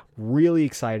 So yeah, really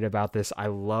excited about this. I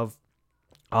love,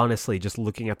 honestly, just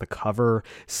looking at the cover,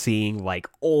 seeing like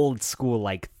old school,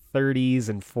 like 30s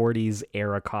and 40s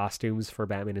era costumes for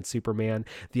Batman and Superman.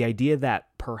 The idea that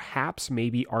perhaps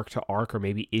maybe arc to arc or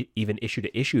maybe even issue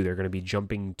to issue they're going to be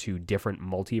jumping to different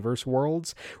multiverse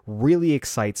worlds really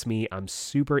excites me. I'm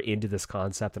super into this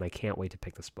concept and I can't wait to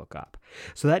pick this book up.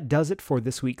 So that does it for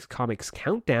this week's Comics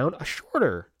Countdown. A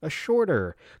shorter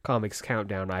Comics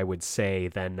Countdown, I would say,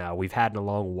 than we've had in a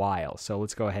long while. So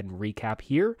let's go ahead and recap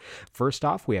here. First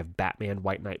off, we have Batman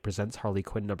White Knight Presents Harley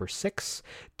Quinn number 6,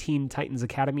 Teen Titans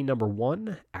Academy number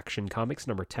 1, Action Comics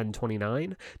number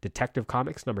 1029, Detective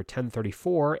Comics number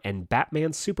 1034, and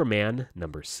Batman Superman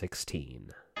number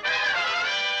 16.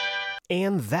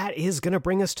 And that is going to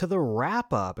bring us to the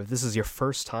wrap-up. If this is your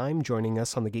first time joining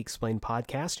us on the Geeksplained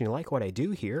podcast and you like what I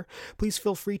do here, please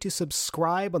feel free to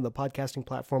subscribe on the podcasting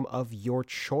platform of your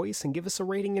choice and give us a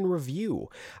rating and review.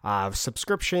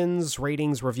 Subscriptions,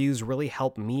 ratings, reviews really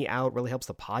help me out, really helps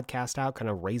the podcast out,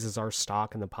 kind of raises our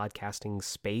stock in the podcasting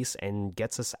space and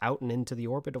gets us out and into the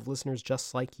orbit of listeners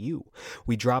just like you.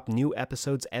 We drop new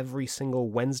episodes every single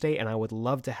Wednesday, and I would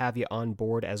love to have you on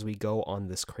board as we go on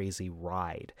this crazy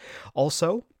ride.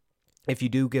 Also, if you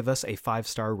do give us a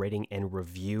 5-star rating and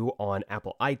review on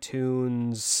Apple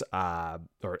iTunes, Apple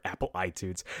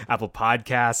Podcasts,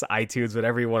 iTunes,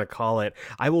 whatever you want to call it,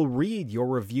 I will read your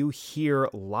review here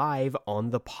live on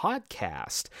the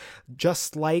podcast.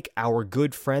 Just like our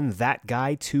good friend, that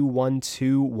guy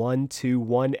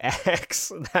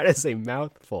 212121X. That is a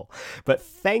mouthful. But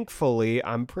thankfully,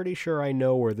 I'm pretty sure I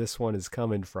know where this one is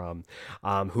coming from,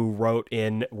 who wrote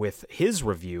in with his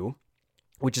review,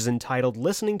 which is entitled,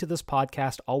 "Listening to this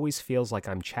podcast always feels like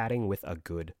I'm chatting with a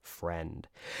good friend.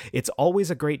 It's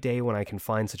always a great day when I can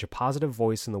find such a positive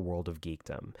voice in the world of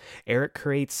geekdom. Eric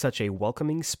creates such a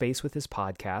welcoming space with his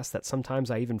podcast that sometimes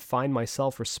I even find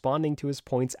myself responding to his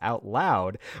points out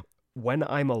loud when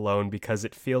I'm alone because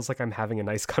it feels like I'm having a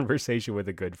nice conversation with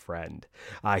a good friend.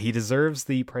 He deserves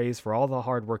the praise for all the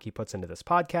hard work he puts into this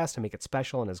podcast to make it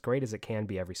special and as great as it can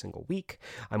be every single week.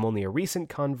 I'm only a recent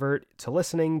convert to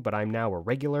listening, but I'm now a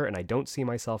regular and I don't see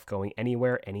myself going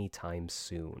anywhere anytime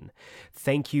soon."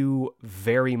 Thank you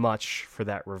very much for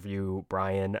that review,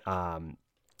 Brian.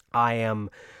 I am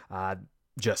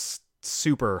just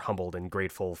super humbled and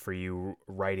grateful for you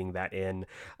writing that in.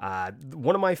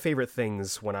 One of my favorite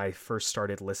things when I first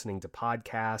started listening to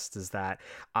podcasts is that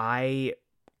I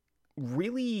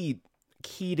really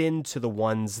keyed into the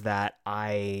ones that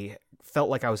I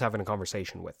felt like I was having a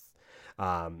conversation with.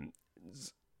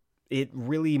 It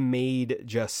really made,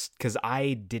 just because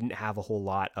I didn't have a whole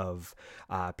lot of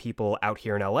people out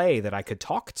here in LA that I could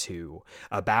talk to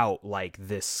about like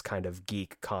this kind of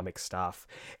geek comic stuff,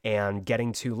 and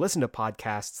getting to listen to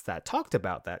podcasts that talked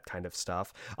about that kind of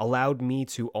stuff allowed me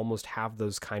to almost have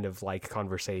those kind of like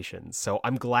conversations. So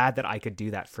I'm glad that I could do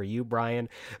that for you, Brian.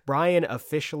 Brian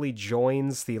officially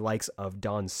joins the likes of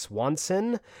Don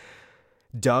Swanson,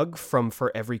 Doug from For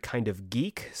Every Kind of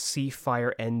Geek,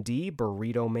 Seafire ND,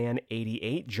 Burrito Man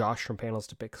 88, Josh from Panels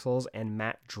to Pixels, and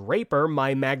Matt Draper,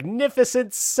 my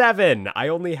Magnificent Seven. I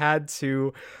only had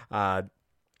to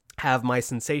have my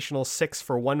Sensational Six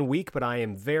for 1 week, but I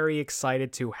am very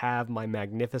excited to have my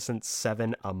Magnificent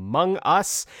Seven among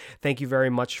us. Thank you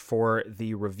very much for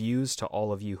the reviews to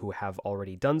all of you who have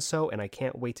already done so, and I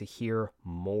can't wait to hear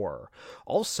more.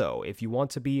 Also, if you want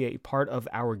to be a part of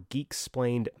our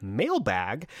Geeksplained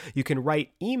mailbag, you can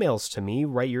write emails to me.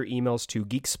 Write your emails to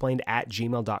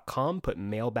geeksplained@gmail.com, put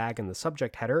mailbag in the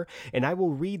subject header, and I will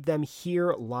read them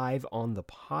here live on the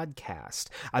podcast.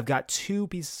 I've got 2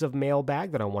 pieces of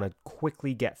mailbag that I want to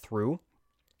quickly get through.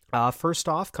 First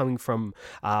off, coming from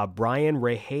Brian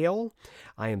Rahale.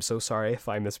 I am so sorry if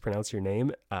I mispronounce your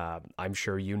name. I'm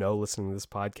sure you know, listening to this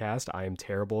podcast, I am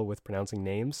terrible with pronouncing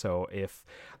names. So if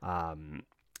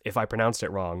I pronounced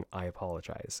it wrong, I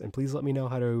apologize. And please let me know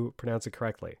how to pronounce it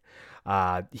correctly.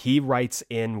 He writes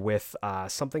in with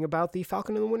something about the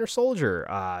Falcon and the Winter Soldier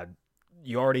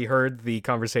you already heard the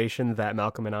conversation that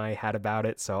Malcolm and I had about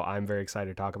it, so I'm very excited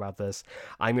to talk about this.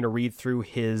 I'm going to read through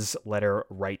his letter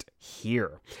right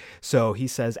here. So he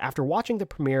says, after watching the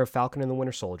premiere of Falcon and the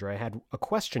Winter Soldier, I had a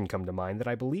question come to mind that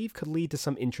I believe could lead to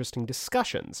some interesting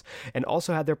discussions, and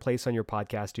also had their place on your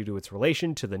podcast due to its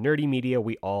relation to the nerdy media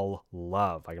we all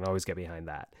love. I can always get behind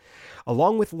that.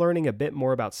 Along with learning a bit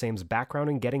more about Sam's background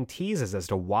and getting teases as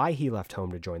to why he left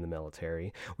home to join the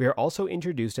military, we are also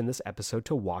introduced in this episode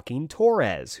to Joaquin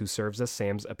Torres, who serves as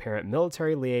Sam's apparent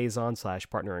military liaison /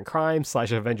 partner in crime /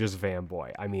 Avengers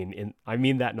fanboy. I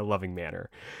mean that in a loving manner.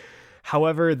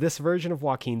 However, this version of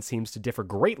Joaquin seems to differ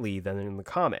greatly than in the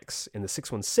comics. In the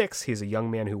 616, he's a young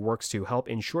man who works to help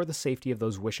ensure the safety of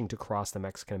those wishing to cross the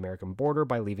Mexican-American border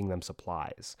by leaving them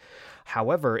supplies.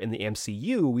 However, in the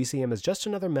MCU, we see him as just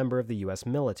another member of the U.S.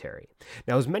 military.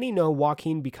 Now, as many know,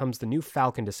 Joaquin becomes the new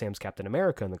Falcon to Sam's Captain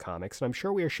America in the comics, and I'm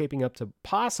sure we are shaping up to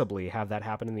possibly have that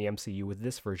happen in the MCU with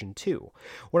this version too.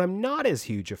 What I'm not as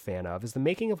huge a fan of is the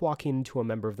making of Joaquin into a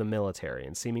member of the military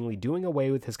and seemingly doing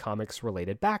away with his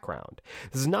comics-related background.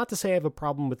 This is not to say I have a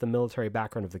problem with the military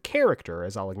background of the character,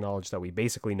 as I'll acknowledge that we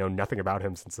basically know nothing about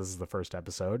him since this is the first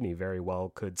episode, and he very well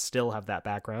could still have that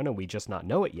background and we just not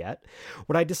know it yet.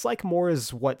 What I dislike more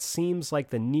is what seems like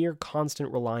the near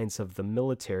constant reliance of the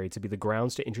military to be the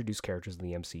grounds to introduce characters in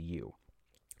the MCU.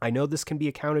 I know this can be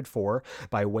accounted for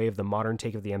by way of the modern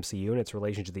take of the MCU and its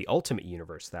relation to the Ultimate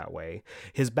Universe that way.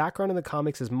 His background in the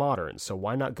comics is modern, so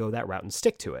why not go that route and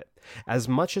stick to it? As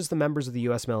much as the members of the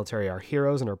U.S. military are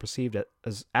heroes and are perceived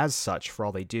as such for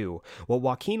all they do, what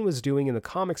Joaquin was doing in the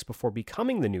comics before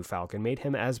becoming the new Falcon made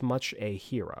him as much a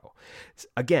hero.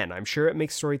 Again, I'm sure it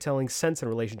makes storytelling sense in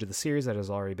relation to the series that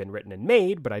has already been written and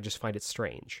made, but I just find it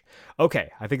strange. Okay,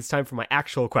 I think it's time for my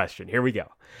actual question. Here we go.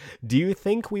 Do you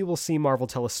think we will see Marvel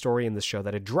tell a story in this show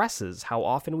that addresses how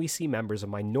often we see members of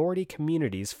minority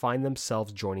communities find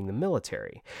themselves joining the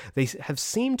military? They have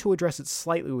seemed to address it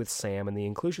slightly with Sam, and the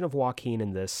inclusion of Joaquin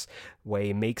in this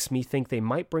way makes me think they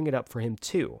might bring it up for him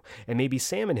too, and maybe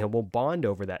Sam and him will bond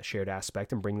over that shared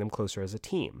aspect and bring them closer as a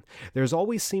team. There's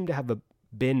always seemed to have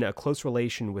been a close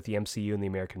relation with the MCU and the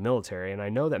American military, and I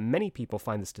know that many people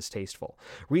find this distasteful.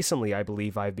 Recently, I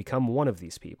believe I've become one of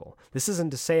these people. This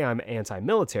isn't to say I'm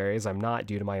anti-military, as I'm not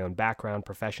due to my own background,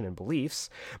 profession, and beliefs.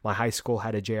 My high school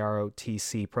had a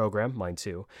JROTC program, mine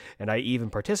too, and I even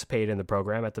participated in the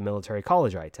program at the military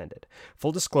college I attended.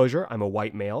 Full disclosure, I'm a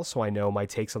white male, so I know my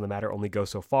takes on the matter only go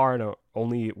so far and are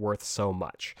only worth so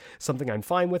much. Something I'm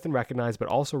fine with and recognize, but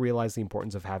also realize the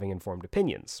importance of having informed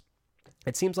opinions.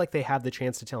 It seems like they have the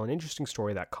chance to tell an interesting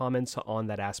story that comments on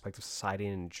that aspect of society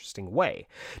in an interesting way.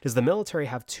 Does the military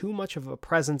have too much of a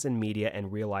presence in media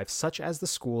and real life, such as the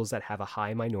schools that have a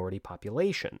high minority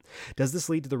population? Does this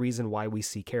lead to the reason why we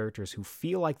see characters who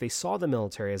feel like they saw the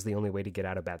military as the only way to get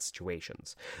out of bad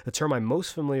situations? The term I'm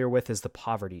most familiar with is the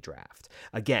poverty draft.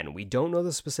 Again, we don't know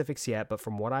the specifics yet, but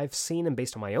from what I've seen and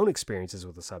based on my own experiences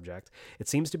with the subject, it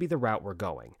seems to be the route we're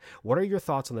going. What are your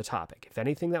thoughts on the topic? If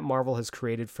anything that Marvel has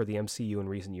created for the MCU in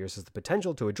recent years has the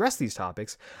potential to address these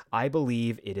topics, I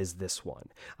believe it is this one.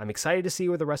 I'm excited to see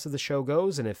where the rest of the show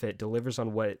goes and if it delivers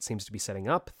on what it seems to be setting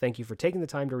up. Thank you for taking the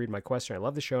time to read my question. I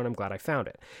love the show and I'm glad I found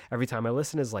it. Every time I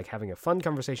listen is like having a fun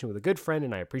conversation with a good friend,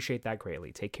 and I appreciate that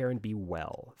greatly. Take care and be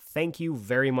well. Thank you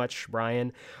very much,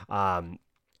 Brian.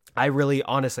 I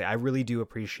really do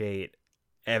appreciate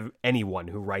anyone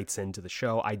who writes into the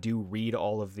show. I do read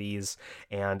all of these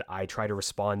and I try to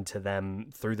respond to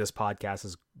them through this podcast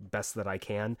as best that I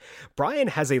can. Brian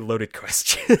has a loaded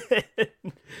question.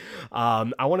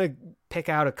 I want to pick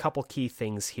out a couple key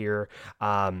things here.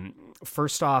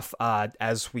 First off,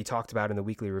 as we talked about in the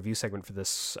weekly review segment for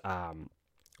this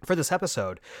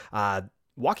episode,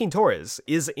 Joaquin Torres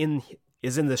is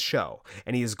in this show,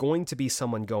 and he is going to be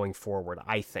someone going forward,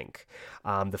 I think.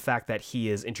 The fact that he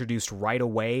is introduced right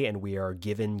away and we are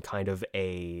given kind of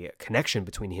a connection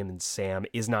between him and Sam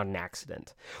is not an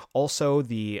accident. Also,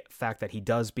 the fact that he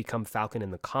does become Falcon in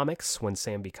the comics when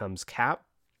Sam becomes Cap,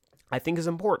 I think is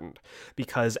important,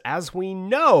 because as we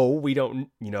know,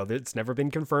 it's never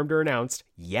been confirmed or announced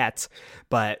yet,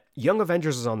 but Young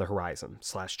Avengers is on the horizon,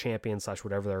 /Champion,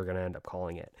 whatever they're going to end up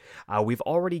calling it. We've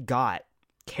already got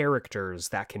characters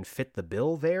that can fit the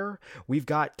bill there. We've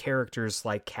got characters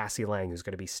like Cassie Lang, who's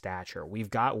going to be Stature.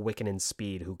 We've got Wiccan and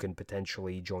Speed, who can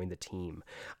potentially join the team.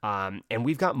 And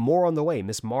we've got more on the way,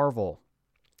 Miss Marvel.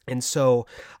 And so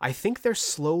I think they're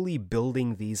slowly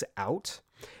building these out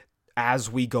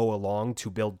as we go along to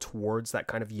build towards that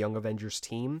kind of Young Avengers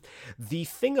team. The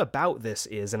thing about this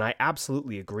is, and I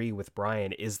absolutely agree with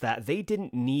Brian, is that they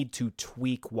didn't need to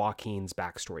tweak Joaquin's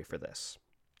backstory for this.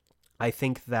 I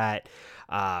think that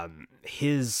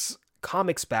his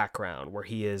comics background, where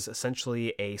he is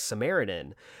essentially a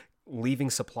Samaritan, leaving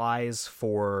supplies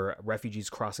for refugees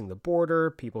crossing the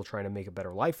border, people trying to make a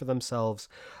better life for themselves,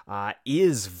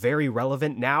 is very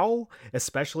relevant now,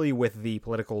 especially with the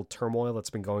political turmoil that's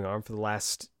been going on for the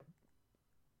last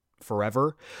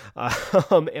forever.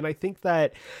 And I think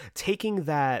that taking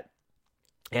that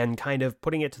and kind of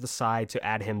putting it to the side to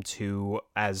add him to,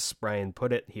 as Brian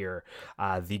put it here,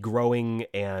 the growing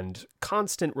and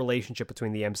constant relationship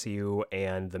between the MCU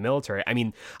and the military. I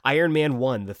mean, Iron Man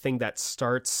 1, the thing that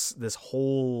starts this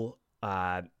whole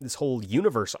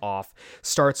universe off,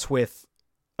 starts with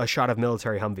a shot of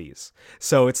military Humvees.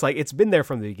 So it's like it's been there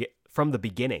from the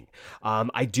beginning.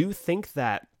 I do think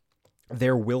that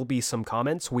there will be some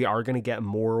comments. We are going to get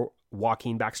more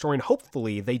Joaquin backstory, and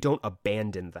hopefully they don't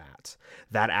abandon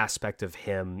that aspect of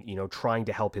him, trying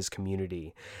to help his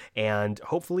community, and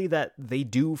hopefully that they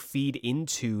do feed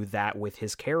into that with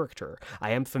his character.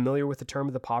 I am familiar with the term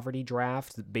of the poverty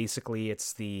draft. Basically,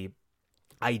 it's the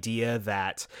idea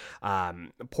that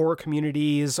poorer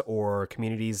communities, or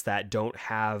communities that don't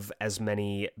have as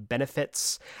many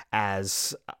benefits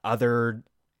as other,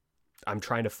 I'm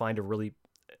trying to find a really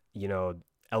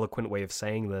eloquent way of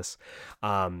saying this,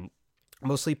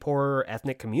 mostly poorer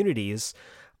ethnic communities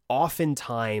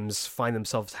oftentimes find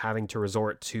themselves having to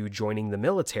resort to joining the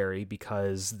military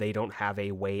because they don't have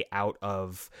a way out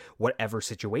of whatever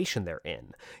situation they're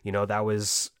in. That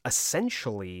was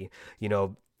essentially,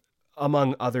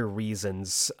 among other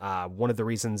reasons, one of the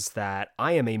reasons that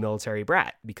I am a military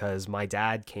brat, because my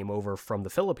dad came over from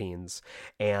the Philippines,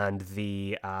 and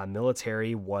the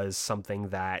military was something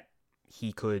that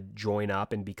he could join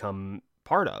up and become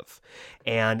part of.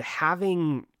 And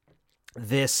having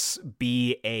this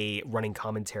be a running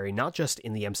commentary, not just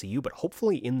in the MCU, but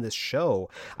hopefully in this show,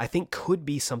 I think could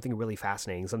be something really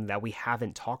fascinating, something that we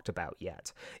haven't talked about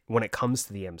yet when it comes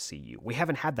to the MCU. We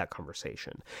haven't had that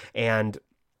conversation. And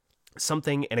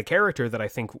a character that I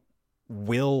think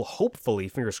will hopefully,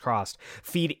 fingers crossed,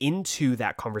 feed into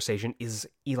that conversation is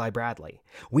Eli Bradley.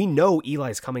 We know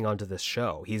Eli's coming onto this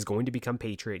show. He's going to become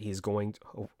Patriot. He's going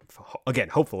to, again,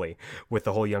 hopefully, with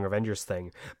the whole Young Avengers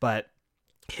thing, but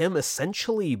him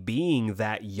essentially being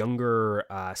that younger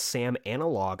Sam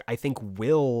analog, I think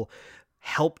will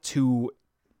help to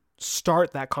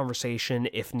start that conversation,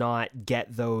 if not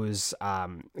get those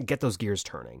gears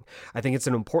turning. I think it's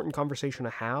an important conversation to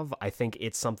have. I think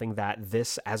it's something that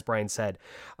this, as Brian said,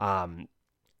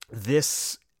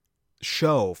 this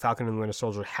show, Falcon and the Winter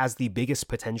Soldier, has the biggest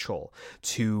potential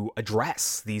to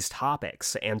address these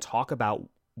topics and talk about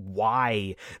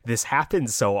why this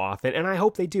happens so often. And I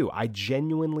hope they do. I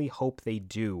genuinely hope they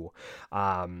do.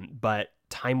 But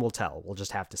time will tell. We'll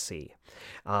just have to see.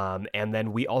 And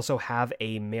then we also have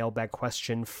a mailbag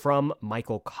question from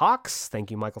Michael Cox. Thank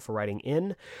you, Michael, for writing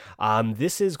in.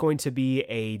 This is going to be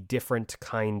a different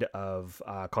kind of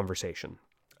conversation.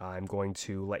 I'm going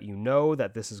to let you know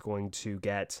that this is going to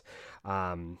get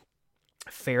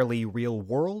fairly real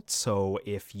world. So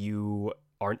if you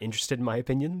aren't interested in my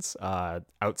opinions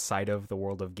outside of the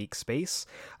world of geek space,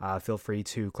 feel free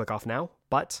to click off now.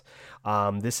 But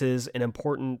this is an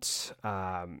important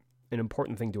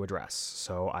thing to address,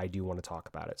 so I do want to talk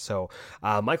about it. So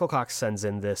Michael Cox sends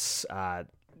in this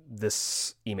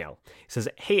email. He says,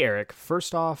 "Hey Eric,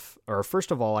 first of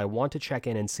all, I want to check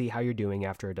in and see how you're doing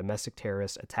after a domestic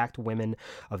terrorist attacked women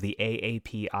of the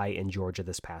AAPI in Georgia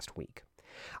this past week.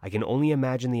 I can only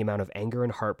imagine the amount of anger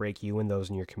and heartbreak you and those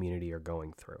in your community are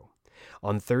going through.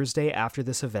 On Thursday, after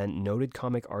this event, noted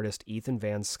comic artist Ethan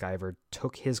Van Sciver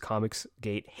took his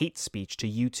Comicsgate hate speech to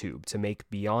YouTube to make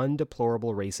beyond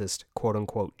deplorable racist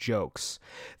quote-unquote jokes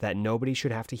that nobody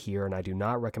should have to hear, and I do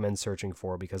not recommend searching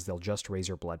for because they'll just raise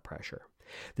your blood pressure.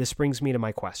 This brings me to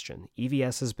my question.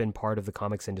 EVS has been part of the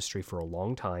comics industry for a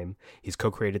long time. He's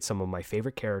co-created some of my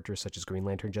favorite characters, such as Green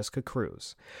Lantern Jessica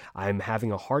Cruz. I'm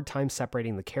having a hard time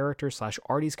separating the character /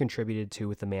 art he's contributed to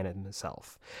with the man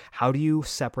himself. How do you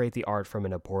separate the art from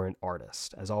an abhorrent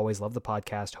artist? As always, love the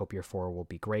podcast. Hope your 4 will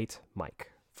be great.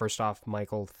 Mike." First off,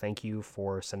 Michael, thank you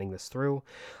for sending this through.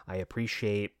 I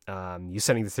appreciate you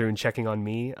sending this through and checking on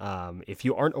me. If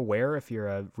you aren't aware, if you're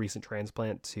a recent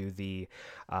transplant to the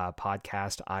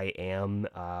podcast, I am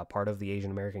part of the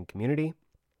Asian American community.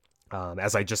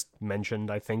 As I just mentioned,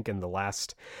 I think in the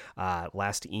last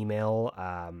email,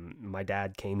 my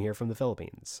dad came here from the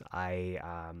Philippines. I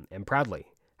am proudly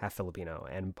half Filipino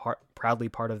and proudly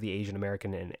part of the Asian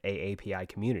American and AAPI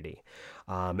community.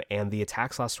 And the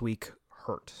attacks last week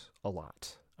hurt a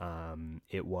lot.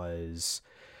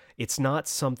 It's not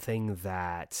something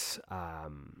that,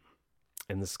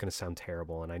 and this is going to sound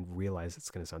terrible, and I realize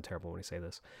it's going to sound terrible when I say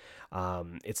this.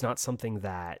 It's not something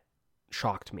that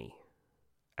shocked me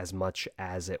as much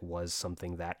as it was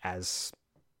something that, as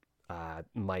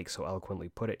Mike so eloquently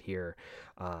put it here,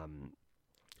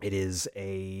 it is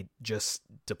a just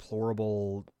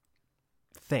deplorable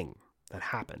thing that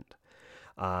happened.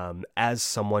 As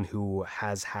someone who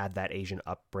has had that Asian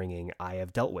upbringing, I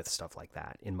have dealt with stuff like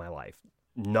that in my life.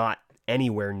 Not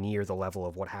anywhere near the level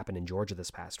of what happened in Georgia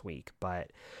this past week,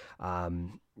 but,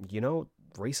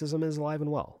 racism is alive and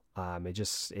well.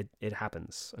 It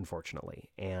happens, unfortunately.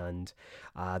 And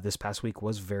this past week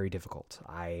was very difficult.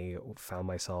 I found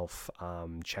myself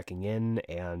checking in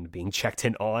and being checked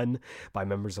in on by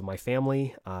members of my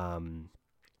family.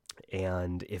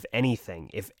 And if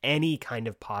any kind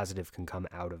of positive can come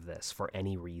out of this for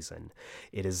any reason,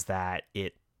 it is that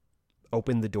it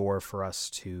opened the door for us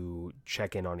to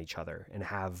check in on each other and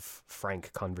have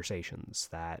frank conversations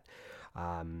that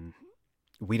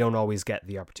we don't always get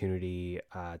the opportunity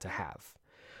to have.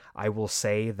 I will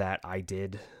say that I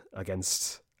did,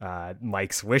 against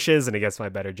Mike's wishes and against my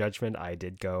better judgment, I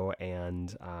did go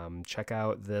and check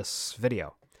out this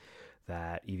video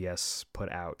that EVS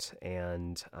put out.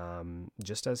 And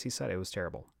just as he said, it was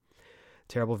terrible.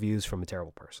 Terrible views from a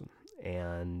terrible person.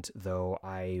 And though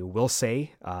I will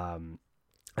say,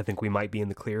 I think we might be in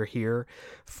the clear here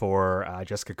for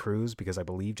Jessica Cruz, because I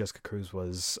believe Jessica Cruz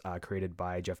was created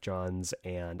by Jeff Johns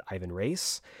and Ivan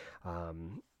Reis.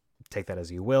 Take that as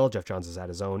you will. Jeff Johns has had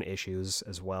his own issues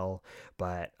as well,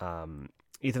 but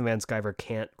Ethan Van Sciver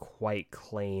can't quite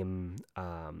claim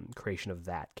creation of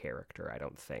that character, I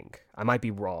don't think. I might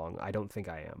be wrong. I don't think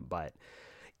I am, but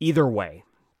either way,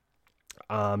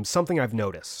 something I've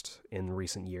noticed in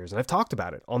recent years, and I've talked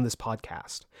about it on this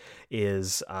podcast,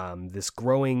 is this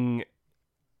growing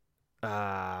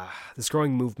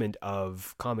movement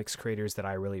of comics creators that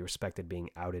I really respected being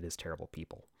outed as terrible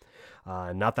people.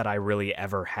 Not that I really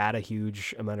ever had a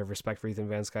huge amount of respect for Ethan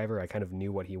Van Sciver. I kind of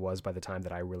knew what he was by the time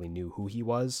that I really knew who he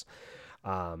was,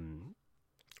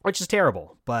 which is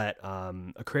terrible. But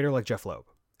a creator like Jeff Loeb,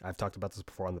 I've talked about this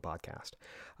before on the podcast.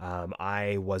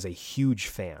 I was a huge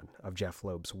fan of Jeff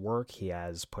Loeb's work. He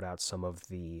has put out some of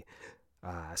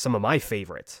my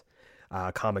favorite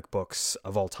comic books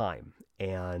of all time.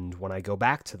 And when I go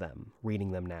back to them,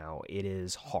 reading them now, it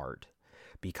is hard,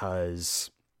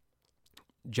 because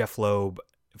Jeff Loeb,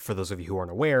 for those of you who aren't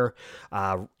aware,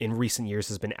 in recent years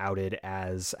has been outed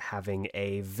as having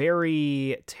a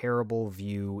very terrible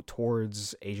view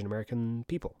towards Asian American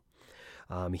people.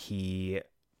 He,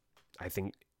 I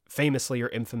think, famously or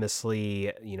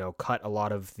infamously, cut a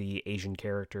lot of the Asian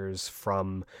characters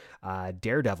from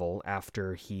Daredevil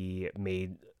after he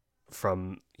made,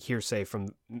 from hearsay,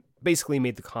 basically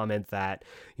made the comment that,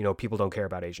 people don't care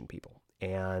about Asian people.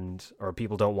 Or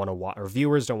people don't want to watch, or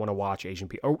viewers don't want to watch Asian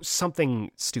people, or something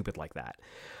stupid like that.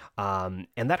 And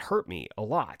that hurt me a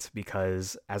lot,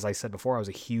 because, as I said before, I was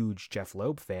a huge Jeff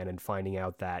Loeb fan, and finding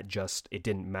out that it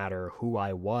didn't matter who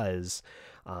I was,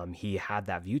 he had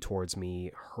that view towards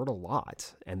me, hurt a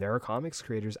lot. And there are comics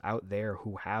creators out there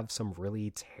who have some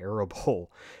really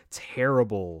terrible,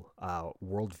 terrible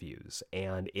worldviews,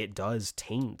 and it does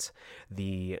taint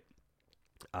the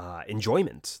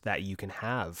enjoyment that you can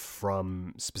have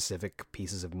from specific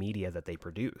pieces of media that they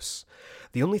produce.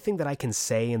 The only thing that I can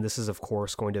say, and this is of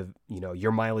course going to,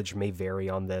 your mileage may vary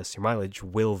on this, your mileage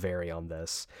will vary on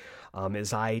this,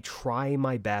 is I try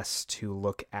my best to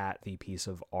look at the piece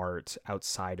of art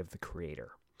outside of the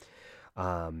creator.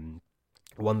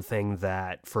 One thing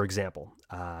that, for example,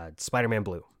 Spider-Man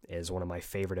Blue is one of my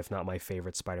favorite, if not my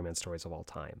favorite, Spider-Man stories of all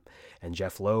time. And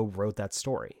Jeff Loeb wrote that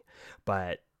story.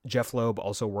 But Jeff Loeb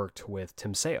also worked with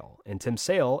Tim Sale. And Tim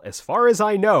Sale, as far as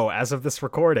I know, as of this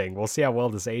recording, we'll see how well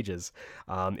this ages,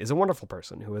 is a wonderful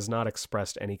person who has not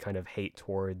expressed any kind of hate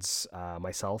towards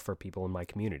myself or people in my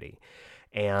community.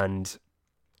 And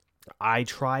I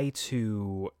try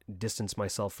to distance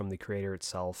myself from the creator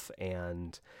itself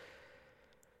and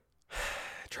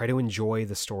try to enjoy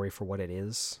the story for what it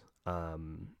is.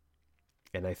 And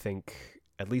I think,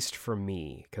 at least for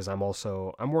me, because I'm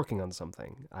working on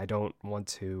something. I don't want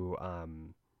to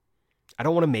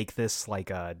make this like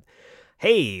a,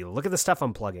 hey, look at the stuff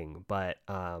I'm plugging. But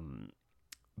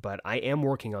I am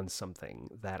working on something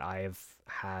that I've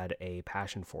had a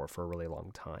passion for a really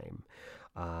long time.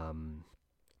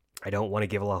 I don't want to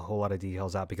give a whole lot of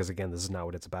details out, because again, this is not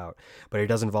what it's about, but it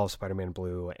does involve Spider-Man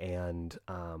Blue. And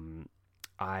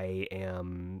I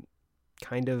am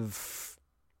kind of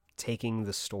taking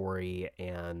the story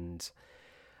and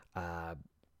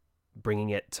bringing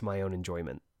it to my own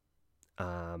enjoyment.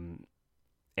 And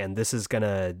this is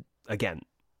gonna, again,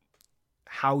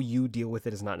 how you deal with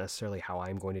it is not necessarily how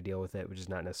I'm going to deal with it, which is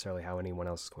not necessarily how anyone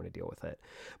else is going to deal with it.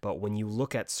 But when you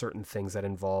look at certain things that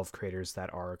involve creators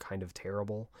that are kind of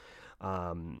terrible,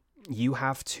 you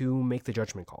have to make the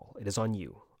judgment call. It is on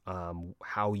you.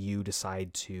 How you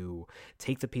decide to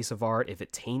take the piece of art. If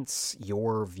it taints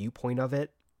your viewpoint of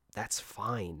it, that's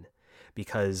fine,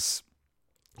 because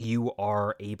you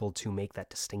are able to make that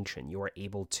distinction. You are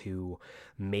able to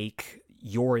make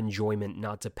your enjoyment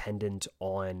not dependent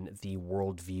on the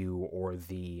worldview or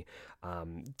the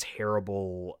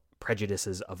terrible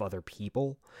prejudices of other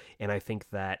people. And I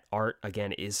think that art,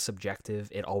 again, is subjective.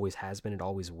 It always has been, it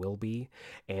always will be,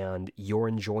 and your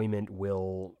enjoyment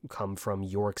will come from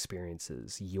your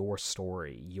experiences, your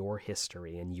story, your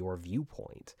history, and your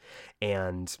viewpoint.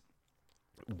 And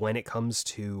when it comes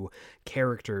to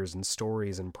characters and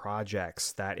stories and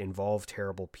projects that involve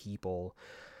terrible people,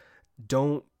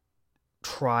 don't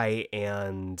try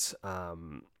and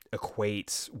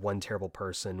equate one terrible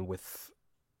person with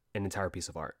an entire piece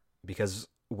of art, because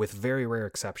with very rare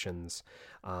exceptions,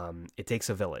 it takes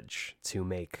a village to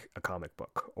make a comic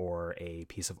book or a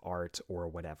piece of art or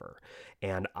whatever.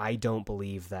 And I don't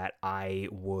believe that I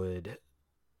want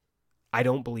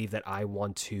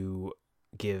to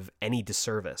give any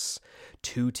disservice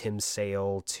to Tim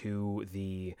Sale, to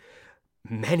the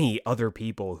many other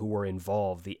people who were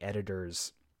involved, the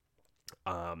editors,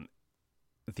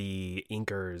 the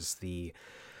inkers, the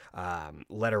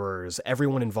letterers,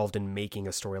 everyone involved in making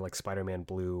a story like Spider-Man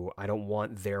Blue. I don't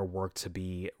want their work to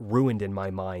be ruined in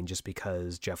my mind just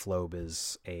because Jeff Loeb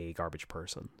is a garbage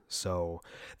person. So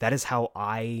that is how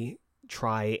I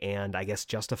try and, I guess,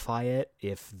 justify it.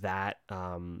 If that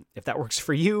works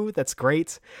for you, that's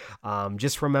great.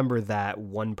 Just remember that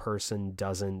one person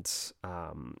doesn't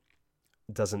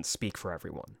speak for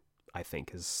everyone, I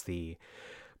think, is the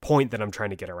point that I'm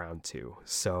trying to get around to.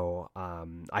 So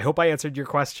I hope I answered your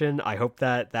question. I hope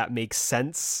that makes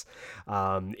sense.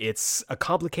 It's a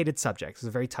complicated subject. It's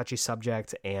a very touchy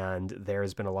subject, and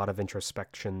there's been a lot of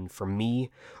introspection for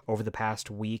me over the past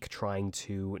week trying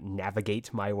to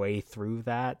navigate my way through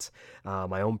that,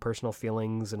 my own personal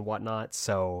feelings and whatnot.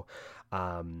 So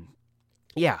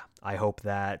yeah, I hope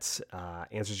that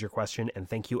answers your question, and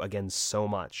thank you again so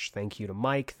much. Thank you to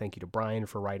Mike, thank you to Brian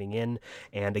for writing in,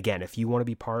 and again, if you want to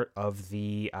be part of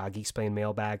the Geeksplain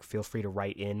mailbag, feel free to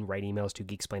write emails to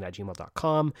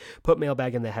geeksplain@gmail.com, put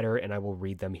mailbag in the header, and I will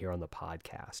read them here on the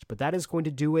podcast. But that is going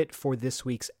to do it for this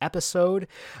week's episode.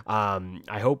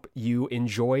 I hope you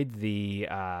enjoyed the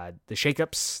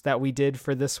shakeups that we did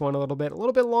for this one a little bit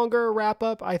longer wrap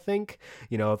up, I think.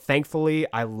 Thankfully,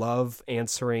 I love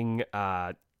answering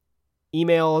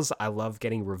emails. I love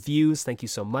getting reviews. Thank you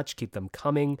so much. Keep them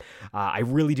coming. I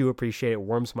really do appreciate it.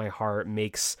 Warms my heart.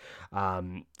 Makes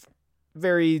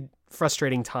very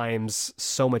frustrating times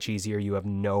so much easier. You have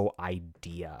no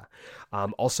idea.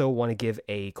 Also want to give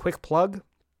a quick plug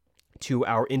to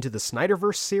our Into the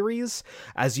Snyderverse series.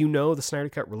 As you know, the Snyder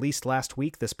Cut released last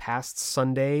week. This past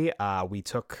Sunday, we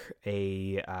took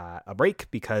a break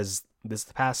because this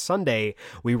past Sunday,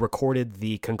 we recorded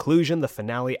the conclusion, the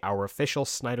finale, our official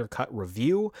Snyder Cut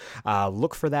review.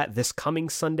 Look for that this coming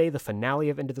Sunday, the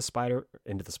finale of Into the Snyderverse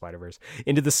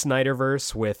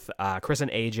with Chris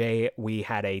and AJ. We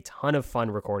had a ton of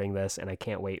fun recording this, and I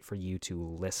can't wait for you to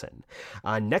listen.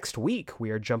 Next week,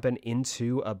 we are jumping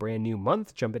into a brand new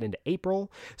month, jumping into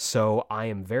April. So I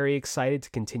am very excited to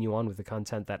continue on with the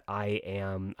content that I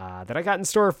got in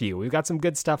store for you. We've got some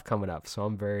good stuff coming up, so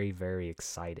I'm very, very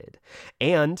excited.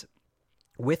 And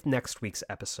with next week's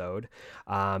episode,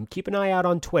 keep an eye out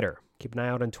on Twitter.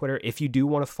 If you do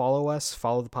want to follow us,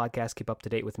 follow the podcast, keep up to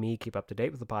date with me, keep up to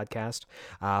date with the podcast.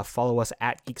 Follow us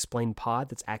at GeekSplainPod.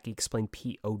 That's at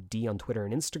GeekSplainPod on Twitter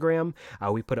and Instagram.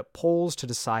 We put up polls to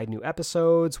decide new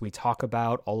episodes. We talk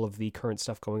about all of the current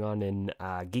stuff going on in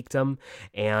geekdom,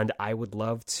 and I would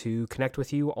love to connect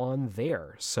with you on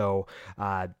there. So,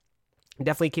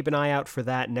 definitely keep an eye out for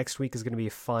that. Next week is going to be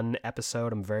a fun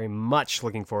episode. I'm very much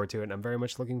looking forward to it, and I'm very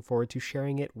much looking forward to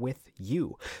sharing it with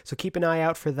you. So keep an eye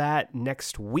out for that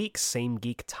next week. Same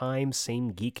geek time, same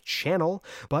geek channel.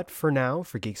 But for now,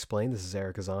 for Geeksplain, this is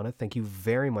Eric Azana. Thank you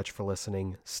very much for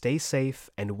listening. Stay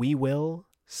safe, and we will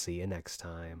see you next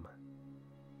time.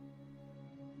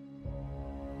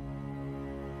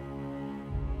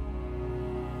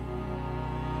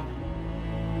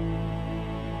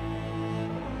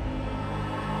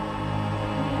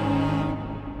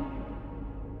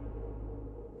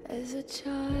 As a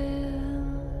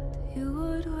child, you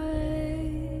would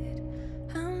wait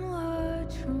and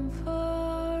watch from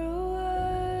far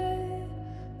away,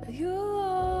 but you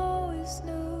always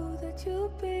knew that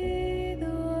you'd be the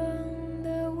one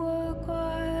that would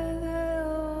quiet their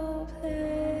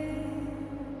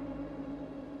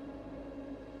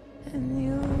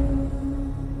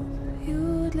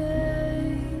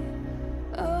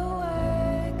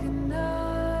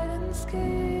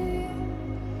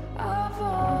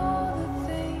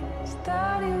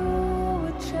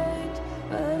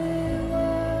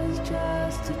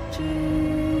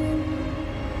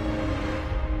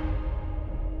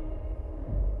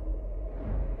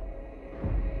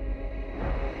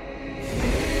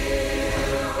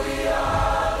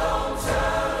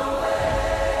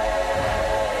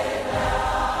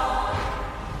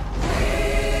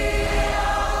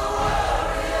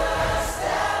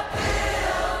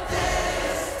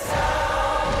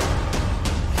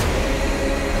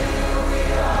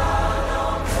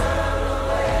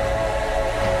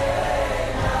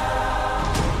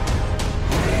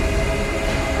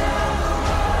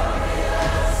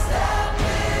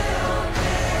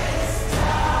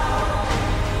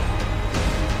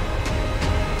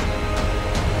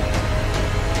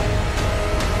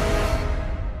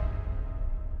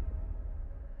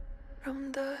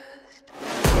from dust.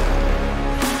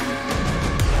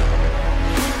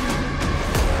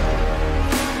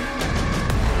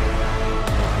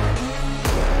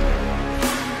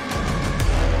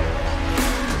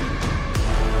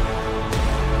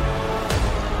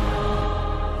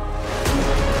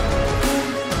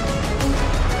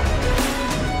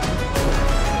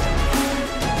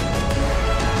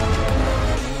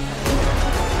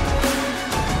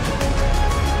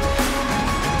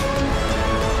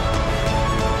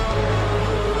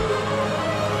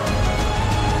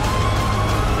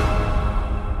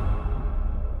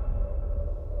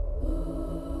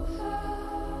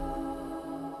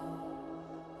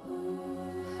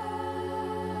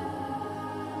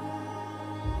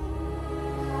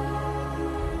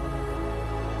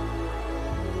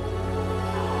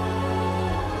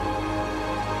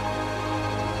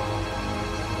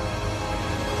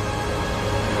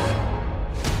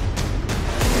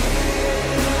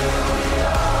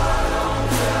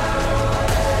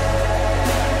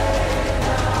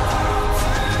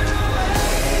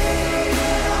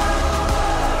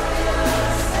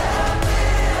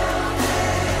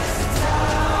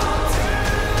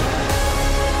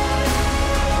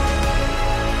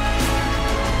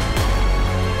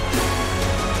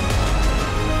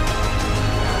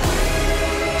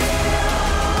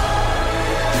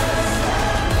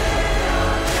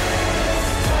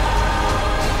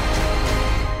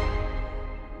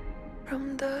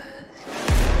 From dust.